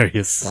fucking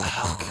hilarious.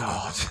 Oh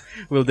god.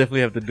 We'll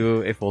definitely have to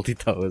do a Faulty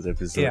Towers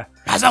episode. Yeah.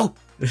 Basil!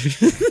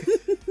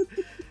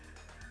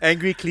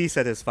 Angry Cleese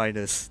at his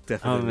finest,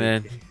 definitely. Oh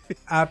man.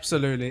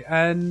 Absolutely.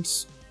 And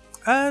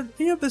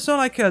you know, it's not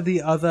like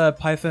the other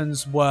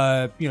Pythons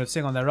were, you know,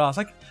 sitting on their ass.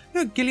 Like, you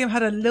know, Gilliam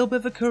had a little bit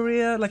of a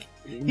career. Like,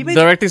 he made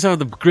Directing some of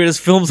the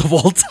greatest films of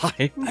all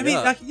time. I mean,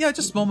 like, yeah,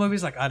 just small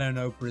movies like, I don't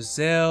know,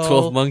 Brazil,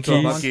 12 Monkeys.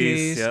 12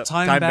 Monkeys, yep.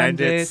 Time, Time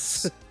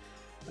Bandits.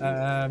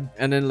 And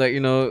then like, you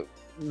know,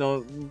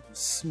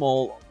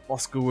 small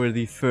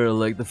Oscar-worthy fare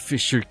like The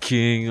Fisher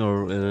King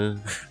or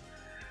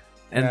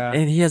Yeah.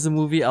 and he has a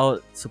movie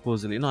out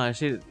supposedly. No,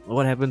 actually,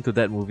 what happened to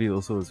that movie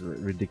also is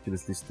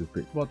ridiculously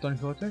stupid. What, Don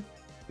Quixote?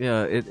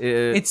 Yeah,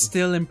 It's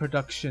still in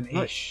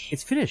production-ish.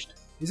 it's finished.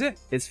 Is it?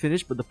 It's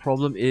finished, but the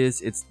problem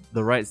is it's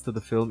the rights to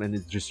the film and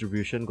its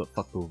distribution got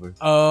fucked over.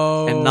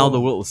 Oh. And now the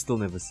world will still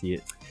never see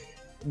it.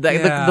 The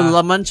Yeah.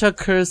 La Mancha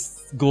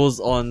curse goes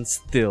on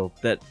still.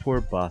 That poor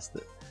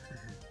bastard.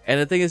 And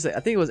the thing is, I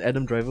think it was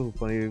Adam Driver who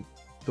finally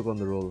took on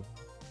the role.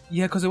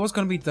 Yeah, because it was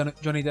going to be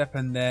Johnny Depp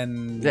and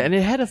then... Yeah, and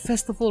it had a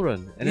festival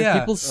run. And Yeah.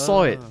 then people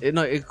saw Ah. it.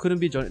 No, it couldn't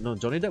be Johnny. No,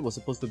 Johnny Depp was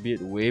supposed to be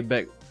it way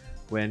back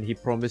when he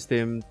promised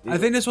him. I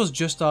think this was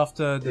just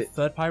after the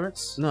third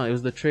Pirates. No, it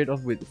was the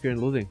trade-off with Fear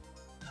and Loathing.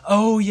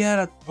 Oh,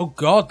 yeah. Oh,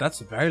 God,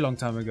 that's a very long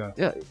time ago.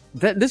 Yeah,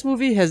 this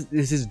movie is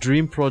his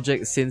dream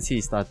project since he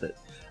started.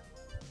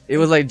 It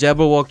was like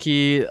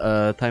Jabberwocky,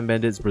 Time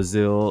Bandits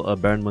Brazil,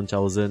 Baron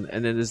Munchausen,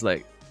 and then it's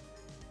like,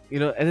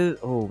 and then,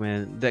 oh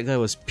man, that guy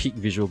was peak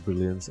visual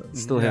brilliance.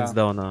 Still hands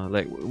down,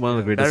 like one of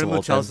the greatest Baron of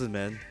all time. Munchausen,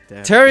 man.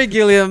 Damn. Terry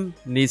Gilliam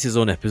needs his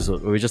own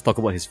episode where we just talk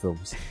about his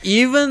films.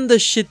 Even the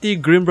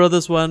shitty Grimm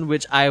Brothers one,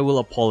 which I will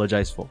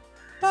apologize for.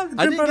 I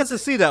didn't get to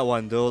see that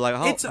one though. Like,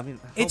 how?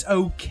 It's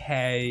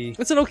okay.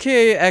 It's an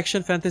okay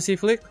action fantasy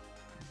flick.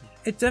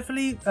 It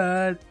definitely.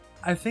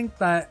 I think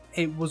that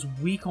it was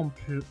weak on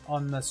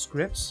the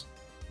scripts.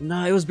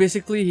 Nah, it was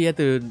basically he had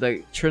to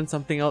like churn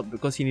something out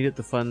because he needed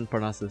to fund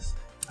Parnassus.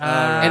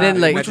 And then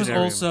like which was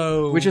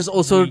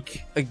also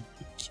weak.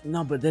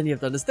 No, but then you have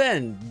to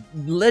understand,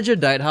 Ledger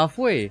died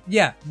halfway.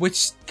 Yeah,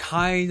 which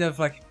kind of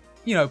like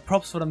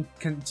props for them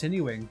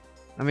continuing.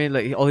 I mean,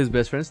 like all his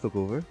best friends took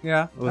over.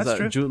 Yeah, was that's that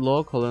true. Jude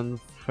Law, Colin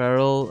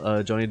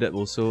Farrell, Johnny Depp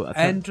also,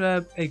 and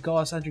it got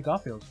us Andrew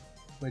Garfield,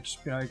 which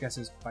I guess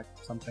is like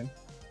something.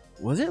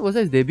 Was it? Was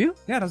that his debut?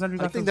 Yeah, that was Andrew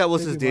Garfield. I think that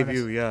was his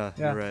debut. Yeah,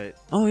 you're right.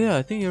 Oh yeah,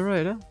 I think you're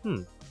right. Huh?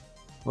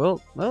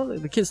 Well,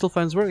 the kid still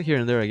finds work here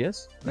and there, I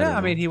guess. Yeah,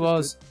 I mean, he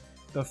was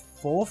the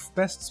 4th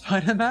best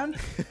Spider-Man.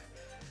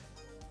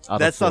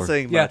 That's not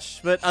saying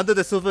much. But Under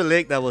the Silver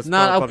Lake, that was.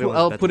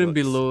 I'll put him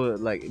below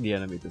like the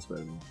animated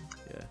Spider-Man.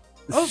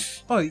 Yeah.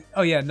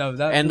 Oh yeah, no,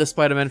 that and the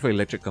Spider-Man for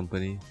Electric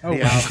Company. Oh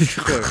wow.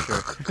 sure.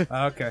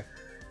 Okay.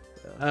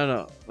 I don't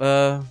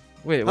know.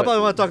 Wait. How about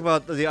we want to talk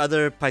about the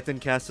other Python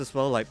cast as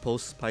well, like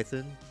post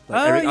Python,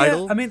 like Eric yeah.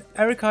 Idle? I mean,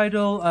 Eric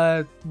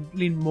Idle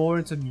leaned more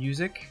into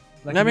music.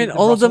 Like I mean,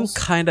 all of them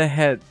kind of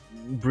had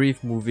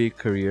brief movie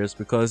careers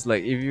because,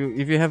 like,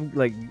 if you have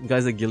like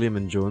guys like Gilliam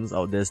and Jones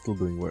out there still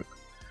doing work.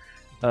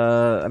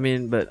 I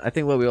mean, but I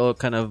think what we're all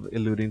kind of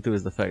alluding to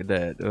is the fact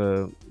that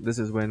this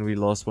is when we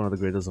lost one of the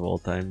greatest of all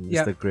time,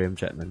 Mr. Graham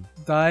Chapman.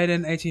 Died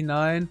in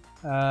 '89.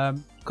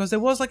 Because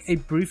there was like a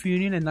brief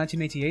reunion in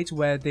 1988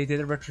 where they did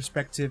a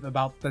retrospective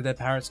about the Dead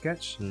Parrot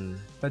sketch,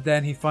 but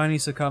then he finally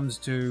succumbs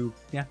to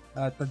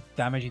the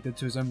damage he did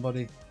to his own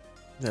body.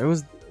 Yeah,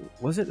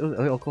 was it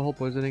alcohol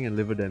poisoning and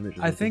liver damage?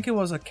 I think it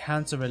was a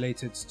cancer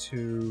related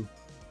to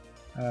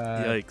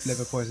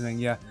liver poisoning.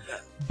 Yeah,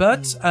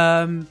 but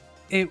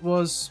it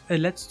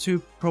led to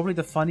probably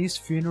the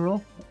funniest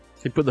funeral.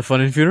 He put the fun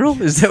in funeral?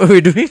 Is that what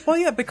we're doing? Well,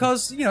 yeah,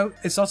 because,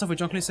 it starts off with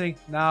John Cleese saying,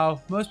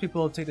 now, most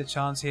people take the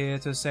chance here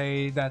to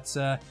say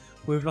that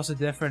we've lost a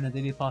dear friend and they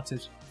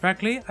departed.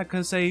 Frankly, I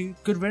can say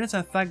good riddance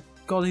and thank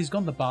God he's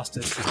gone, the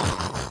bastard.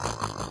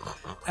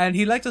 And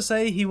he'd like to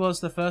say he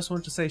was the first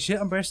one to say shit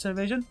on British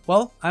television.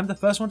 Well, I'm the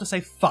first one to say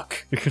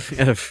fuck.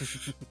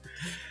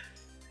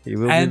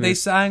 And they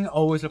sang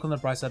Always Look on the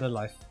Bright Side of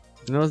Life.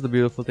 You know what's the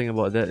beautiful thing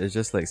about that? It's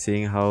just like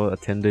seeing how a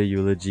tender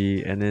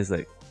eulogy and it's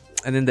like...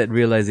 And then that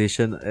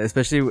realization,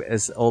 especially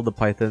as all the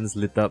Pythons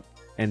lit up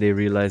and they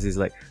realized he's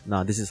like,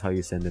 nah, this is how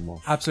you send him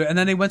off. Absolutely. And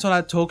then they went on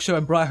that talk show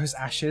and brought out his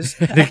ashes.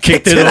 They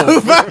kicked it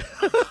over.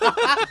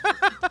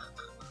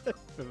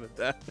 Remember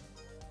that.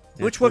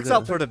 Which works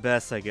out for the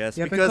best, I guess.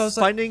 Because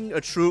finding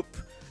a troupe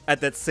at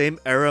that same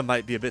era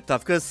might be a bit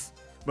tough. Because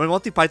when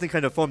Monty Python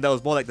kind of formed, that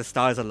was more like the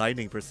stars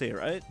aligning per se,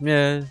 right?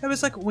 Yeah. It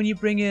was like when you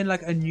bring in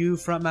like a new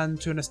frontman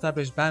to an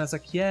established band, it's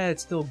like, yeah,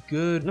 it's still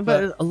good. No,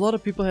 but a lot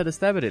of people had a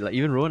stab at it. Like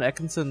even Rowan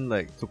Atkinson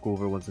like took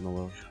over once in a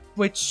while.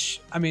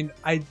 Which, I mean,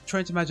 I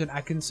try to imagine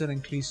Atkinson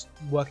and Cleese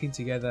working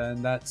together,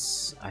 and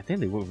that's... I think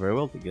they work very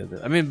well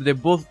together. I mean, they're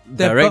both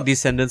direct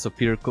descendants of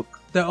Peter Cook.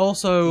 They're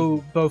also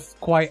both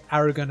quite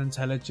arrogant,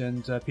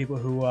 intelligent people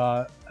who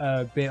are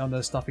a bit on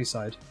the stuffy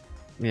side.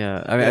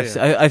 Yeah, I mean,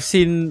 I've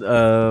seen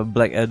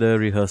Blackadder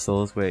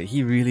rehearsals where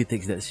he really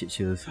takes that shit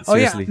seriously. Oh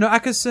yeah, no,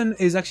 Atkinson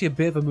is actually a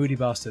bit of a moody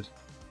bastard.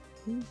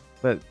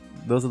 But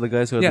those are the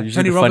guys who are usually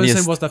Tony the Robinson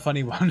funniest. was the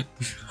funny one,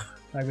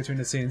 like between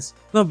the scenes.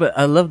 No, but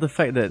I love the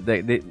fact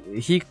that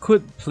he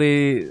could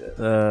play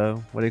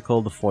what they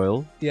call the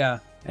foil. Yeah.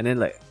 And then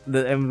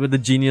the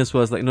genius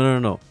was like,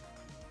 no,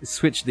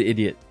 switch the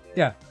idiot.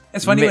 Yeah.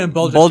 It's funny when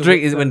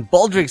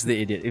Baldrick's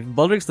the idiot. If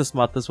Baldrick's the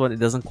smartest one, it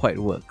doesn't quite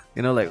work.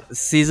 Like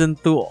season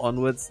 2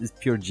 onwards is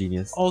pure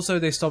genius. Also,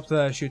 they stopped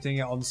shooting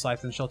it on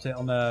site and shot it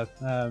on a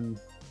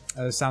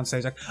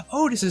soundstage. Like,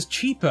 oh, this is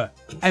cheaper,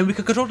 and we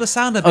can control the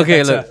sound a bit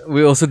better. Look,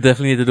 we also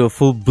definitely need to do a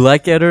full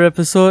Blackadder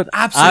episode.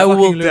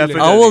 Absolutely,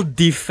 I will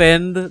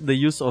defend the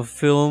use of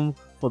film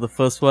for the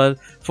first one,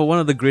 for one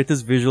of the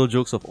greatest visual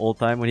jokes of all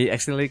time, when he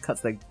accidentally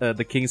cuts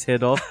the king's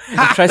head off and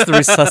tries to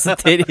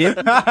resuscitate him.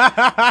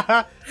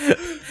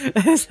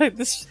 It's like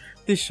this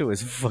show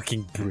is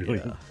fucking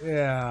brilliant.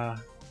 Yeah,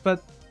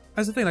 but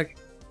that's the thing. Like,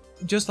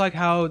 just like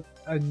how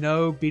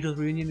no Beatles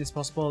reunion is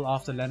possible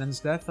after Lennon's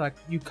death, like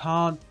you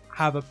can't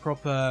have a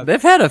proper.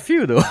 They've had a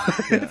few though.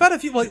 They've had a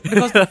few,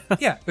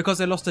 because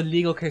they lost a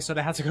legal case, so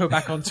they had to go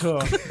back on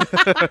tour.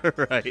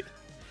 Right.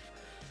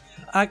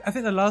 I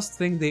think the last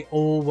thing they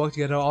all worked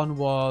together on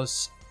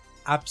was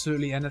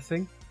Absolutely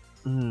Anything,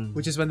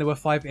 which is when there were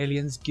 5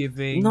 aliens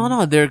giving...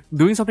 No, they're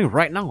doing something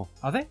right now.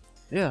 Are they?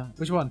 Yeah.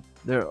 Which one?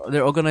 They're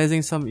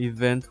organizing some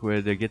event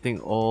where they're getting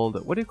all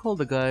the... What do you call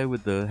the guy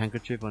with the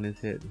handkerchief on his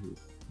head?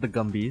 The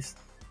Gumbies.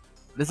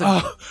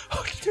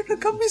 do the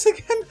Gumbies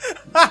again.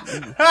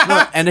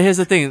 No, and here's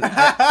the thing.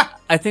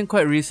 I think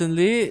quite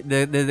recently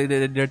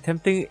they're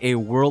attempting a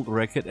world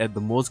record at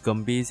the most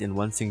Gumbies in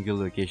one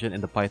singular location,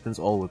 and the Pythons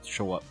all will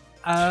show up.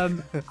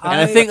 And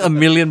I think 1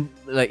 million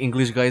like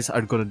English guys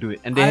are gonna do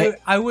it. And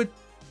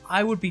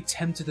I would be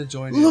tempted to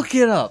join. Look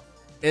it up.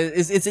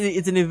 It's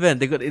an event.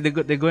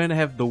 They're going to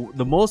have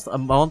the most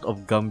amount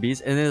of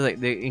Gumbies, and then like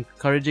they're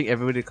encouraging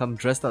everybody to come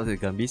dressed up as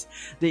Gumbies.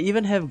 They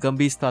even have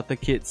Gumby starter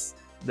kits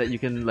that you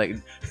can like.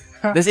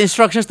 There's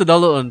instructions to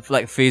download on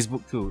like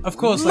Facebook too. Of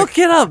course, look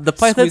it up. The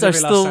Pythons are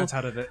still.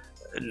 Out of it.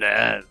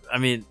 Nah, I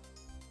mean,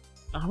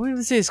 I wouldn't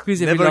even say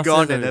squeeze every Never last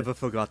gone cent and of it. never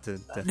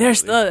forgotten. They're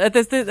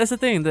Definitely. still that's the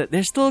thing, that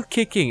they're still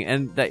kicking,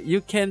 and that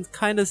you can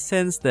kind of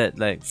sense that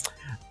like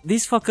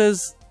these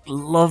fuckers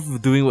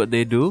love doing what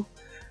they do.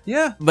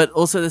 Yeah, But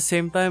also at the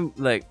same time,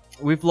 like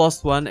we've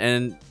lost one,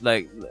 and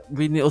like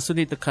we also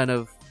need to kind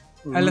of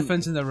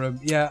elephant in the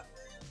room. Yeah,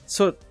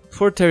 So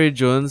poor Terry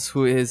Jones,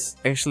 who is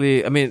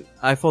actually, I mean,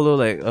 I follow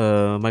like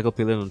Micheal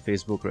Palin on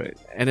Facebook, right?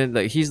 And then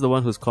like he's the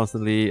one who's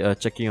constantly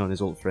checking on his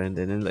old friend,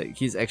 and then like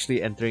he's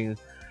actually entering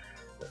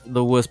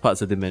the worst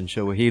parts of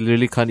dementia, where he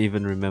really can't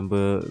even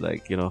remember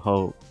like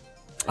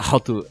how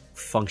to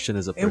function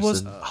as a person. it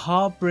was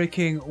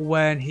heartbreaking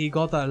when he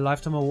got that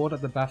Lifetime Award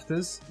at the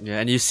BAFTAs. Yeah,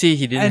 and you see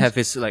he didn't And- have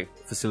his like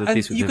And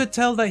facilities with you him. could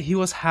tell that he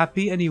was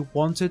happy and he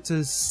wanted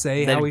to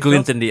say That how he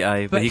glint felt, in the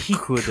eye, but he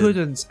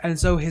couldn't. And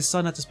so his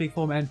son had to speak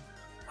for him, and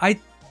I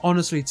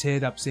honestly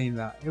teared up seeing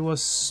that. It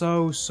was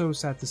so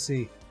sad to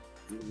see.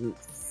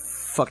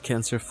 Fuck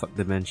cancer, fuck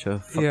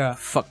dementia, Yeah.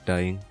 fuck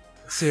dying.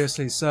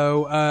 Seriously.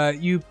 So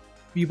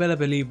you better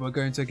believe we're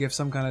going to give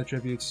some kind of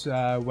tribute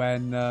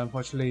when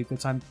unfortunately the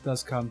time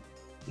does come.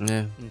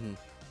 Yeah. Mhm.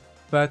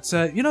 But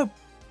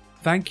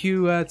thank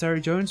you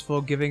Terry Jones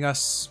for giving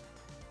us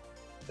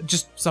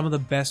just some of the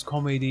best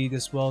comedy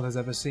this world has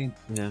ever seen,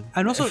 Yeah.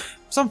 and also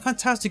some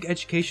fantastic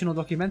educational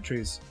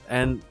documentaries.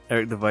 And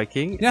Eric the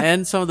Viking. Yeah.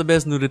 And some of the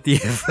best nudity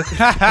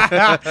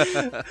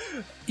ever.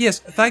 Yes,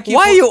 thank you.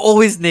 Why for, are you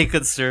always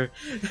naked, sir?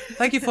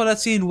 Thank you for that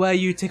scene where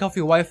you take off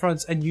your Y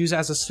fronts and use it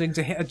as a sling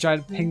to hit a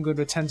giant penguin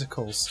with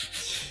tentacles.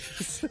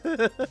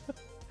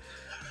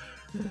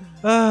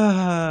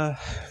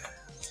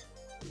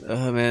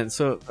 Man,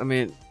 so, I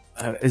mean,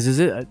 is this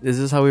it? Is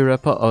this how we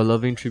wrap up our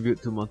loving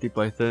tribute to Monty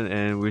Python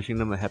and wishing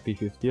them a happy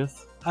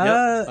 50th?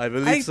 Yep, I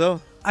believe so.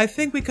 I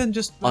think we can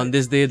just On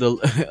this day,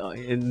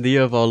 in the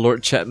year of our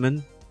Lord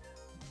Chapman.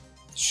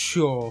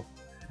 Sure.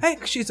 Hey,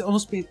 actually,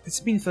 it's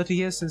been 30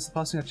 years since the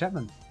passing of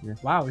Chapman. Yeah.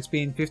 Wow, it's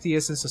been 50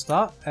 years since the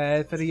start,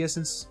 30 years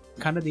since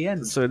kind of the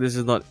end. So this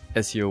is not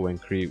SEO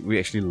wankery. We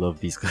actually love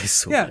these guys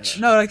so Yeah, much.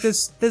 no, like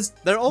there's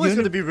They're always you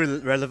going to be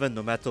relevant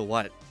no matter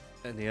what.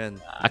 In the end,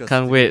 I because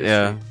can't of the wait,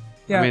 industry.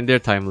 yeah. I mean, they're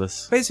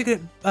timeless. basically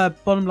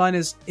bottom line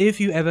is, if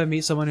you ever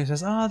meet someone who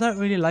says, I don't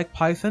really like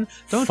Python,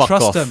 don't Fuck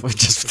trust off. them.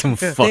 Just don't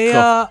fuck They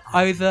off.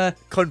 are either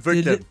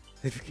Convert them.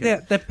 If you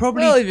can. they're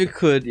probably Well, if you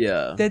could,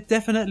 yeah. they're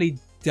definitely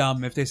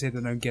dumb if they say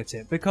they don't get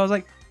it, because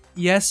like,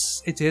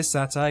 yes, it is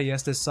satire,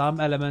 yes, there's some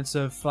elements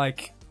of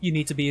like you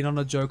need to be in on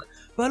a joke,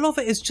 but a lot of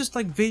it is just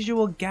like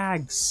visual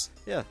gags.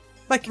 Yeah.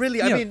 Like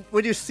Really, I mean,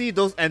 when you see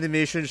those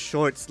animation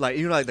shorts, like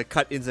like the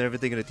cut-ins and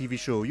everything in a TV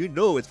show, you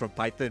know it's from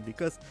Python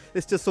because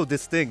it's just so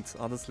distinct,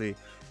 honestly.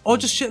 or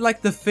just shit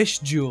like the fish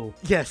duel.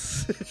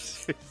 Yes.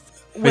 Fish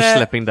where-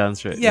 slapping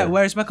dance, right? Yeah,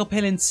 whereas Micheal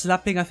Palin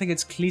slapping, I think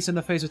it's Cleese in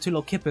the face with two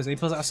little kippers, and he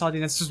pulls out a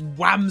sardine and just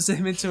whams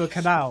him into a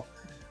canal.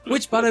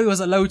 Which, by the way,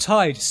 was at low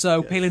tide,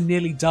 so Palin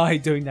nearly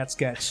died doing that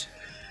sketch.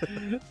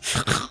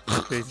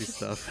 Crazy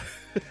stuff.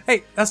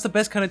 Hey, that's the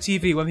best kind of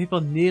TV, when people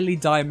nearly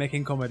die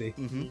making comedy.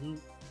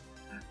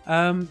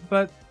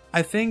 But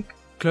I think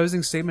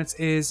closing statements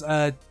is,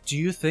 do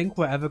you think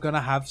we're ever going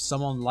to have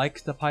someone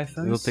like the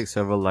Pythons? It'll take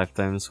several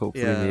lifetimes,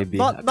 hopefully, Yeah. maybe.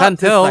 Not I can't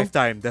this tell.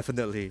 lifetime,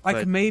 definitely. Like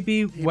but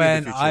maybe in the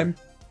when future.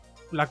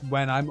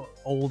 when I'm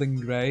old and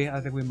grey,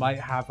 I think we might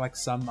have like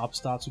some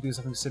upstarts who do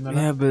something similar.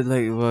 Yeah, but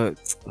like,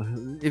 what?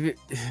 If it,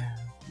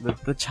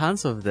 the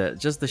chance of that,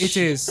 just the It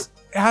is.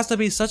 It has to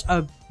be such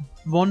a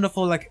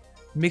wonderful like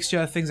mixture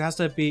of things. It has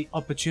to be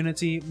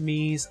opportunity,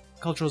 means,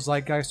 cultural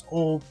zeitgeist,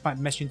 all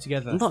meshing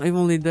together. Not even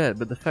only that,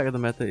 but the fact of the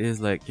matter is,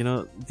 like,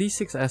 these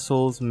six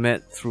assholes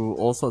met through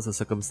all sorts of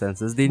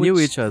circumstances. They knew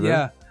each other.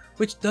 Yeah,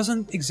 which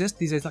doesn't exist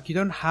these days. Like, you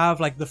don't have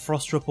like the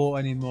Frost Report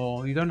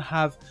anymore. You don't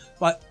have,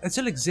 but it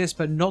still exists,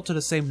 but not to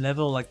the same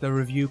level like the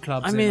review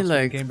clubs. I in mean, Oxford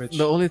and like, Cambridge.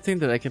 the only thing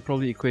that I can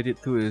probably equate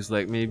it to is,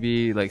 like,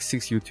 maybe, like,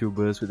 6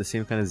 YouTubers with the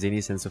same kind of zany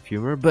sense of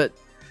humor, but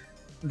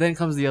then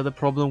comes the other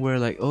problem where,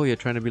 like, oh, you're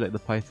trying to be like the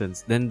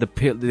Pythons. Then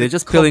they're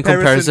just peeling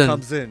comparison.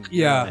 comes in.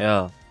 Yeah.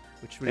 Yeah.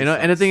 Which really And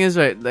the sucks. thing is,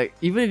 right, like,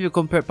 even if you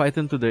compare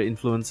Python to their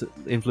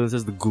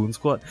influences, the Goon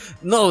Squad,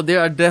 no, they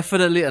are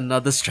definitely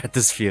another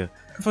stratosphere.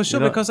 For sure,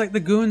 You know- because like the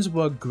goons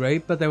were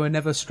great, but they were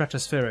never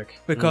stratospheric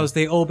because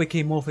they all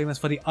became more famous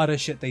for the other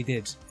shit they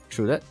did.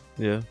 True that?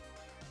 Yeah.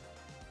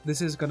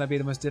 This is gonna be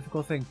the most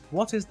difficult thing.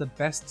 What is the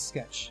best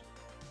sketch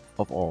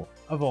Of all.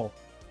 of all?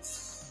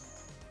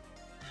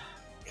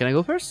 Can I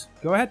go first?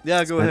 Go ahead.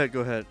 Yeah, go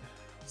ahead.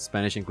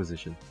 Spanish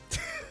Inquisition.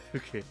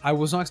 Okay. I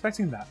was not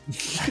expecting that.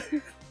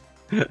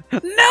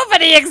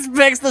 Nobody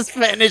expects the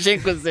Spanish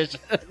Inquisition.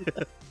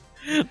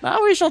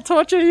 Now we shall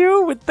torture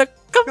you with the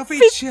comfy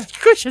chair.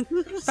 cushions.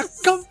 The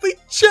comfy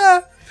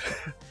chair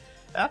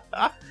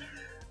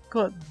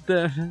God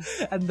damn.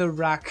 and the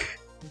rack.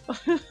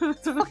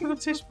 The fucking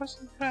toothbrush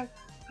and rack.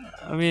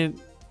 I mean,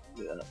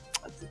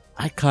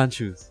 I can't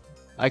choose.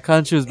 But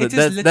It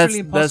is literally that's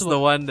impossible. the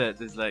one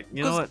that is like,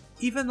 you know 'Cause what?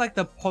 even like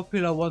the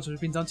popular ones which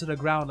have been done to the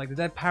ground, like the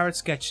Dead Parrot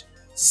sketch,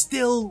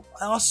 still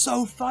are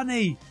so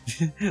funny.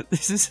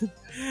 This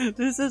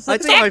is I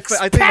think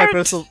my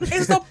personal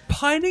It's not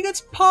pining,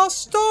 it's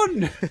passed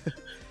on.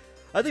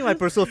 I think my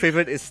personal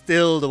favorite is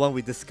still the one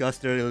we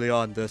discussed early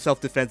on, the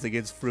self-defense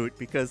against fruit,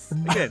 because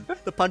again,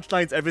 the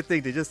punchlines,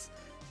 everything, they just,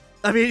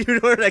 I mean, you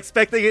weren't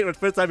expecting it the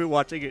first time you're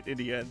watching it in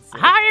the end. So.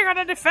 How are you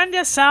gonna defend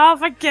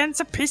yourself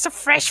against a piece of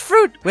fresh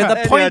fruit with a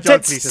And pointed John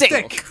Cleese as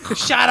stick?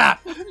 Shut up.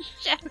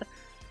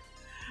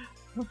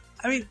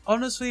 I mean,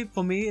 honestly,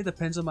 for me, it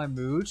depends on my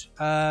mood.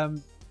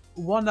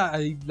 One that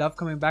I love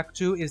coming back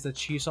to is the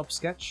cheese up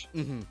sketch.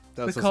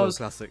 That's Because- also a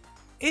classic.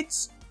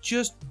 It's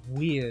just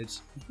weird.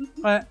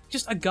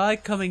 Just a guy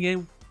coming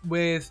in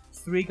with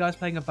 3 guys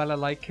playing a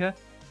balalaika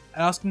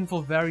and asking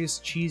for various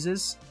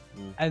cheeses,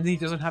 and he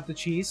doesn't have the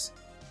cheese,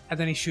 and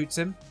then he shoots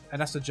him,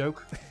 and that's the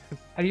joke.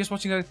 And you're just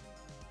watching go,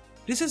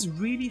 this is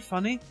really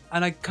funny,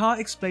 and I can't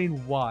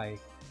explain why.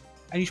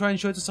 And you try and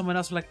show it to someone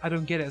else, like, I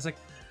don't get it. It's like,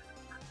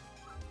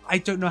 I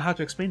don't know how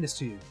to explain this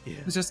to you. Yeah.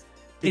 It's just,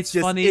 It it's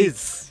just funny.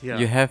 is. Yeah.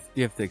 You have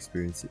to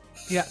experience it.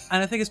 Yeah,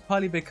 and I think it's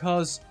partly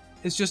because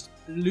it's just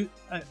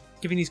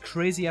giving these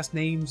crazy ass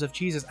names of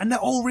cheeses, and they're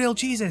all real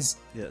cheeses.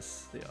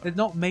 Yes, they are. They're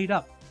not made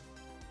up.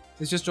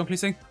 It's just John Cleese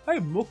saying,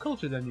 "I'm more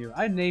cultured than you.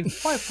 I named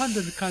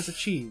 500 kinds of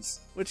cheese."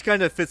 Which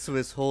kind of fits with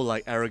his whole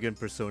like arrogant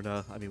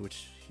persona. I mean,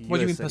 which he What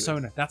do you mean is anyway.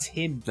 persona? That's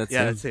him. That's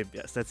Yeah, it. that's him.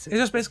 Yes, that's It's him.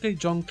 just basically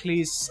John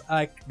Cleese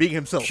Being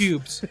himself.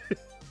 cubed.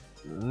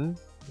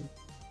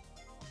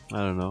 I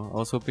don't know. I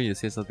was hoping you'd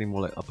say something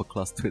more like upper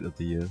class tweet of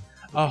the year.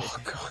 Oh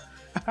god.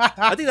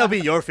 I think that'll be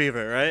your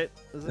favorite, right?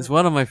 Is It's it?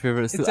 one of my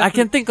favorites too. It's I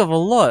can think of a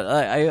lot.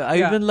 I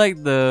Yeah. even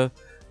like the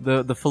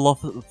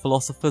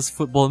philosopher's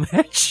football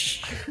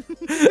match.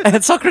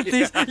 And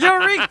Socrates,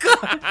 Eureka!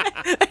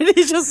 And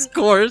he just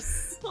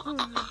scores.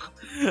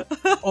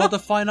 Or the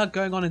fine art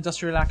going on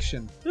industrial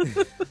action.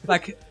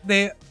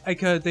 They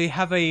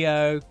have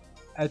a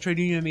trade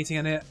union meeting,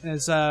 and it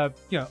is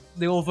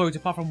they all vote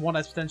apart from one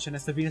abstention.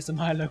 It's the Venus de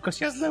Milo because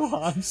she has no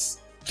arms.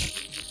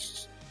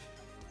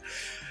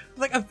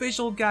 Like a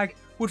visual gag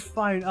with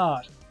fine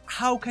art.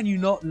 How can you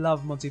not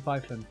love Monty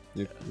Python?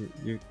 You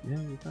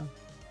can't.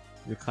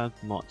 You can't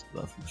not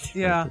love it.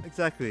 Yeah.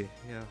 Exactly.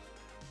 Yeah.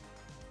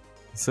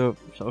 So,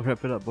 shall we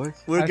wrap it up, boys?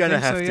 We're I gonna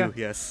think have so, to.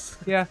 yeah. Yes.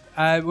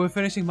 Yeah, we're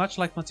finishing much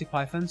like Monty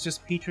Python's,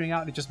 just petering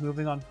out and just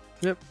moving on.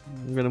 Yep.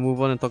 We're gonna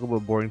move on and talk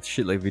about boring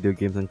shit like video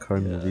games and car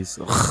movies.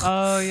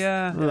 Oh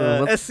yeah.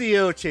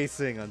 SEO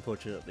chasing,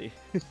 unfortunately.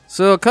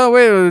 So, can't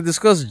wait to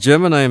discuss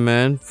Gemini,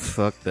 man.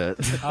 Fuck that.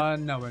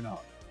 No, we're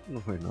not.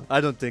 No, we're not. I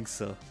don't think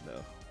so. No.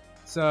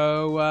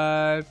 So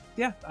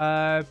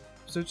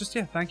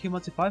thank you,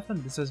 Monty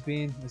Python. This has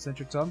been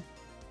Eccentric Tom.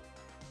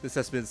 This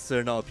has been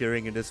Sir not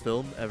appearing in this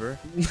film ever.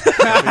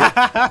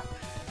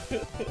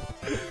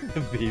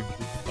 Baby.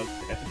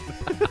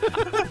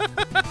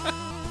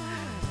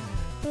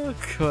 Oh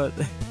god.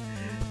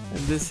 And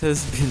this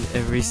has been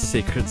every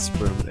sacred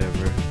sperm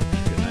ever.